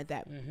be one of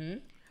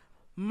them.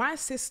 My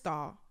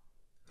sister,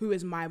 who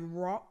is my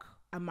rock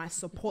and my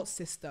support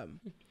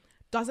system,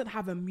 doesn't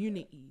have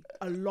immunity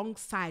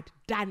alongside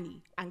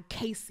Danny and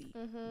Casey.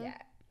 Yeah.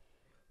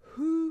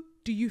 Who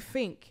do you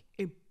think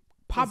in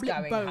public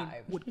going bone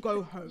home. would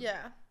go home?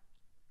 Yeah.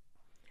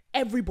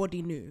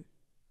 Everybody knew.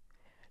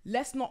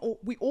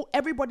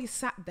 Everybody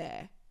sat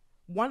there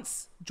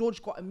once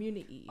George got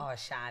immunity. Oh,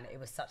 Shan, it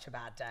was such a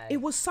bad day.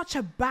 It was such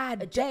a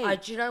bad day.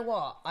 Do you know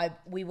what?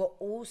 We were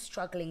all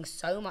struggling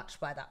so much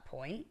by that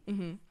point.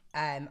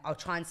 I'll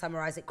try and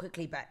summarize it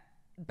quickly, but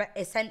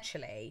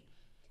essentially,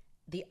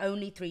 the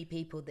only three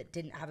people that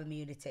didn't have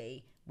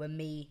immunity were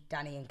me,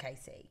 Danny, and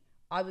Casey.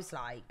 I was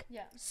like,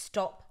 Yeah.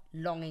 stop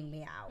longing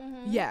me out.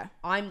 Yeah.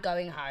 I'm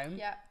going home.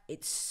 Yeah.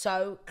 It's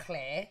so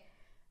clear.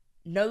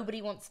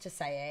 Nobody wants to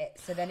say it.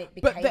 So then it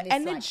became the this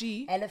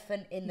energy, like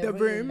elephant in the the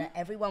room. room that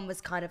everyone was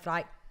kind of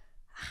like,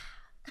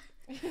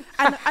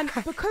 And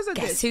because of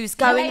guess this, who's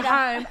going Later.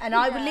 home? And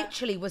I Yeah.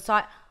 literally was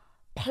like,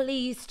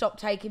 please stop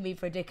taking me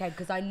for a dickhead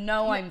because I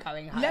know I'm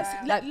going home. let's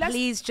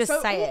Please just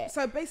so say all- it.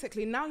 So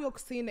basically, now you're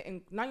seeing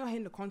it now you're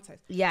hearing the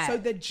context. Yeah. So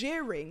the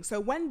jeering. So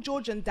when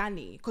George and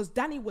Danny, because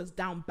Danny was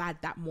down bad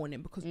that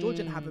morning because George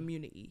didn't have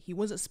immunity. He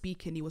wasn't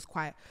speaking. He was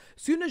quiet.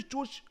 As soon as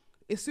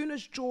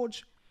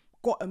George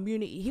got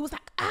immunity, he was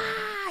like,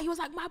 he was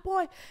like, my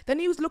boy. Then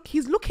he's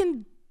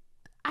looking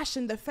Ash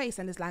in the face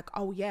and it's like,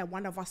 oh yeah,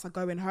 one of us are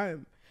going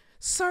home.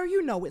 Sir,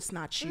 you know it's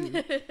not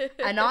you.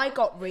 And I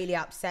got really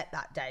upset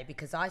that day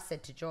because I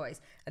said to Joyce,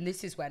 and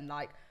this is when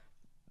like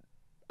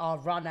our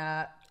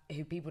runner,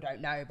 who people don't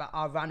know, but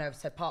our runner,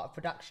 so part of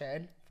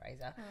production,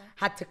 Fraser,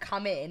 had to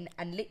come in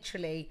and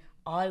literally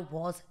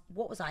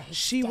what was I?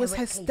 She was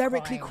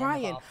hysterically in the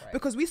crying bathroom.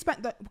 because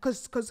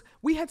because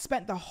we had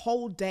spent the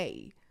whole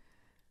day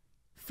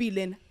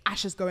feeling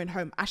Ash is going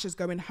home,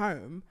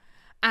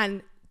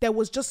 and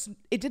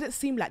it didn't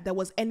seem like there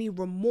was any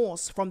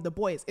remorse from the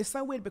boys. It's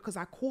so weird because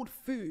I called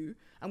Fu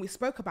and we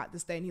spoke about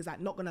this day and he's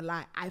like, not gonna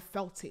lie, I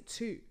felt it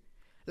too.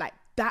 Like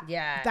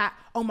that,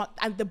 oh my,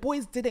 and the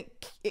boys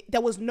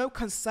there was no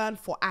concern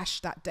for Ash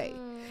that day.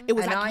 It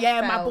was And like, I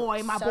yeah, my felt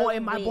boy, my so boy,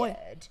 my boy.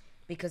 weird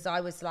because I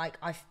was like,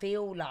 I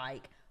feel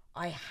like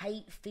I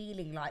hate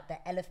feeling like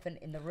the elephant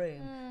in the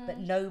room, but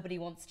nobody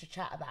wants to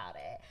chat about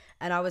it.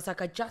 And I was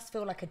like, I just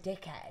feel like a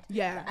dickhead.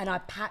 Yeah. And I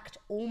packed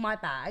all my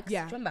bags.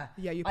 Yeah. Do you remember?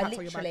 Yeah, you I packed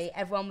all your literally, bags.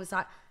 everyone was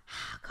like,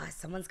 guys,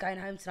 someone's going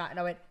home tonight. And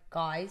I went,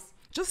 guys,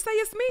 Just say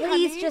it's me,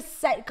 please honey. just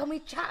say, can we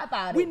chat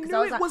about We it? 'Cause knew I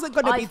was it like, wasn't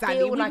gonna be I Danny.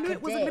 feel We like knew a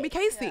it wasn't gonna be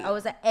dick. Casey. I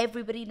was like,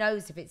 everybody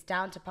knows if it's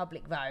down to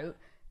public vote,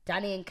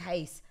 Danny and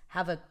Case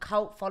have a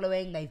cult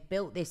following. They've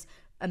built this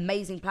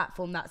amazing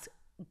platform that's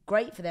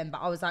great for them.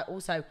 But I was like,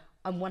 also,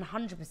 I'm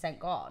 100%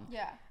 gone.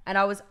 Yeah. And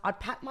I'd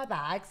packed my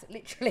bags,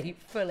 literally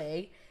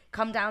fully,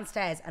 come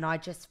downstairs, and I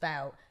just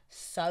felt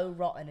so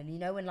rotten. And you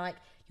know when like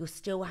you're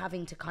still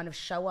having to kind of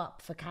show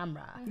up for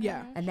camera.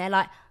 Yeah. And they're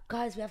like,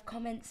 guys, we have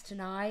comments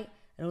tonight.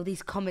 And all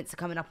these comments are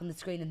coming up on the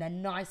screen and they're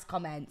nice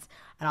comments.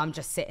 And I'm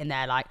just sitting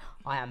there like,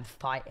 I am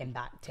fighting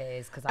back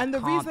tears because I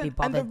can't be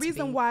bothered. And the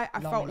reason why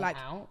I felt longing like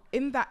out.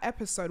 in that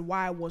episode,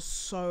 why I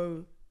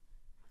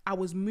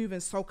was moving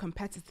so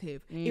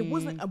competitive. It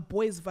wasn't a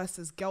boys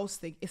versus girls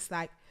thing. It's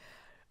like,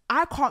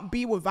 I can't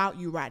be without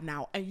you right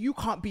now and you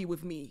can't be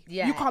with me.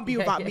 Yeah. You can't be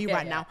without me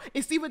right now.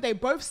 It's either they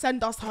both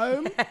send us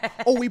home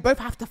or we both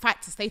have to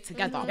fight to stay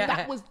together.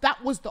 That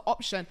was the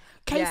option.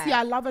 Casey, Yeah.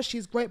 I love her.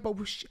 She's great, but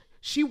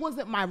she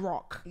wasn't my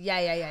rock.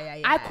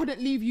 Yeah. I couldn't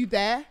leave you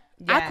there.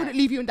 I Yeah. couldn't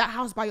leave you in that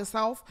house by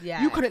yourself.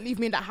 Yeah. You couldn't leave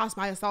me in that house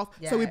by yourself.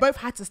 So we Yeah. both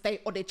had to stay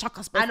or they chuck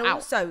us both And out.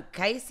 also,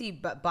 Casey,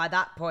 but by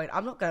that point,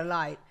 I'm not going to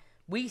lie,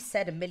 we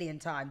said a million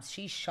times,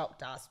 she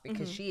shocked us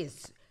because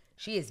Mm-hmm.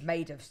 she is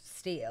made of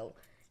steel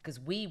because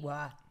we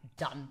were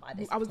done by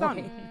this I was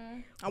point.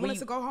 done. I wanted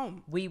to go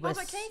home. We Oh, were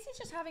but Casey's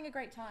just having a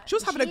great time. She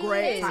was having a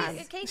great is. time.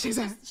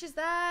 Casey's she's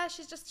there.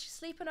 She's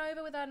sleeping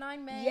over with her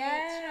 9 mates. You know what I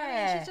mean?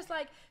 Yeah. She's just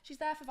like, she's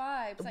there for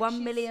vibes. Like,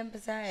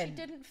 1,000,000%. She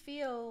didn't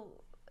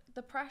feel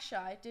the pressure.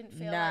 I didn't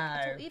feel No. like,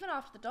 at all. Even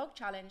after the dog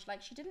challenge,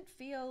 like she didn't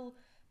feel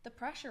the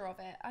pressure of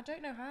it. I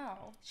don't know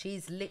how.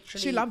 She's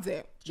literally... She loved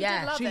it. She Yeah.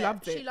 did love She it.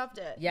 loved it. She loved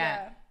it.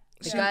 Yeah.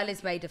 The girl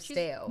is made of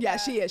steel. Yeah,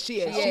 she is. She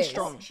She's is.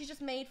 strong. She's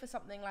just made for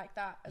something like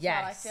that as well.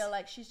 I Yes. feel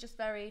like she's just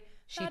very...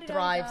 She da-da-da-da,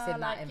 thrives in that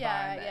like,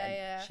 environment.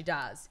 Yeah. She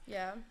does.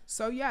 Yeah.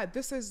 So yeah,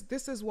 this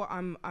is what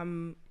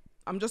I'm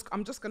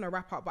just gonna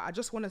wrap up. But I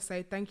just want to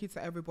say thank you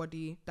to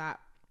everybody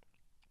that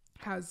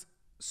has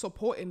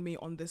supported me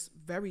on this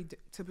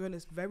to be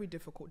honest, very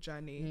difficult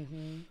journey.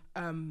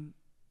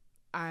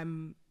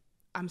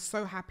 I'm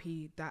so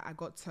happy that I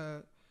got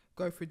to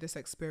go through this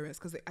experience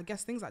because I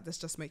guess things like this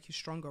just make you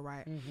stronger,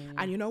 right?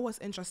 And you know what's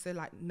interesting?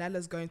 Like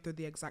Nella's going through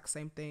the exact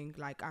same thing.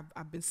 Like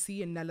I've been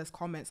seeing Nella's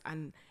comments,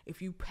 and if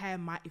you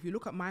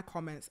look at my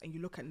comments and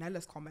you look at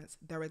Nella's comments,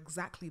 they're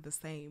exactly the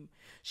same.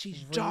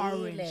 She's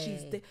jarring.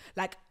 Really?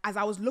 Like as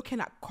I was looking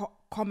at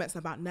comments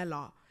about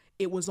Nella,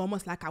 it was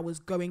almost like I was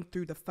going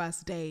through the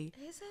first day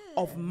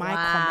of my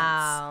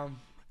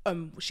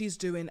comments. She's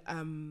doing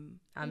I'm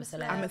a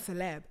celeb. I'm a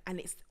celeb, and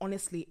it's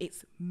honestly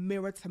it's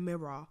mirror to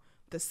mirror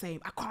the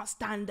same. I can't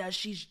stand her.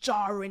 She's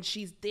jarring.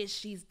 She's this.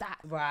 She's that.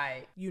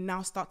 Right. You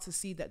now start to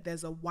see that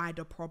there's a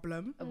wider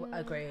problem,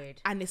 Agreed.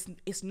 and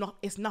it's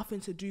nothing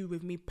to do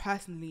with me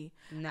personally,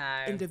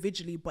 No.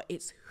 individually, but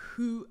it's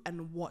who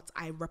and what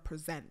I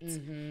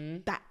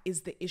represent. That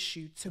is the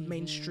issue to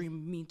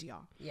mainstream media.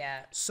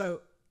 Yeah.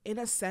 So in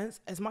a sense,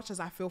 as much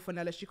as I feel for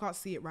Nella, she can't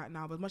see it right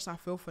now, but as much as I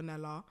feel for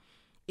Nella,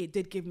 it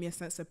did give me a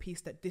sense of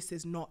peace that this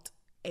is not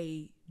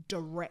a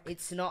direct.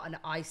 It's not an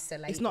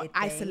isolated. It's not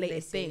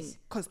isolated thing. Is-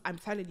 Because I'm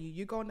telling you,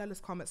 you go on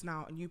Nella's comments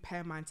now and you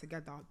pair mine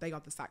together. They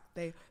are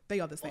the they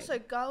are the same. Also,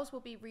 girls will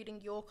be reading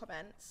your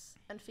comments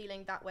and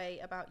feeling that way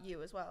about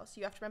you as well. So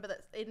you have to remember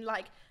that in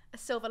like a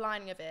silver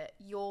lining of it,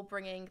 you're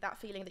bringing that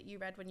feeling that you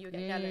read when you were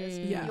getting Nella's.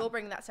 Yeah. You're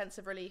bringing that sense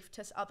of relief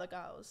to other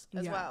girls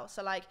as well.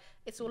 So like,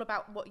 it's all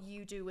about what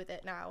you do with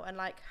it now and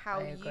like how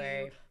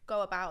you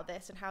go about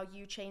this and how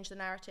you change the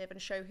narrative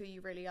and show who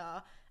you really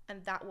are.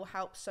 And that will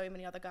help so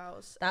many other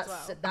girls as well.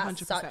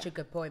 That's 100%. such a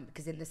good point,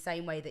 because in the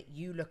same way that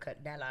you look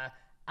at Nella,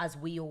 as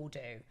we all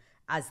do,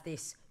 as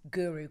this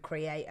guru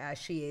creator,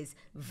 she is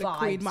vibes,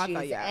 queen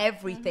mother, she is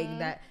everything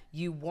that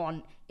you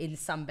want in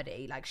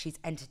somebody. Like, she's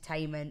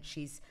entertainment,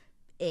 she's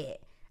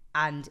it.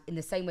 And in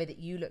the same way that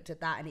you looked at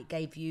that and it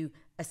gave you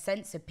a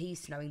sense of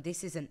peace knowing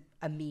this isn't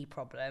a me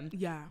problem.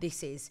 Yeah.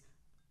 This is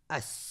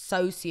a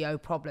socio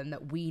problem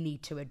that we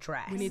need to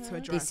address. We need to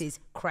address. This is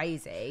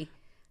crazy.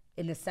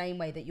 In the same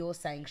way that you're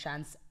saying,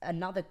 Shans,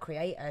 another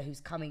creator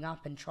who's coming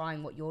up and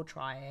trying what you're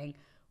trying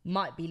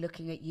might be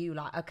looking at you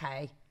like,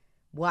 okay,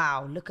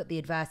 wow, look at the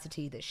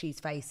adversity that she's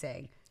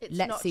facing.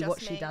 Let's see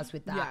what she does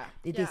with that.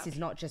 This is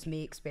not just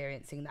me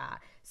experiencing that.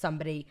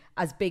 Somebody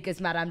as big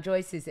as Madame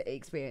Joyce is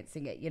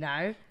experiencing it, you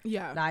know?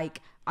 Yeah. Like,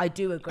 I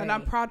do agree. And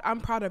I'm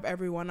proud of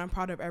everyone. I'm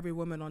proud of every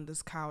woman on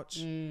this couch.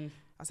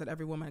 I said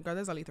every woman. Girl,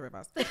 there's only 3 of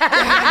us.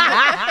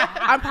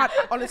 I'm proud.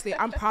 Honestly,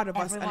 I'm proud of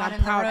us, and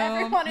I'm proud.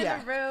 Everyone in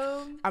the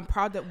room. I'm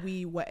proud that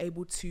we were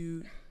able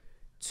to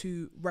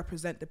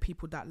represent the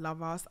people that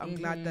love us. I'm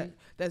glad that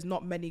there's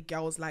not many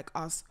girls like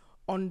us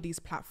on these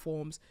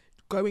platforms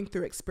going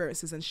through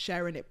experiences and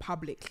sharing it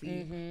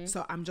publicly.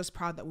 So I'm just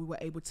proud that we were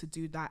able to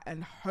do that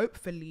and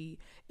hopefully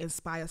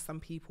inspire some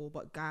people.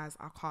 But guys,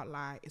 I can't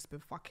lie, it's been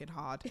fucking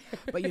hard.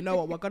 But you know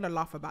what? We're gonna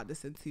laugh about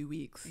this in 2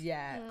 weeks.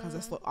 Yeah.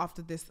 Because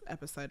after this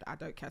episode, I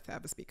don't care to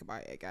ever speak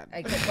about it again.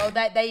 Okay, well,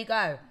 there you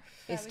go.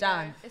 It's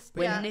done.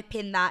 We're Yeah.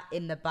 nipping that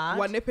in the bud.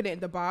 We're nipping it in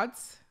the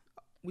buds.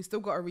 We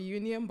still got a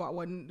reunion, but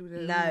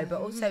No,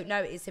 but also,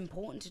 no, it's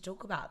important to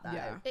talk about that.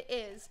 Yeah. It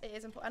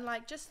is important. And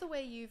like, just the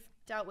way you've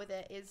dealt with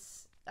it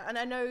is, and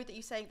I know that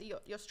you're saying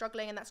that you're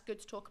struggling, and that's good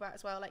to talk about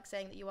as well, like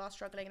saying that you are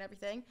struggling and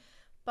everything.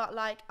 But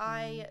like,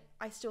 I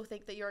still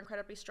think that you're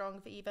incredibly strong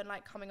for even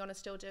like coming on and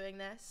still doing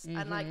this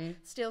and like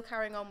still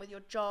carrying on with your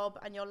job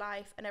and your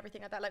life and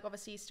everything like that. Like,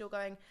 obviously still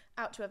going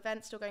out to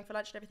events, still going for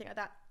lunch and everything like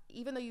that.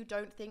 Even though you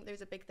don't think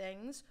those are big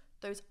things,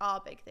 those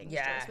are big things.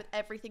 Yeah. Joyce, with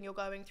everything you're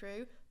going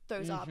through,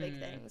 those are big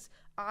things.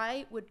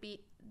 I would be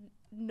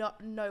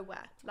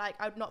nowhere. Like,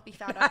 I would not be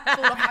found.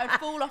 I'd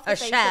fall off the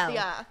face of the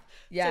earth.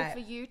 Yeah. So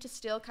for you to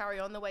still carry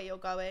on the way you're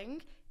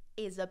going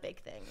is a big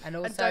thing. And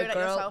also, don't let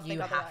girl, yourself you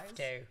think have otherwise.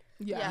 to.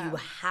 Yeah. You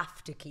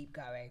have to keep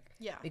going.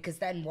 Yeah. Because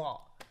then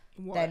what?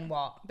 What? Then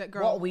what? That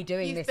girl- What are we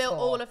doing You've this built for?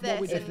 all of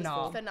this if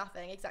not? for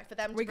nothing. Exactly. For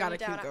them to We bring gotta you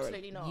down, keep going.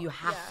 absolutely not. You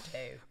have to.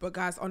 But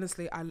guys,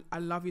 honestly, I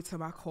love you to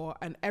my core,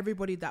 and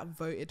everybody that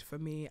voted for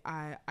me,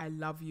 I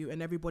love you,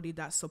 and everybody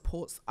that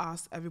supports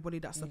us, everybody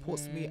that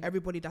supports me,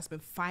 everybody that's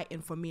been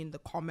fighting for me in the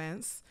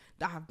comments,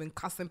 that have been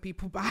cussing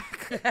people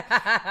back.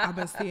 I've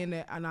been seeing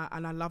it, and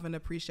I love and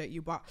appreciate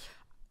you. But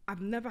I've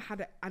never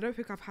had I don't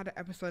think I've had an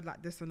episode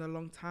like this in a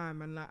long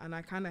time, and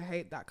I kind of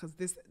hate that, because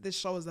this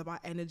show is about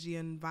energy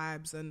and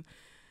vibes and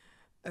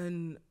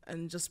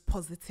just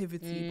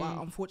positivity. But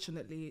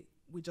unfortunately,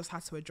 we just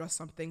had to address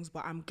some things.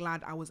 But I'm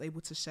glad I was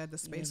able to share the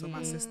space with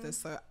my sisters.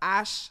 So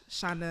Ash,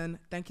 Shannon,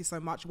 thank you so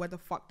much. Where the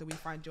fuck do we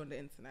find you on the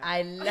internet?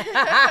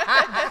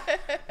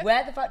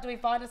 Where the fuck do we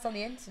find us on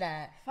the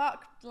internet?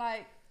 Fuck,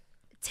 like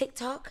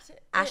TikTok,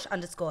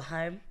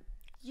 Ash_Home.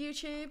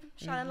 YouTube,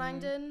 Shannon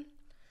Langdon.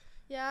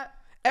 Yeah.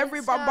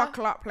 Every Insta. bumper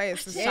club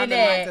place is Shannon it?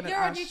 Langdon and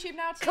You're on Ash. YouTube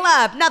now too.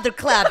 Club, another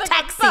club,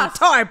 taxi,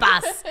 tour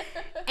bus.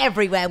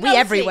 Everywhere. We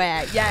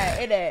everywhere. Yeah,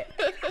 innit?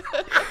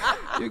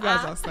 You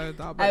guys are so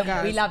dumb. But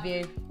guys, We love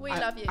you. We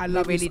love you. I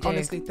love We really you. do.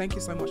 Honestly, thank you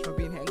so much for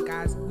being here. And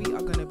guys, we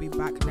are going to be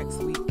back next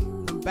week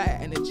with better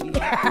energy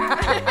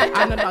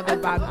and another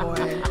bad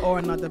boy or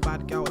another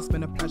bad girl. It's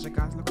been a pleasure,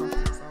 guys. Look after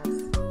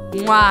yourselves.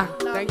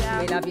 Mwah. Love Thank ya.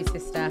 you. We love you,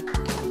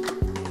 sister.